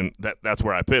 And that's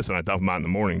where I piss, and I dump them out in the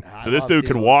morning. I So this love dude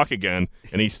could Deion. walk again,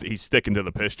 and he's sticking to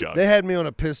the piss jugs. They had me on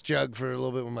a piss jug for a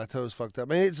little bit when my toes fucked up.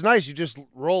 I mean, it's nice. You just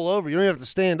roll over. You don't even have to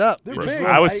stand up. They're You big, just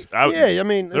I roll- was, yeah, I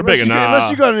mean, they're unless big you, enough.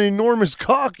 unless you got an enormous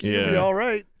cock, you'll be Yeah. all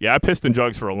right. Yeah, I pissed in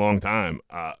jugs for a long time.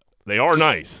 They are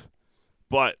nice,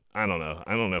 but I don't know.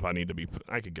 I don't know if I need to be.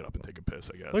 I could get up and take a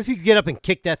piss, I guess. What if you could get up and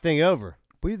kick that thing over?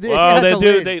 we, Well, they do.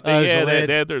 Lid. They Oh, there's yeah, a lid.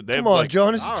 they have Come on, like,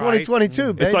 John. This is all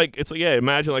 2022, babe. It's like yeah.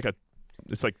 Imagine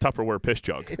it's like Tupperware piss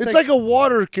jug. It's like a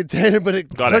water container, but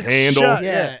it Got a clicks handle. shut,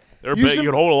 Yeah. They're Used big. to- You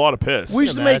could hold a lot of piss. We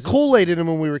used to make Imagine. Kool-Aid in them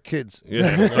when we were kids.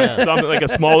 Yeah, something like a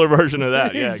smaller version of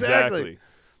that. Yeah, Exactly.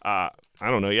 I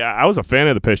don't know. Yeah, I was a fan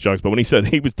of the piss jugs, but when he said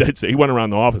he was dead, he went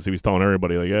around the office. He was telling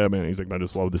everybody like, "Yeah, man." He's like, "I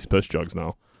just love these piss jugs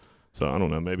now." So I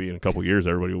don't know. Maybe in a couple years,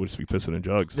 everybody will just be pissing in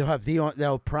jugs. They'll have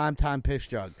they'll prime time piss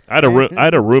jug. I had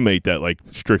a roommate that like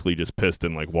strictly just pissed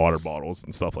in like water bottles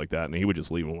and stuff like that, and he would just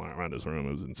leave them lying around his room.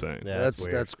 It was insane. Yeah, That's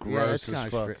weird. that's Yeah, gross that's as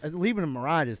kind fuck. of leaving them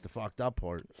around is the fucked up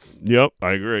part. Yep,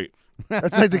 I agree.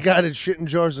 That's like the guy that shit in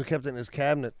jars and kept it in his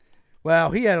cabinet.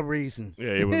 Well, he had a reason.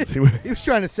 Yeah, he was. He was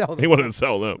trying to sell them. He wanted to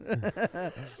sell them.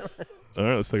 All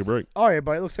right, let's take a break. All right,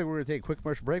 everybody. Looks like we're going to take a quick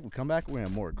commercial break. We'll come back. We're going to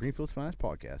have more of Greenfield's Finest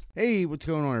Podcast. Hey, what's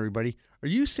going on, everybody? Are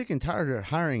you sick and tired of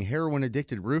hiring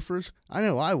heroin-addicted roofers? I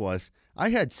know I was. I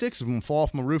had 6 of them fall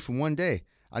off my roof in one day.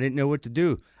 I didn't know what to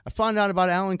do. I found out about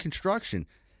Allen Construction.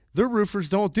 Their roofers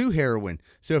don't do heroin.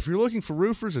 So if you're looking for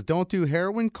roofers that don't do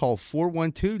heroin, call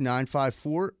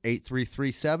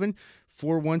 412-954-8337.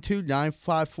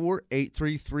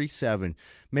 412-954-8337.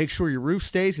 Make sure your roof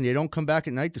stays and they don't come back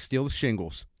at night to steal the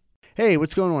shingles. Hey,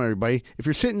 what's going on, everybody? If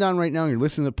you're sitting down right now and you're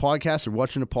listening to the podcast or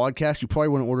watching the podcast, you probably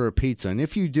want to order a pizza. And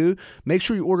if you do, make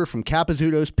sure you order from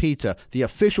Capizzuto's Pizza, the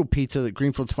official pizza that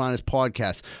Greenfield's Finest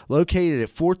Podcast, located at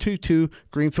 422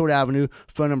 Greenfield Avenue,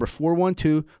 phone number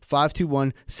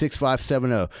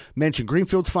 412-521-6570. Mention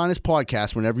Greenfield's Finest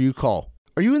Podcast whenever you call.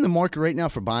 Are you in the market right now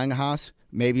for buying a house?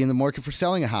 Maybe in the market for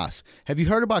selling a house. Have you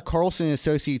heard about Carlson &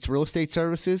 Associates Real Estate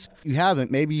Services? If you haven't,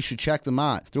 maybe you should check them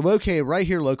out. They're located right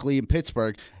here locally in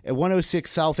Pittsburgh at 106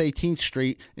 South 18th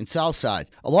Street in Southside.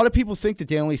 A lot of people think that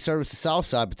they only service the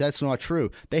Southside, but that's not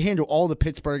true. They handle all the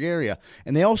Pittsburgh area,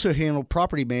 and they also handle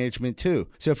property management too.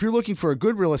 So if you're looking for a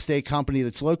good real estate company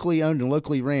that's locally owned and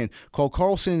locally ran, call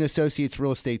Carlson & Associates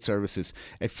Real Estate Services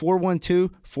at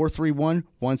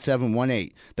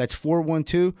 412-431-1718. That's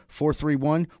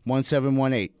 412-431-1718.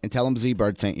 And tell them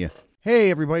Z-Bird sent you. Hey,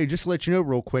 everybody, just to let you know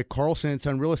real quick, Carlson &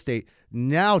 Son Real Estate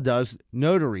now does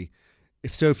notary.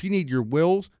 If you need your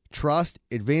will, trust,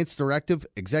 advance directive,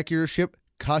 executorship,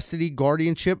 custody,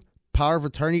 guardianship, power of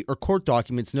attorney, or court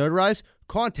documents notarized,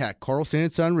 contact Carlson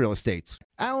 & Son Real Estates.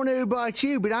 I don't know about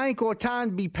you, but I ain't got time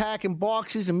to be packing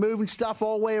boxes and moving stuff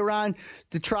all the way around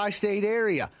the tri-state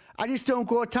area. I just don't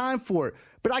got time for it.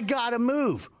 But I gotta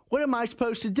move. What am I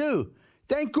supposed to do?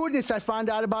 Thank goodness I found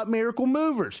out about Miracle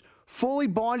Movers. Fully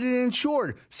bonded and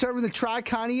insured, serving the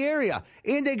Tri-County area.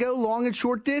 And they go long and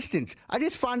short distance. I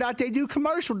just found out they do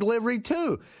commercial delivery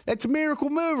too. That's Miracle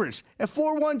Movers at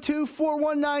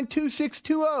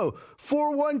 412-419-2620.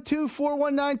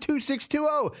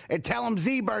 412-419-2620. And tell them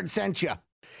Z-Bird sent you.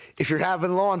 If you're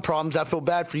having lawn problems, I feel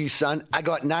bad for you, son. I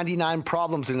got 99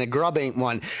 problems and the grub ain't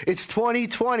one. It's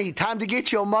 2020. Time to get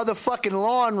your motherfucking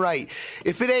lawn right.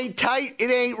 If it ain't tight,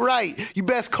 it ain't right. You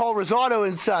best call Rosado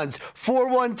and Sons.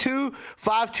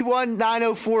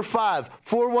 412-521-9045.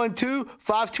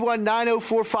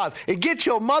 412-521-9045. And get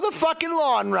your motherfucking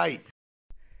lawn right.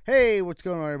 Hey, what's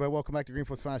going on, everybody? Welcome back to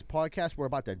Greenfield's Finest Podcast. We're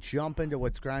about to jump into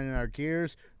what's grinding our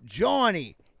gears.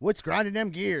 Johnny, what's grinding them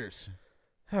gears?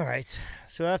 All right.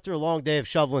 So after a long day of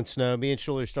shoveling snow, me and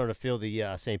Schuler are starting to feel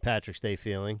the St. Patrick's Day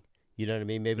feeling. You know what I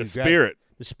mean? Maybe The we grab spirit.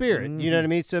 the spirit. You know what I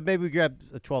mean? So maybe we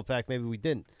grabbed a 12-pack. Maybe we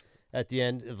didn't at the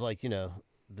end of, like, you know,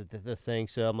 the thing.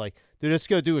 So I'm like, dude, let's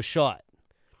go do a shot.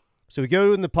 So we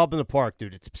go in the pub in the park,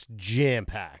 dude. It's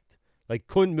jam-packed. Like,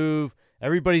 couldn't move.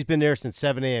 Everybody's been there since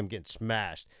 7 a.m. getting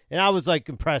smashed. And I was, like,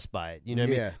 impressed by it. You know what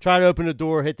I Yeah. mean? Try to open the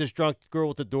door, hit this drunk girl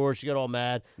with the door. She got all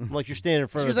mad. I'm like, you're standing in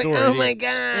front She's of the like, door. oh idiot. my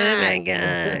god, Oh, my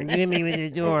God. You hit me with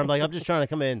the door. I'm like, I'm just trying to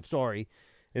come in. Sorry.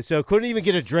 And so couldn't even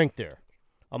get a drink there.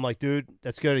 I'm like, dude,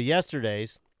 let's go to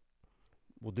yesterday's.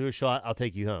 We'll do a shot. I'll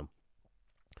take you home.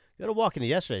 Go to walk into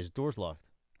yesterday's. The door's locked.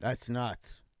 That's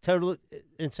nuts. Totally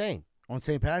insane. On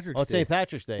St. Patrick's On Day. St.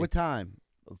 Patrick's Day. What time?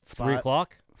 3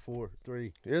 o'clock? 4,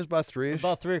 3. It was about 3ish.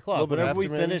 About 3 o'clock. Little bit Whenever we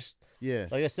after, maybe? finished, Yeah.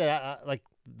 like I said, I like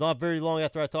not very long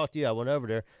after I talked to you, I went over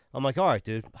there. I'm like, all right,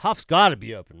 dude, Huff's got to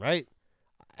be open, right?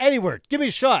 Anywhere. Give me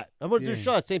a shot. I'm going to do a Yeah.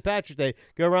 shot. St. Patrick's Day.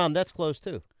 Go around. That's closed,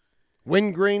 too.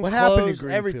 Wingreen What happened in closed,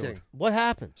 Greenfield? everything. What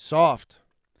happened? Soft.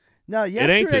 No, It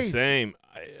ain't the yesterday's- same.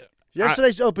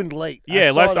 Yesterday's opened late. I Yeah,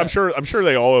 saw last, that. I'm sure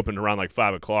they all opened around like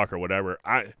 5 o'clock or whatever.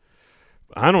 I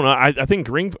don't know. I think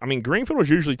Greenfield was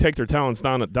usually take their talents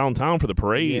downtown for the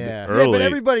parade Yeah. early. Yeah, but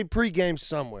everybody pre-games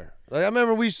somewhere. Like I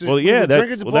remember we used to Well, yeah, we would that-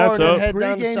 drink at the well, bar that's and then up. head down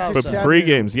to Pre-games South at but Side. seven.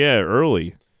 pre-games, yeah,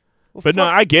 early. Well, But no,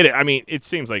 fuck- I get it. I mean, it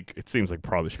seems like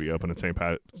probably should be open at St.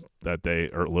 Pat that day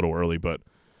or a little early, but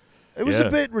it was yeah.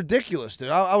 a bit ridiculous, dude.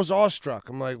 I was awestruck.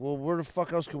 I'm like, well, where the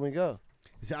fuck else can we go?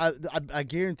 See, I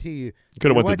guarantee you.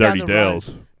 could have went to down Dirty the run,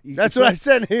 Dale's. That's what I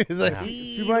said. He was like, If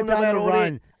 "Ee, you went don't know down how the to order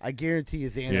run, it." I guarantee you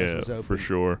Xanax Yeah, was open. for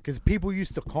sure. Because people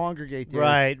used to congregate there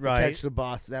Right, to right. catch the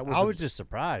bus. That was I was just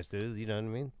surprised, dude. You know what I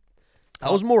mean?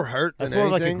 I was more hurt That's than more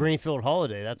like anything. a Greenfield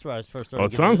holiday. That's where I was first started. Well,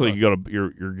 it sounds like you got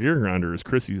your gear grinder is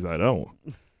Chrissy Zidell.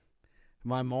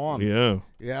 my mom. Yeah,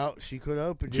 Yeah, she could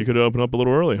open. she could open up a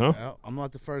little early, huh? Yeah, I'm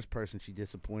not the first person she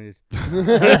disappointed. Won't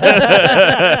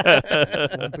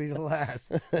be the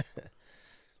last.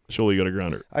 Surely you got a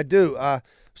grinder. I do.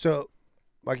 So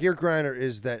my gear grinder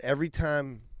is that every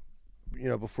time,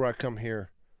 before I come here,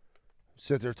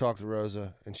 sit there, talk to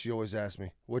Rosa, and she always asks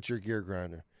me, "What's your gear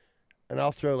grinder?" And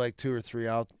I'll throw like 2 or 3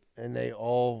 out, and they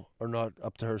all are not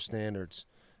up to her standards.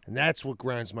 And that's what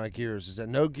grinds my gears, is that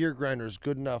no gear grinder is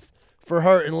good enough for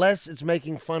her unless it's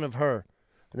making fun of her.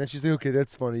 And then she's like, "Okay,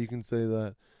 that's funny. You can say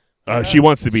that." She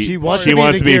wants to be. She wants to be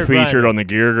the be gear featured grinder. on the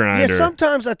gear grinder. Yeah,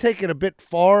 sometimes I take it a bit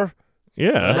far.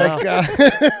 Yeah.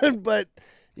 Like, but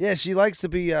yeah, she likes to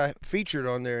be featured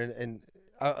on there. And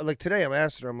like today, I'm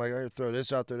asking her, I'm like, I throw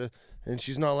this out there, and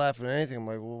she's not laughing at anything. I'm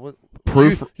like, well, what?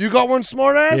 Proof. You got one,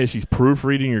 smart ass? Yeah, she's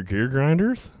proofreading your gear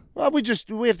grinders. Well,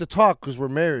 we have to talk because we're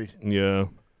married. Yeah.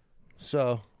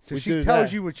 So So we she do tells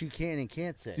that. you what you can and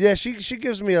can't say. Yeah, she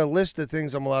gives me a list of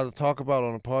things I'm allowed to talk about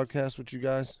on a podcast with you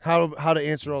guys. How to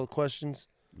answer all the questions.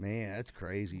 Man, that's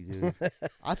crazy, dude.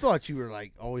 I thought you were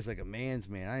like always like a man's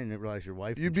man. I didn't realize your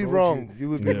wife. You'd be controlled wrong. You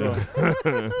would be wrong.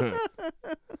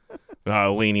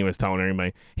 Leany was telling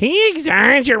everybody he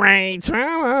exaggerates.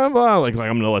 Blah, blah, blah. Like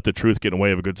I'm gonna let the truth get in the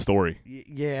way of a good story.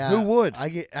 Yeah. Who would? I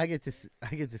get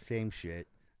the same shit.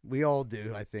 We all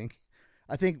do. I think.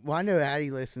 Well, I know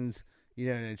Addie listens.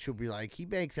 And she'll be like, he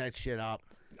makes that shit up.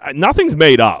 Nothing's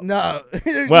made up. No.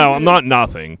 Well, not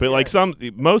nothing, but like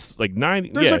most like 90.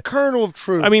 There's yeah. a kernel of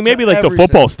truth. I mean, maybe to like the everything.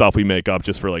 football stuff we make up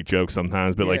just for like jokes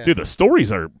sometimes, but like, Yeah. dude, the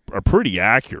stories are pretty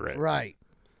accurate. Right.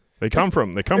 They come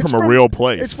from It's a real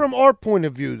place. It's from our point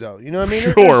of view, though. You know what I mean?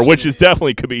 Sure, There's- which is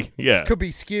definitely could be Could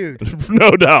be skewed.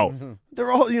 no doubt.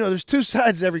 they're all. There's two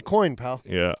sides to every coin, pal.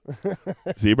 Yeah.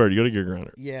 Z-Bird, you got a gear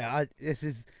grinder. Yeah. This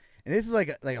is like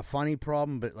a funny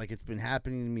problem, but like it's been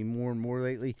happening to me more and more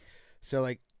lately. So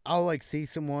like I'll like see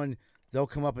someone, they'll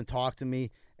come up and talk to me,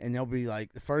 and they'll be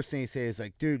like, the first thing they say is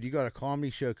like, "Dude, you got a comedy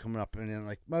show coming up?" And then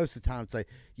like most of the time it's like,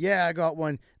 "Yeah, I got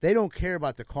one." They don't care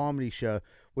about the comedy show.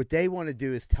 What they want to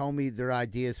do is tell me their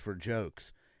ideas for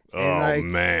jokes. Oh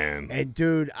man, And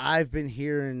dude, I've been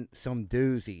hearing some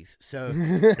doozies. So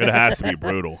it has to be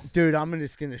brutal. dude, I'm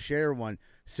just gonna share one.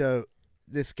 So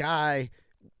this guy,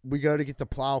 we go to get the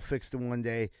plow fixed one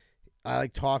day. I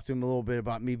like talked to him a little bit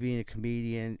about me being a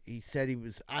comedian. He said he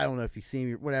was, I don't know if he's seen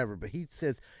me or whatever, but he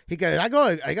says, he goes, I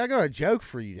got a joke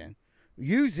for you then.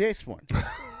 Use this one.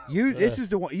 This is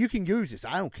the one. You can use this.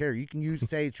 I don't care. You can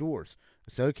say it's yours.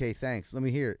 I said, okay, thanks. Let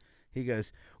me hear it. He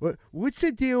goes, what's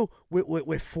the deal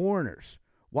with foreigners?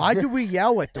 Why do we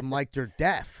yell at them like they're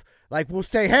deaf? Like we'll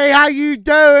say, hey, how you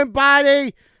doing,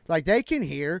 buddy? Like they can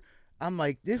hear. I'm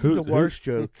like, this is the worst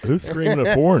joke. Who's screaming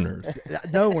at foreigners?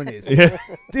 No one is. Yeah.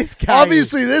 This guy.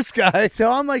 Obviously, this guy.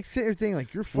 So I'm like sitting there thinking,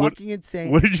 like, you're fucking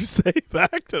insane. What did you say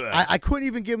back to that? I couldn't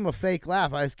even give him a fake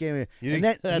laugh. I just gave him.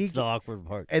 That's the awkward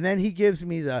part. And then he gives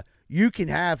me the, you can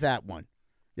have that one.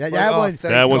 That Thank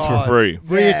that one's God. for free.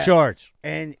 Free of charge.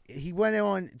 And he went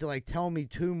on to like tell me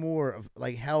two more of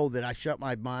like hell that I shut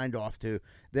my mind off to.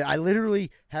 That I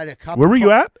literally had a couple. Where were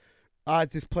you at?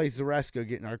 At this place, Zaresco,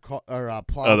 getting our plow.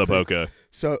 Oh, the fixed. Boca.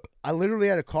 So I literally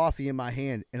had a coffee in my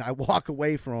hand, and I walk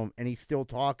away from him, and he's still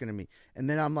talking to me. And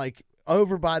then I'm like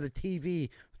over by the TV,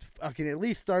 fucking at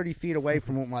least 30 feet away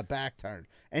from him with my back turned,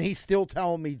 and he's still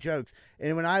telling me jokes.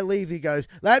 And when I leave, he goes,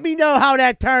 "Let me know how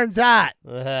that turns out."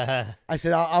 I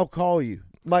said, "I'll call you."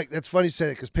 Mike, that's funny you said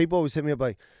it because people always hit me up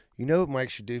like, you know what Mike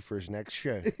should do for his next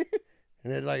show?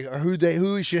 And they're like, or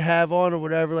who he should have on or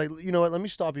whatever. Like, you know what? Let me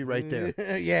stop you right there.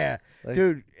 Yeah, Like,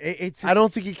 dude. It's I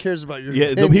don't think he cares about your Yeah,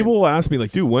 the opinion. people will ask me,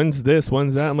 like, dude, when's this?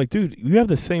 When's that? I'm like, dude, you have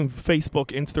the same Facebook,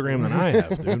 Instagram than I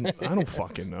have, dude. I don't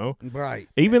fucking know. right.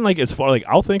 Even, like, as far, like,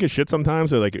 I'll think of shit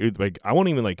sometimes, or, like, I won't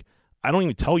even, like, I don't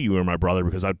even tell you you're my brother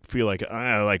because I feel like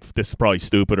this is probably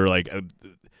stupid, or, like,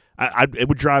 it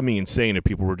would drive me insane if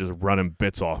people were just running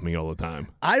bits off me all the time.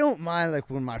 I don't mind like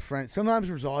when my friends. Sometimes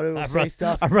Rosaldo will say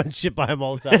stuff. I run shit by him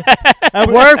all the time. At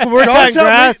work, when we're cutting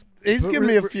grass. He's giving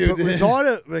me a few. But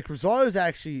Rosaldo's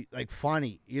actually like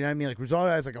funny. You know what I mean? Like Rosaldo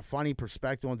has like a funny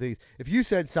perspective on things. If you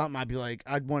said something, I'd be like,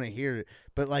 I'd want to hear it.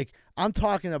 But like I'm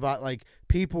talking about like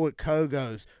people at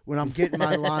Kogo's when I'm getting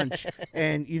my lunch,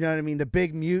 and you know what I mean. The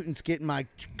big mutants getting my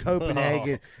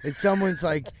Copenhagen, and someone's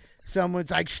like,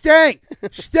 stink,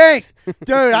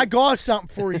 dude. I got something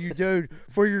for you, dude.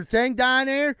 For your thing down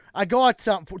there, I got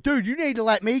something for, dude. You need to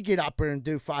let me get up there and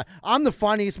do 5. I'm the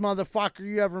funniest motherfucker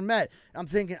you ever met. I'm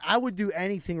thinking I would do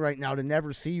anything right now to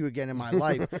never see you again in my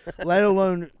life, let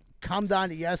alone come down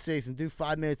to yesterday's and do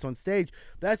 5 minutes on stage.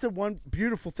 That's the one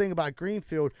beautiful thing about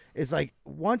Greenfield is like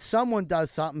once someone does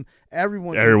something,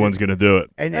 everyone's gonna do it.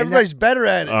 and Everybody's better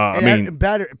at it. I mean,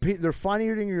 better. They're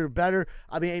funnier than you're better.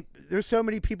 I mean, there's so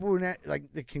many people who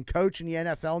that can coach in the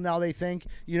NFL now. They think,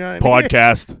 you know, what I mean?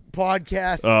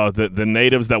 Podcast. The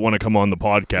natives that want to come on the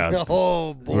podcast.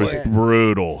 Oh boy, It's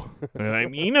brutal.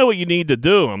 Like, you know what you need to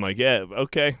do. I'm like, yeah,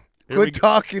 okay. good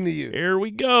talking to you. Here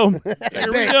we go.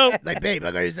 Here we go. Like, babe,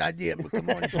 I got this idea. Come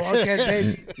on the podcast,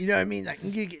 babe. You know what I mean? Like,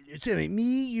 it's gonna be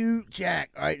me, you,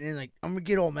 Jack. All right, and then like I'm gonna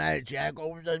get all mad at Jack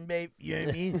all of a sudden, babe. You know what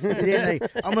I mean? And then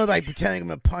like I'm gonna like pretend like I'm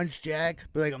gonna punch Jack,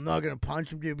 but like I'm not gonna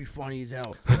punch him. Dude, it'd be funny as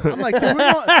hell. I'm like, dude,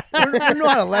 we're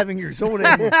not 11 years old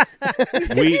anymore.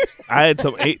 I had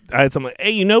some.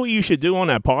 Hey, you know what you should do on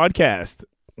that podcast?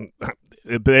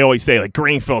 They always say like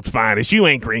Greenfield's finest. You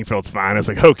ain't Greenfield's finest.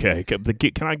 Like, okay,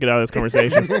 can I get out of this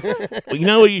conversation? Well, you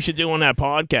know what you should do on that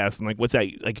podcast? I'm like, what's that?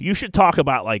 Like, you should talk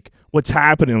about like what's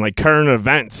happening, like current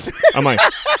events. I'm like,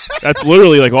 that's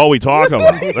literally like all we talk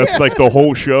about. That's like the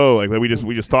whole show. Like we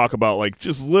just talk about like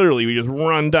just literally we just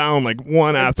run down like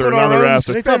one after another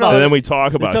after, and then we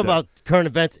talk about. Talk about current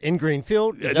events in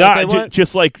Greenfield. Is that Not what they want?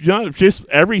 just like just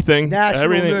everything. National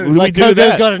everything. news. We Like do Kogo's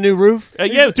that. got a new roof.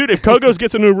 Yeah, dude. If Kogo's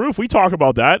gets a new roof, we talk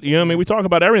about that. You know what I mean? We talk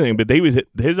about everything. But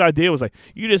his idea was like,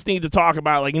 you just need to talk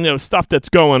about like stuff that's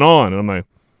going on. And I'm like,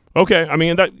 okay. I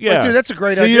mean, yeah, Like, dude, that's a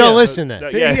great So idea. you don't listen then.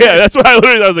 yeah. That's what I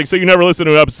was like. So you never listen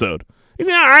to an episode? He's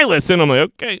like, yeah, I listen. I'm like,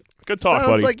 okay, good talk,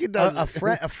 Sounds buddy. like he does.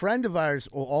 A friend of ours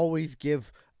will always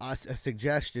give us a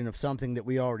suggestion of something that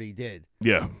we already did.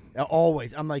 Yeah.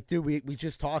 Always. I'm like, dude, we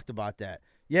just talked about that.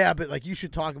 Yeah, but like you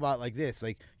should talk about it like this.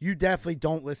 Like you definitely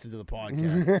don't listen to the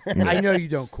podcast. I know you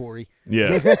don't, Corey. Yeah.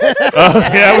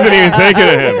 I wasn't even thinking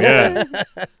of him.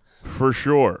 Yeah, for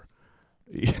sure.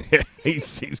 Yeah,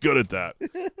 he's good at that.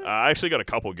 I actually got a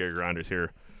couple gig grinders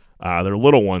here. They're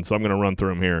little ones, so I'm going to run through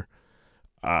them here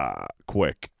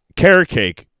quick. Carrot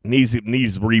Cake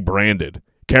needs rebranded.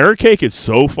 Carrot Cake is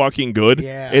so fucking good.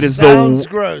 Yeah. It is Sounds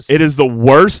gross. It is the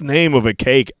worst name of a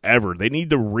cake ever. They need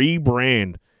to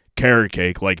rebrand Carrot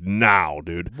Cake like now,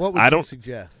 dude. What would you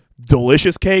suggest?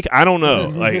 Delicious Cake? I don't know.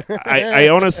 Like I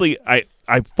honestly I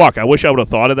wish I would have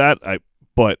thought of that.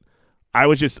 But I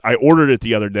ordered it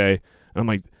the other day and I'm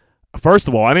like, first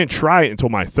of all, I didn't try it until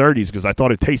my 30s because I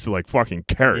thought it tasted like fucking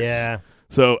carrots. Yeah.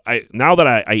 So now that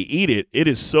I eat it, it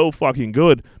is so fucking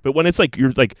good. But when it's like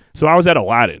so I was at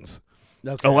Aladdin's.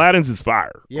 Okay. Aladdin's is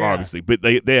fire, Yeah. obviously, but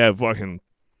they have fucking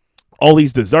all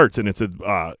these desserts and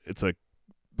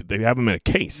they have them in a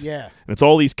case. Yeah. And it's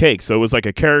all these cakes. So it was like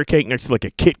a carrot cake next to like a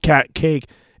Kit Kat cake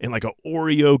and like an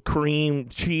Oreo cream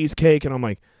cheesecake. And I'm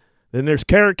like, then there's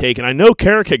carrot cake. And I know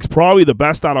carrot cake's probably the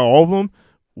best out of all of them,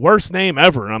 worst name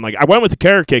ever. And I'm like, I went with the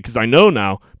carrot cake because I know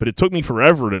now, but it took me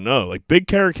forever to know. Like, Big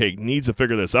Carrot Cake needs to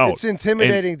figure this out. It's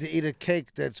intimidating to eat a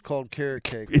cake that's called carrot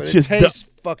cake. It's but it just tastes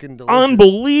fucking delicious.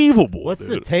 Unbelievable. What's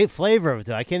dude. the flavor of it?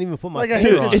 I can't even put my Like a finger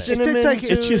hint on of it. cinnamon.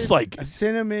 It's just like a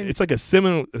cinnamon. it's like a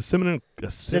cinnamon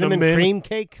Cinnamon cream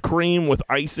cake? cream with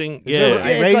icing. there Yeah, Yeah,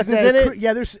 it got raisins that in it?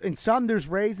 Yeah, there's in some there's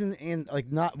raisins and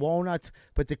like not walnuts,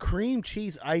 but the cream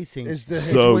cheese icing Is the-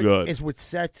 So what, good. Is what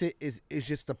sets it is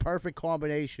just the perfect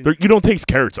combination. you don't taste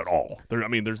carrots at all. I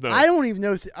mean, there's no. I don't even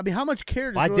know. I mean, how much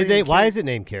carrot? Why is did really they? in Why carrot? is it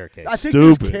named carrot cake? I think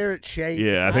Stupid. there's carrot shavings.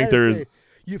 Yeah, I had think to there's- say,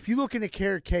 if you look in a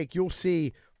carrot cake, you'll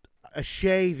see a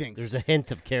shaving. There's a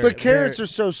hint of carrot. But carrots are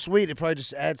so sweet, it probably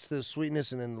just adds to the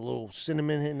sweetness, and then the little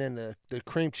cinnamon, and then the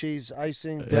cream cheese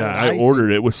icing. yeah, I icing.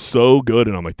 ordered it. It was so good,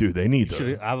 and I'm like, dude, they need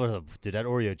to. I would have. Dude, that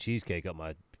Oreo cheesecake got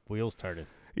my wheels turning.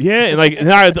 Yeah, and like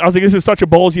and I was like, this is such a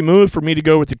ballsy move for me to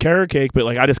go with the carrot cake, but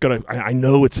like I just gotta, I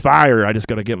know it's fire. I just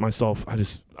gotta get myself.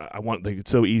 I want like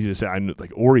it's so easy to say. I know,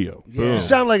 like Oreo. Yeah. Boom. You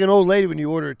sound like an old lady when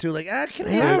you order it too. Like, can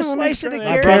I have a slice of the My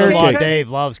carrot brother-in-law cake? Dave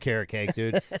loves carrot cake,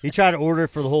 dude. He tried to order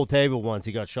it for the whole table once.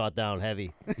 He got shot down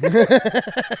heavy.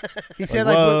 He said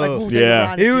Like, like, whoa. move Yeah.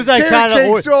 around He and was do- like Carrot trying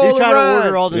to cakes all around.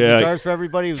 order all the Yeah. desserts for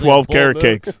everybody. He was 12 like, carrot "Bull,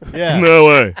 cakes. Yeah. No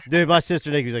way. Dude, my sister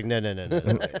Nikki was like, no.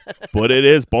 But it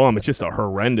is bomb. It's just a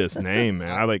horrendous name, man.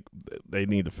 I like. They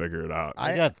need to figure it out.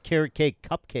 I got carrot cake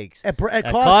cupcakes. at At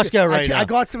Costco right now. I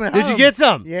got some at Did you home. get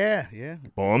some? Yeah, yeah,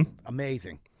 Bomb.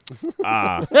 amazing.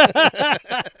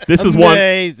 This is one.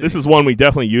 Amazing. This is one we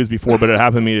definitely used before, but it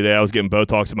happened to me today. I was getting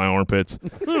Botox in my armpits.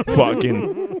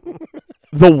 Fucking.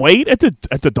 The wait at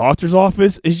the doctor's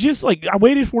office is just like I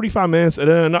waited 45 minutes and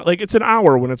then like it's an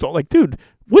hour when it's all like, dude,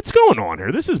 what's going on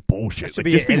here? This is bullshit. It should Like,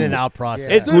 be just an in and out process.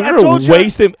 Yeah. It's Dude, I literally told you-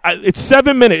 wasting. It's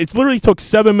 7 minutes. It literally took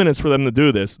 7 minutes for them to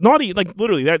do this. Not like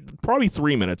literally that. Probably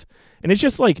 3 minutes. And it's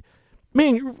just like,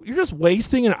 man, you're just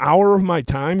wasting an hour of my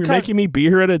time. You're 'Cause making me be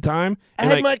here at a time. I And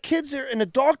had like, my kids there, and the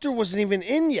doctor wasn't even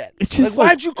in yet. It's just like,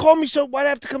 like- why'd you call me so? Why'd I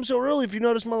have to come so early if you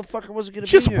know this motherfucker wasn't going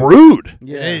it's to be just here? rude.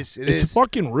 Yeah, It is. It It's is.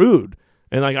 fucking rude.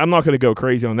 And like, I'm not going to go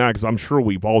crazy on that because I'm sure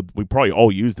we probably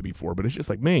all used it before. But it's just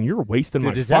like, man, you're wasting Dude,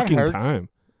 my does that fucking hurt? time.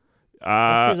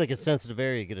 That seems like a sensitive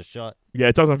area. Get a shot. Yeah,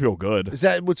 it doesn't feel good. Is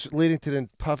that what's leading to the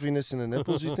puffiness in the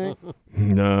nipples? You think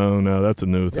No, that's a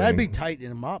new thing. that'd be tightening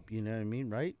them up. You know what I mean,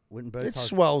 right? Wouldn't Botox? it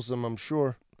swells them? I'm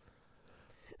sure.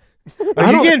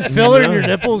 Are you getting filler in your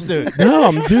nipples, dude?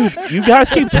 No, dude, you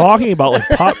guys keep talking about like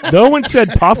puff. No one said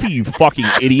puffy, you fucking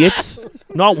idiots.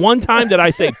 Not one time did I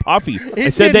say puffy. I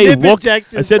He's said getting they nip look.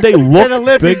 injections. I said they And a look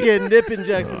lip is big. getting nip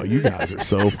injections. Oh, you guys are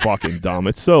so fucking dumb.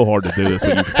 It's so hard to do this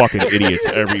with you fucking idiots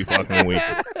every fucking week.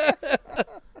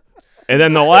 And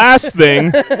then the last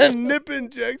thing, Nip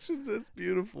injections. That's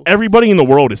beautiful. everybody in the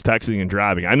world is texting and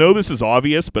driving. I know this is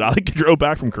obvious, but I like drove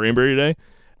back from Cranberry today.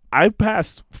 I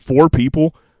passed 4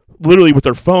 people literally with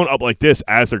their phone up like this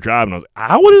as they're driving. I was like,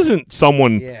 how isn't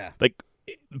someone Yeah. like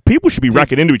people should be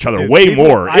wrecking into each other dude, way people-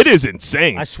 more. I- It is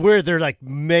insane. I swear they're like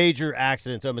major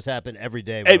accidents almost happen every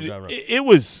day when I'm driving around. It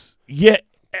was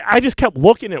I just kept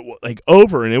looking at like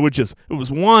over, and it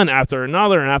was one after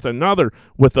another and after another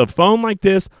with a phone like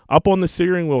this up on the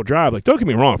steering wheel drive. Like, don't get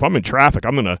me wrong, if I'm in traffic,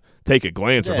 I'm gonna take a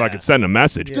glance or if I Yeah. could send a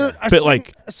message. Dude, I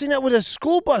But seen that with a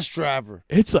school bus driver.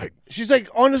 it's like She's like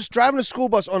driving a school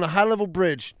bus on a high level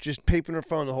bridge, just paping her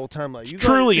phone the whole time. Like,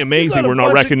 truly amazing. got a We're not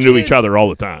bunch of wrecking into each kids. other all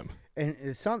the time. And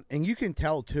and you can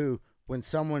tell too when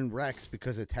someone wrecks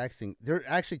because of texting. There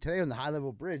actually today on the high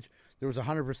level bridge, there was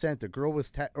 100%. The girl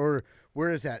was or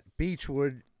where is that?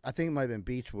 Beechwood. I think it might have been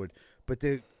Beechwood. But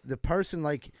the person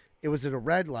like it was at a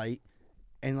red light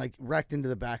and like wrecked into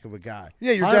the back of a guy.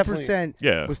 Yeah, you're 100%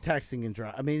 Yeah. was texting and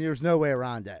drive. I mean, there's no way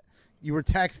around that. You were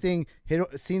texting,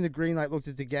 seen the green light, looked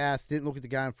at the gas, didn't look at the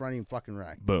guy in front of you, and fucking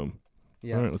wrecked. Boom.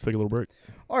 Yeah. All right, let's take a little break.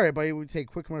 All right, buddy. We'll take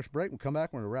a quick commercial break. We'll come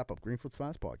back. We're going to wrap up Greenfield's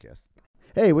Finest Podcast.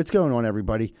 Hey, what's going on,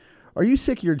 everybody? Are you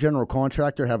sick of your general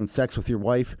contractor having sex with your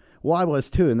wife? Well, I was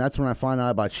too, and that's when I found out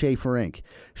about Schaefer Inc.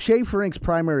 Schaefer Inc.'s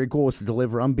primary goal is to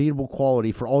deliver unbeatable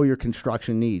quality for all your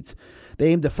construction needs. They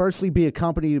aim to firstly be a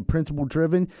company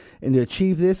principle-driven, and to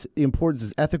achieve this, the importance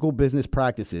is ethical business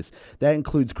practices. That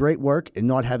includes great work and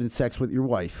not having sex with your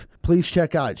wife. Please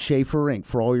check out Schaefer Inc.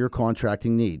 for all your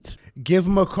contracting needs. Give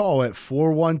them a call at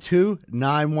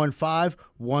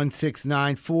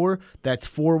 412-915-1694. That's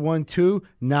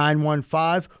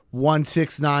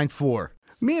 412-915-1694.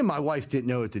 Me and my wife didn't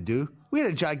know what to do. We had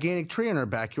a gigantic tree in our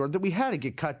backyard that we had to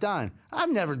get cut down. I've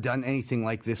never done anything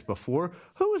like this before.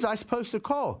 Who was I supposed to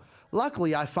call?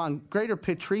 Luckily, I found Greater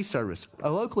Pitt Tree Service,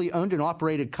 a locally owned and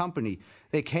operated company.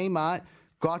 They came out,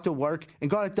 got to work, and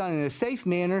got it done in a safe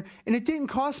manner, and it didn't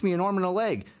cost me an arm and a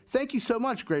leg. Thank you so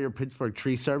much, Greater Pittsburgh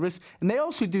Tree Service. And they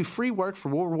also do free work for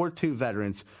World War II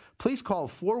veterans. Please call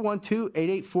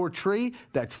 412-884-TREE.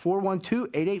 That's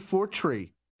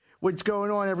 412-884-TREE. What's going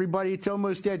on, everybody? It's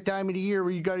almost that time of the year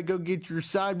where you got to go get your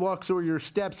sidewalks or your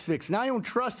steps fixed. And I don't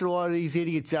trust a lot of these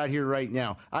idiots out here right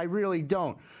now. I really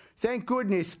don't. Thank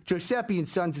goodness Giuseppe &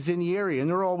 Sons is in the area, and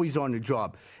they're always on the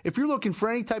job. If you're looking for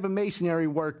any type of masonry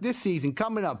work this season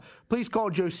coming up, please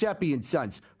call Giuseppe &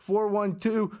 Sons,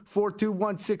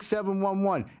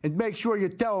 412-421-6711, and make sure you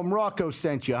tell them Rocco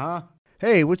sent you, huh?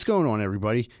 Hey, what's going on,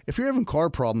 everybody? If you're having car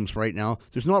problems right now,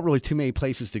 there's not really too many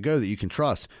places to go that you can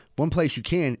trust. One place you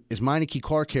can is Meineke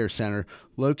Car Care Center,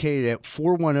 located at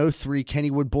 4103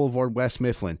 Kennywood Boulevard, West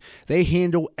Mifflin. They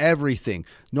handle everything,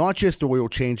 not just oil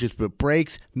changes, but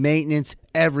brakes, maintenance,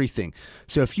 everything.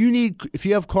 So if you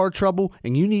have car trouble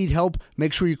and you need help,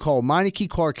 make sure you call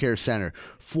Meineke Car Care Center,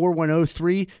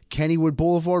 4103 Kennywood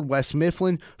Boulevard, West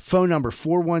Mifflin. Phone number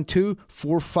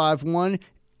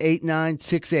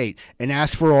 412-451-8968, and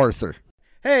ask for Arthur.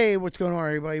 Hey, what's going on,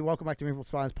 everybody? Welcome back to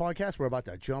Greenfield's Finest Podcast. We're about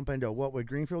to jump into What Would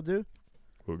Greenfield Do?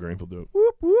 What would Greenfield do?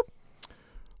 Whoop, whoop.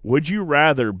 Would you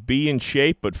rather be in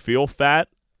shape but feel fat,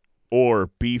 or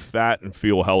be fat and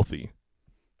feel healthy?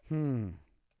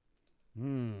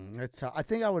 That's. I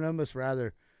think I would almost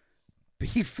rather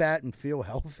be fat and feel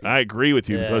healthy. I agree with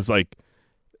you because, like,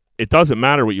 it doesn't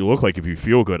matter what you look like if you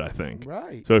feel good, I think.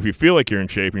 Right. So if you feel like you're in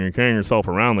shape and you're carrying yourself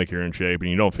around like you're in shape and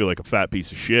you don't feel like a fat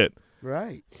piece of shit,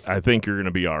 Right. I think you're going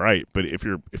to be all right. But if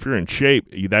you're in shape,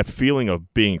 that feeling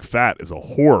of being fat is a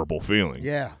horrible feeling.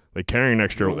 Yeah. Like carrying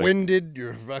extra. You're winded.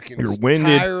 You're fucking You're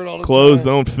winded. tired all the Clothes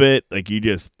time. don't fit. Like you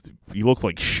look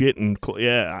like shit. And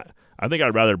I think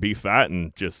I'd rather be fat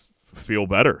and just feel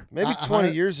better. Maybe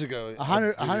 20 years ago.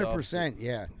 100%.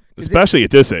 Yeah. Especially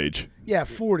at this age. Yeah,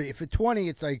 40. If at 20,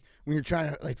 it's like when you're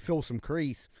trying to like fill some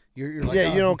crease. You're like,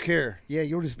 Yeah, you don't care. Yeah,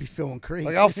 you'll just be filling crease.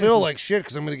 Like, I'll feel like shit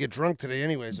because I'm going to get drunk today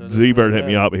anyway. So Z-Bird hit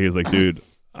me up. He was like, dude,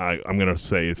 I'm going to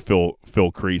say fill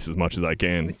crease as much as I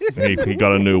can. And he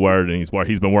got a new word, and he's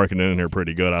been working in here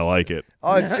pretty good. I like it.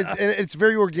 Oh, it's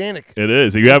very organic. It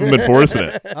is. You haven't been forcing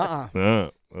it. Uh-uh.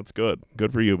 That's good.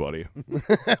 Good for you, buddy.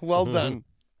 Well done.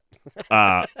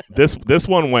 This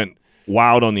one went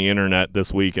wild on the internet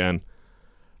this weekend.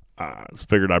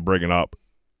 Figured I'd bring it up.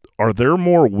 Are there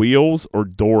more wheels or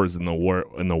doors in the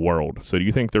world? So do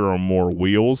you think there are more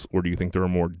wheels, or do you think there are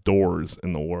more doors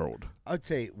in the world? I'd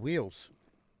say wheels.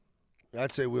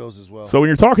 I'd say wheels as well. So when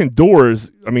you're talking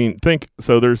doors, I mean,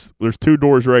 there's two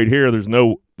doors right here.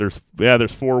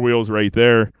 There's 4 wheels right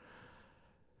there.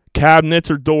 Cabinets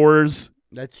are doors.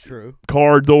 That's true.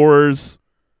 Car doors.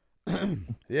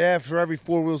 Yeah, for every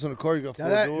 4 wheels in a car, you got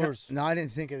 4 doors. No, I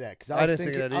didn't think of that. Cause I didn't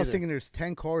think of that I was either. thinking there's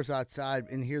 10 cars outside,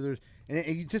 and here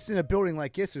just in a building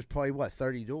like this, there's probably,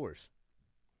 30 doors.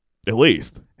 At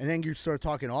least. And then you start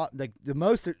talking, like the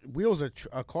most wheels a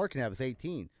car can have is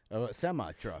 18, a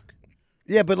semi-truck.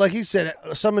 Yeah, but like he said,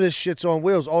 some of this shit's on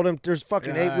wheels. There's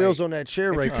fucking 8 wheels on that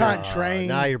chair right you there. can't train.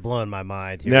 Now you're blowing my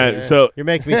mind. Here. Yeah. So You're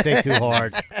making me think too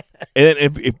hard. and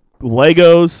if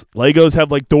Legos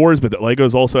have like doors, but the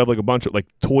Legos also have like a bunch of like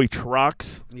toy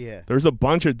trucks. Yeah. There's a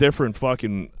bunch of different stuff.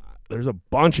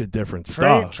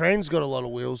 Trains got a lot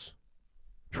of wheels.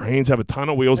 Trains have a ton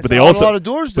of wheels, That's but they not also a lot of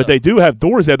doors. but though. they do have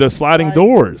doors. They have those sliding Right.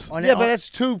 doors. Yeah, but that's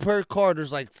 2 per car.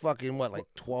 There's like fucking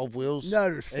 12 wheels. No,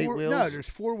 there's 8 4. wheels. No, there's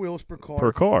 4 wheels per car.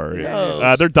 Per car. Yeah.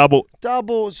 No. They're double.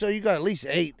 Double. So you got at least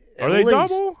 8. Are at they least.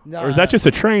 double? No. Or is that just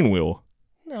a train wheel?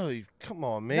 No, come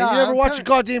on, man. Nah, you ever I'm watch a telling-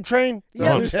 goddamn train?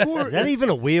 Yeah, Oh. there's 4. Is that even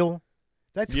a wheel?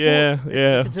 That's Yeah, 4.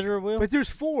 yeah. Consider a wheel? But there's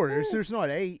 4. There's not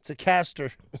 8. It's a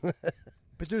caster.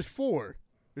 But there's 4.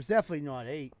 There's definitely not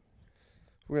 8.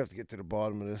 We have to get to the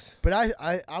bottom of this. But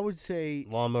I would say,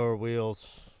 Lawnmower wheels.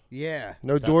 yeah.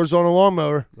 No doors on a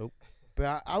lawnmower.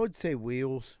 But I would say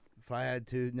wheels if I had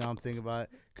to. Now I'm thinking about it.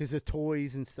 Because of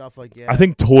toys and stuff like that. I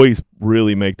think toys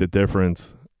really make the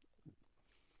difference.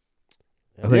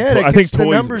 Yeah, that gets the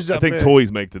numbers up there.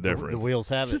 toys make the The difference. wheels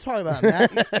have You're it. talking about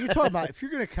you're talking about if you're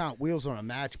going to count wheels on a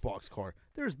Matchbox car,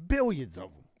 there's billions of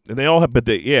them. And they all have, and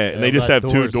they just got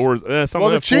have 2 doors. doors. Some Well,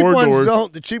 of the them cheap have 4 ones doors.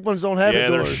 don't. The cheap ones don't have Yeah,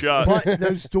 a they're doors. shut. But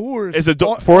those doors. Is a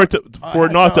are- for it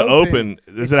have not to to open?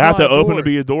 Does It's it have to not a open to door.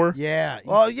 be a door? Yeah.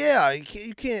 Well, yeah,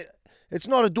 you can't. It's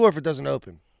not a door if it doesn't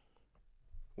open.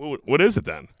 What is it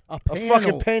then? A A panel.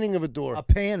 fucking painting of a door. A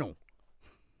panel.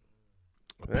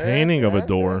 A painting of a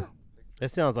door. That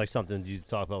sounds like something you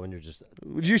talk about when you're just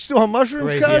Would you still on mushrooms,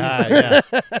 crazy cuz? high. Yeah.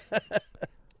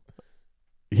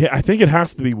 Yeah, I think it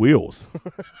has to be wheels.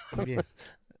 Yeah.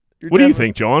 What do you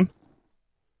think, John?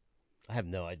 I have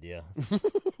no idea.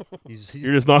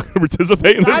 You're just not going to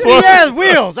participate in this I one? mean, yeah,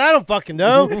 wheels. I don't fucking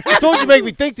know. I told you to make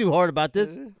me think too hard about this.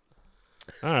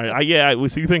 All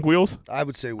right. So you think wheels? I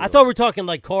would say wheels. I thought we were talking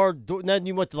like car. Then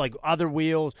you went to like other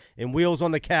wheels and wheels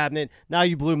on the cabinet. Now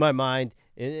you blew my mind.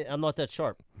 I'm not that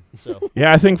sharp. So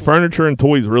Yeah, I think furniture and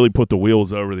toys really put the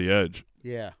wheels over the edge.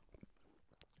 Yeah.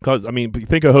 Because I mean, you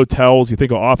think of hotels, you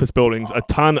think of office buildings, a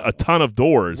ton of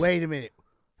doors, Wait a minute.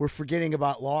 We're forgetting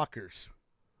about lockers.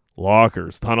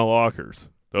 lockers, ton of lockers.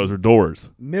 Those are doors.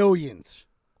 Millions.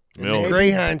 Millions.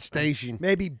 Greyhound Station.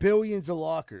 Maybe billions of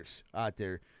lockers out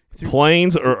there.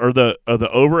 Planes or the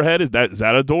overhead is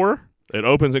that a door? It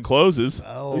opens and closes.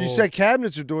 Oh, Well, you said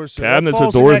cabinets are doors. So Cabinets that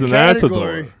are falls in doors, that and that's a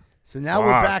category. door. so now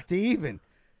we're Fuck. back to even.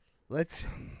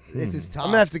 This is tough.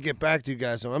 I'm gonna have to get back to you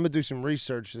guys. I'm gonna do some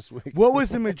research this week. What was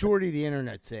the majority of the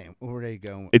internet saying? Where were they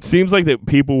going? It seems like that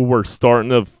people were starting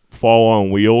to fall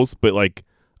on wheels, but like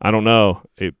I don't know.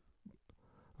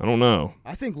 I don't know.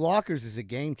 I think lockers is a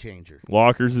game changer.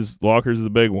 Lockers is a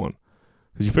big one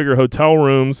because you figure hotel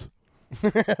rooms,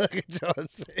 Look at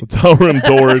John's face. hotel room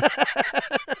doors.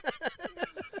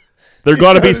 There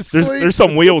got to be go to sleep. there's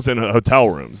some wheels in hotel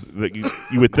rooms that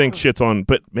you would think shit's on,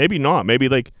 but maybe not. Maybe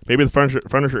the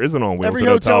furniture isn't on wheels. Every in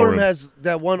hotel room rooms. has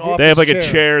that one office They have like a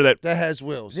chair chair that that has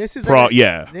wheels. This is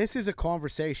yeah. This is a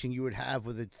conversation you would have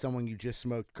with someone you just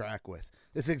smoked crack with.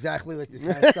 This is exactly like the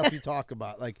kind of stuff you talk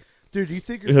about. Like, dude, do you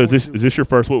think you're Is going this your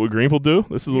first what would Greenfield do?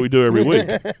 This is what we do every week.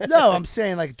 No, I'm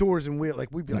saying like doors and wheels.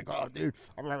 Like we'd be like, oh, dude,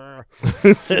 that's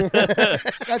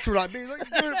what I mean. Like,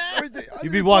 dude, everything.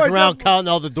 you'd be walking around counting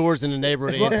all the doors in the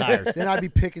neighborhood and tires. Then I'd be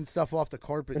picking stuff off the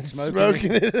carpet and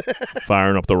smoking. it.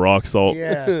 Firing up the rock salt.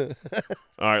 Yeah.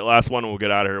 All right, last one and we'll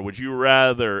get out of here. Would you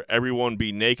rather everyone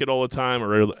be naked all the time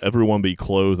or everyone be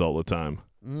clothed all the time?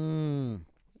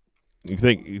 You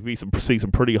think you see some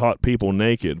pretty hot people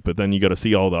naked, but then you got to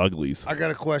see all the uglies. I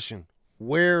got a question.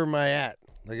 Where am I at?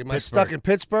 Like, am I Pittsburgh. stuck in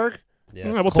Pittsburgh?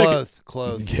 Yeah. We'll take it.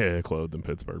 Clothed. Yeah, clothed in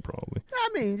Pittsburgh probably. I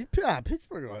mean,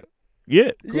 Pittsburgh. Yeah,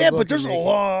 Yeah, but there's a naked.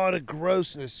 lot of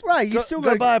grossness. Right, you go, still go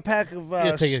gotta- buy a pack of.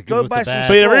 take it Go with buy the some. bag.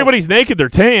 but if Skull. everybody's naked, they're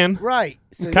tan. Right.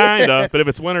 So Kinda, but if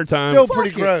it's wintertime, Still fuck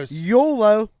pretty it. gross.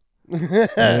 YOLO.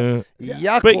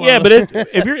 Yuck. But yeah, but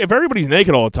if everybody's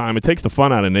naked all the time, it takes the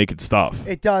fun out of naked stuff.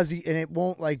 It does, and it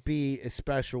won't like be as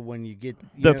special when you get.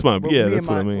 That's know, my- when yeah, me that's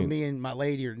and what I my- mean. when me and my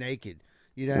lady are naked.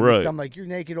 You know, what I mean? Right. So I'm like, you're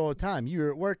naked all the time. You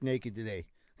were at work naked today.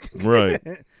 Right.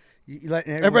 You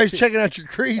letting Everybody's see- checking out your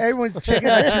crease. Everyone's checking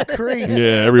out your crease.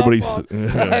 Yeah, everybody's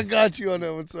I got you on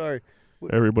that one. Sorry.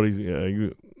 everybody's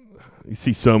you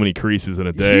see so many creases in a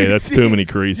You day. would That's see- too many You would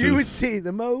creases. see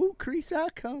the more crease I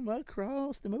come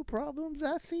across, the more problems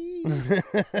I see.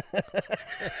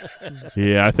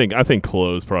 Yeah, I think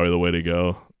clothes probably the way to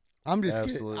go. I'm just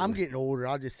Absolutely. I'm getting older.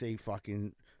 I'll just say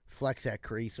fucking flex that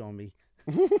crease on me.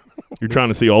 You're trying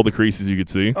to see all the creases you could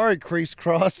see. All right, crease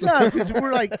cross. No, because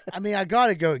we're like, I mean, I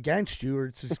gotta go against you, or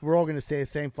it's just, we're all gonna say the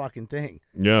same fucking thing.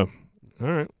 Yeah. All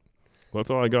right. Well, that's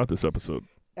all I got this episode.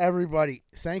 Everybody,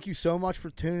 thank you so much for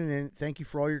tuning in. Thank you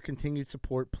for all your continued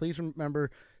support. Please remember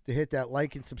to hit that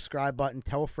like and subscribe button.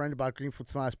 Tell a friend about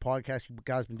Greenfield's Finest Podcast. You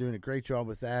guys have been doing a great job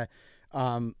with that.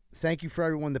 Thank you for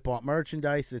everyone that bought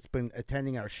merchandise that's been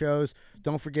attending our shows.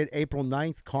 Don't forget, April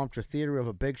 9th, Comptra Theater. We have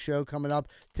a big show coming up.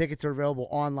 Tickets are available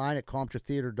online at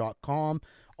ComtraTheater.com.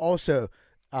 Also,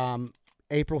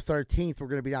 April 13th, we're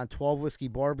going to be down 12 Whiskey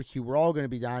Barbecue. We're all going to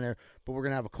be down there, but we're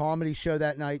going to have a comedy show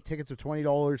that night. Tickets are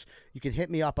 $20. You can hit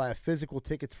me up. I have physical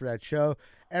tickets for that show.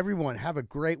 Everyone, have a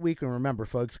great week. And remember,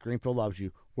 folks, Greenfield loves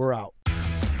you. We're out.